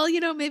 Well,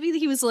 maybe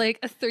he was like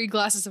a 3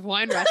 glasses of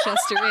wine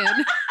Rochester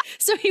in.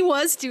 So he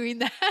was doing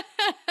that.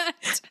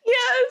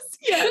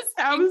 Yes,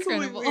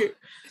 absolutely. Incredible.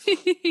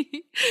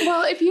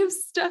 Well, if you've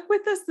stuck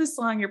with us this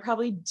long, you're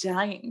probably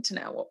dying to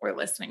know what we're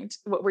listening to,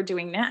 what we're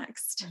doing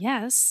next.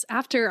 Yes,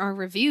 after our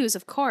reviews,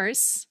 of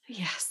course.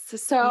 Yes.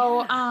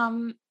 So,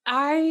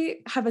 I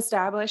have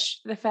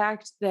established the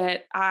fact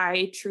that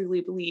I truly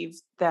believe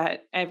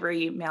that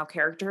every male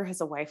character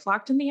has a wife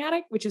locked in the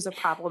attic, which is a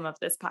problem of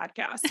this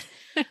podcast.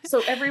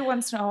 So every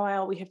once in a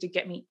while, we have to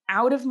get me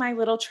out of my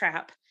little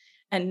trap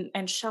and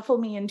shuffle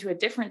me into a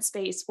different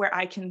space where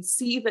I can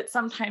see that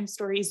sometimes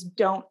stories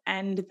don't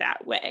end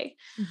that way.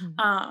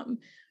 Mm-hmm.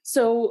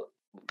 So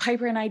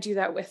Piper and I do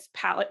that with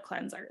palate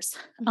cleansers.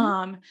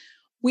 Mm-hmm.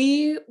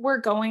 We were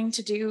going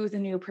to do the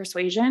new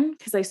Persuasion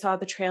because I saw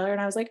the trailer and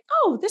I was like,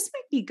 oh, this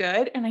might be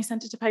good. And I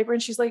sent it to Piper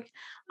and she's like,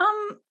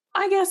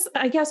 I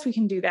guess we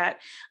can do that.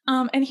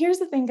 And here's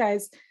the thing,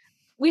 guys,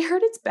 we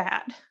heard it's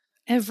bad.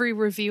 Every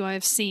review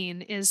I've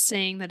seen is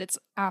saying that it's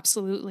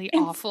absolutely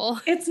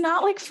awful. It's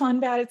not like fun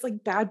bad. It's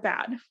like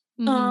bad.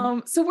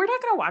 Mm-hmm. So we're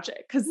not going to watch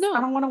it because I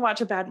don't want to watch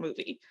a bad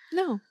movie.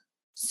 No.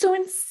 So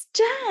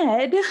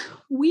instead,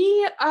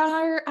 we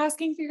are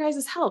asking for your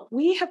guys' help.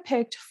 We have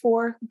picked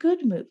 4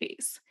 good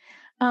movies.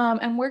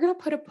 And we're going to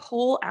put a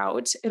poll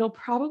out. It'll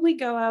probably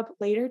go up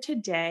later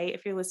today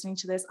if you're listening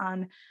to this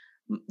on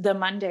the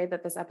Monday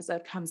that this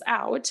episode comes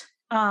out.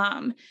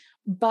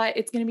 But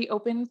it's going to be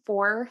open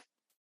for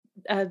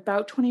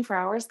about 24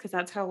 hours because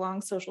that's how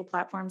long social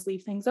platforms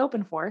leave things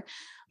open for.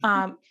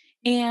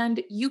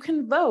 And you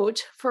can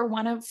vote for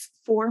one of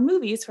 4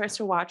 movies for us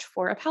to watch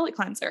for a palate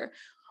cleanser.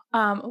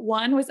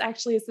 One was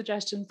actually a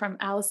suggestion from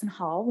Allison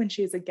Hall when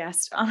she was a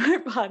guest on our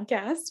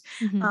podcast,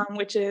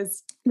 which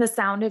is The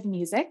Sound of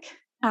Music.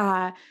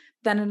 Then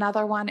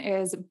another one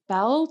is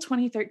Belle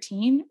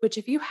 2013, which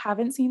if you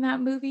haven't seen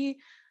that movie,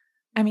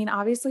 I mean,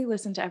 obviously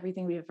listen to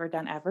everything we've ever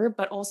done ever,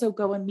 but also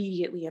go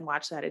immediately and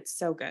watch that. It's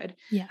so good.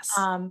 Yes.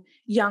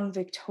 Young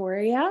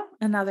Victoria,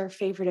 another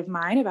favorite of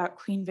mine about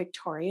Queen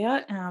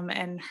Victoria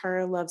and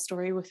her love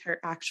story with her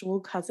actual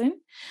cousin.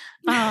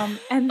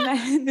 And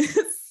then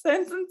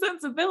Sense and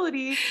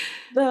Sensibility,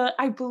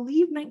 I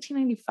believe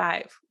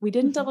 1995. We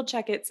didn't double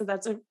check it, so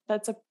that's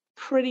a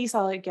pretty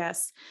solid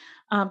guess.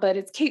 But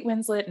it's Kate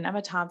Winslet and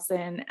Emma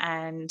Thompson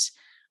and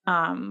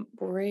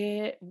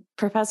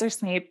Professor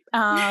Snape,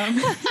 Alan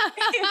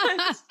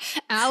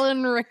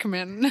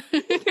Rickman.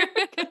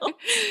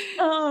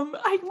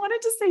 I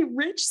wanted to say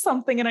Rich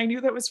something and I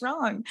knew that was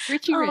wrong.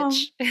 Richie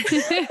Rich.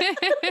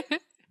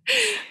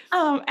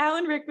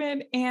 Alan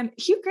Rickman, and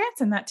Hugh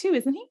Grant's in that too,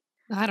 isn't he?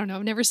 I don't know.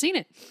 I've never seen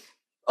it.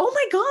 Oh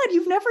my God,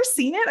 you've never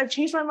seen it? I've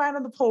changed my mind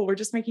on the poll. We're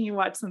just making you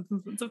watch Sense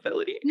and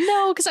Sensibility.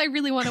 No, because I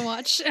really want to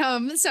watch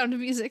Sound of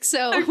Music.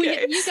 So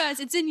you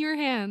guys, it's in your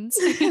hands.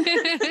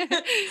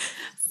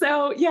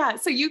 So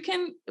you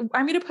can,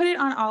 I'm going to put it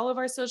on all of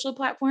our social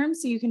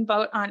platforms. So you can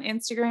vote on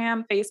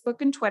Instagram,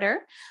 Facebook, and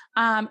Twitter.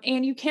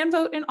 And you can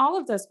vote in all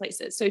of those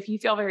places. So if you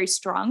feel very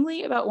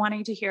strongly about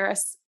wanting to hear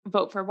us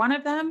vote for one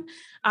of them,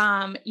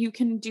 you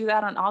can do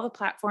that on all the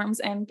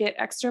platforms and get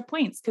extra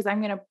points because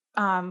I'm going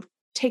to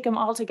take them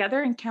all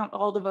together and count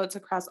all the votes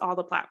across all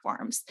the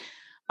platforms.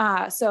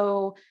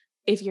 So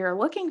if you're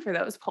looking for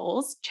those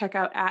polls, check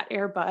out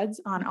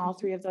 @AirBuds on all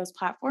 3 of those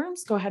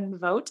platforms. Go ahead and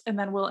vote, and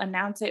then we'll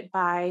announce it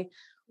by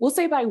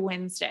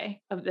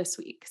Wednesday of this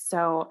week.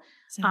 So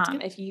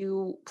if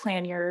you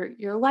plan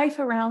your life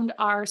around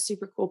our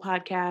super cool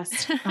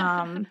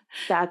podcast,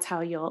 that's how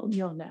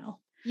you'll know.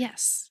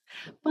 Yes.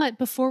 But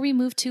before we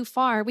move too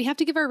far, we have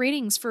to give our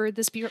ratings for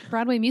this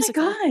Broadway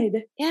musical. Oh my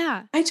God.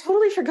 Yeah. I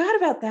totally forgot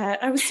about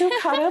that. I was so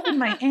caught up in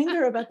my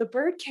anger about the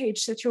birdcage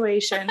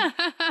situation.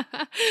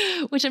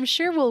 Which I'm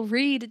sure will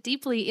read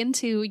deeply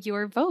into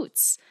your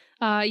votes,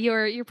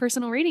 your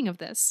personal rating of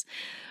this.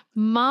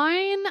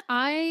 Mine,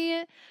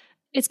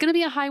 it's going to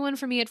be a high one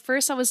for me. At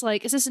first I was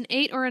like, is this an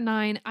 8 or a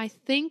 9? I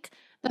think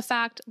the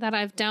fact that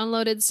I've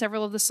downloaded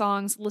several of the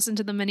songs, listened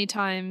to them many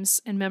times,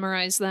 and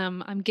memorized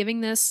them, I'm giving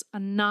this a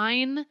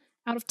 9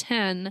 out of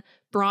 10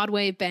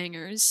 Broadway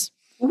bangers.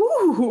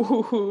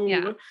 Ooh.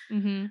 Yeah.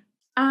 Mm-hmm.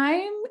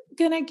 I'm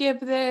going to give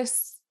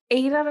this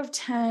 8 out of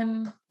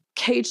 10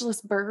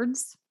 cageless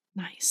birds.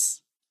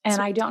 Nice.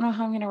 And I don't know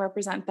how I'm going to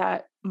represent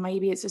that.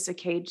 Maybe it's just a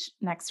cage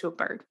next to a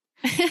bird.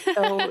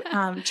 So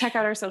check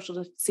out our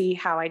social to see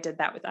how I did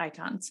that with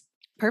icons.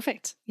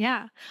 Perfect.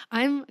 Yeah.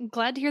 I'm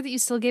glad to hear that you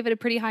still gave it a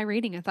pretty high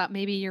rating. I thought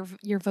maybe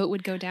your vote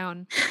would go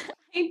down.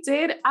 I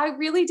did. I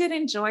really did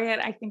enjoy it.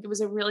 I think it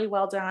was a really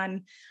well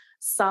done,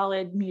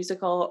 solid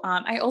musical.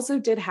 I also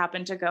did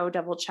happen to go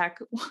double check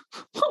what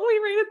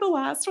we rated the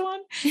last one.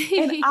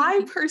 And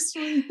I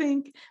personally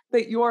think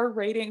that your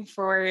rating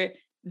for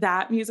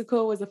that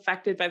musical was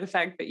affected by the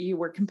fact that you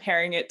were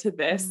comparing it to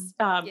this,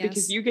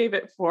 because you gave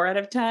it 4 out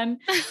of 10.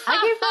 I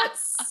gave that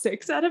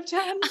 6 out of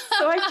 10.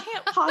 So I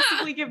can't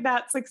possibly give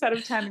that 6 out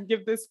of 10 and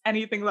give this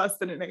anything less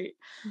than an 8.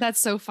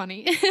 That's so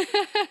funny.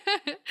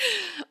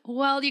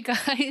 Well, you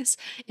guys,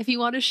 if you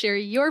want to share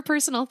your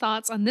personal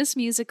thoughts on this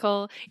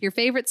musical, your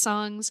favorite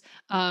songs,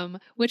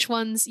 which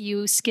ones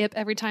you skip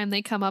every time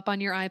they come up on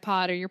your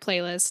iPod or your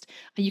playlist,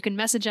 you can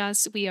message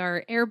us. We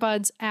are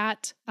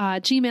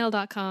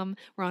airbuds@gmail.com.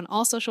 We're on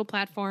all social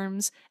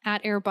platforms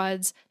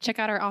 @airbuds. Check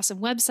out our awesome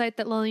website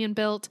that Lillian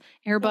built.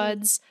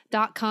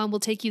 Airbuds.com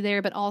will take you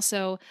there, but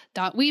also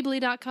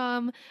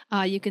 .weebly.com.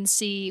 You can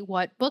see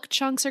what book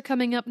chunks are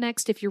coming up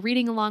next. If you're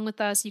reading along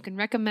with us, you can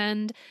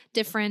recommend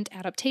different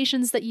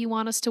adaptations that you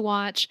want us to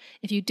watch.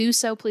 If you do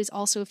so, please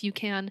also, if you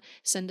can,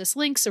 send us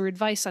links or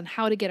advice on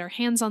how to get our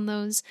hands on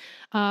those.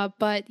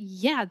 But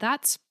yeah,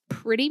 that's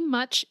pretty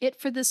much it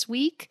for this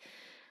week.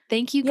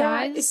 Thank you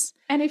guys.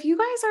 And if you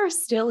guys are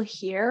still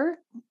here,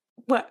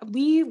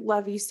 we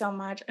love you so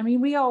much. I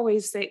mean, we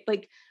always say,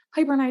 like,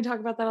 Piper and I talk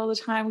about that all the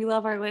time. We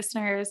love our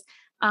listeners.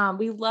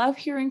 We love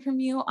hearing from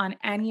you on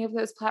any of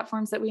those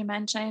platforms that we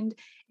mentioned.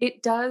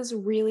 It does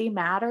really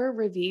matter,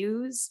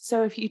 reviews.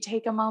 So if you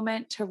take a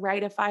moment to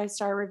write a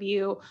 5-star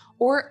review,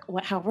 or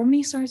however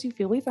many stars you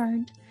feel we've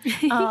earned,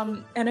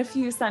 and a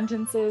few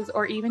sentences,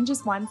 or even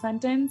just one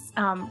sentence,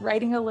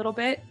 writing a little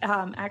bit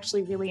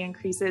actually really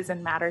increases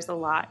and matters a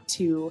lot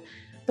to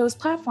those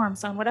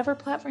platforms. On whatever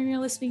platform you're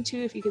listening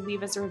to, if you could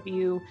leave us a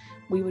review,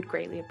 we would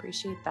greatly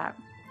appreciate that.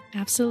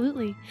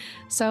 Absolutely.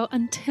 So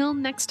until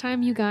next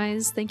time, you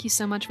guys, thank you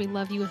so much. We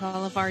love you with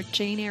all of our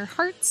Jane Eyre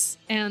hearts,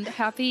 and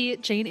happy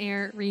Jane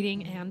Eyre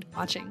reading and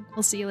watching.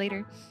 We'll see you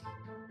later.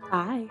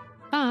 Bye.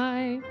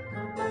 Bye.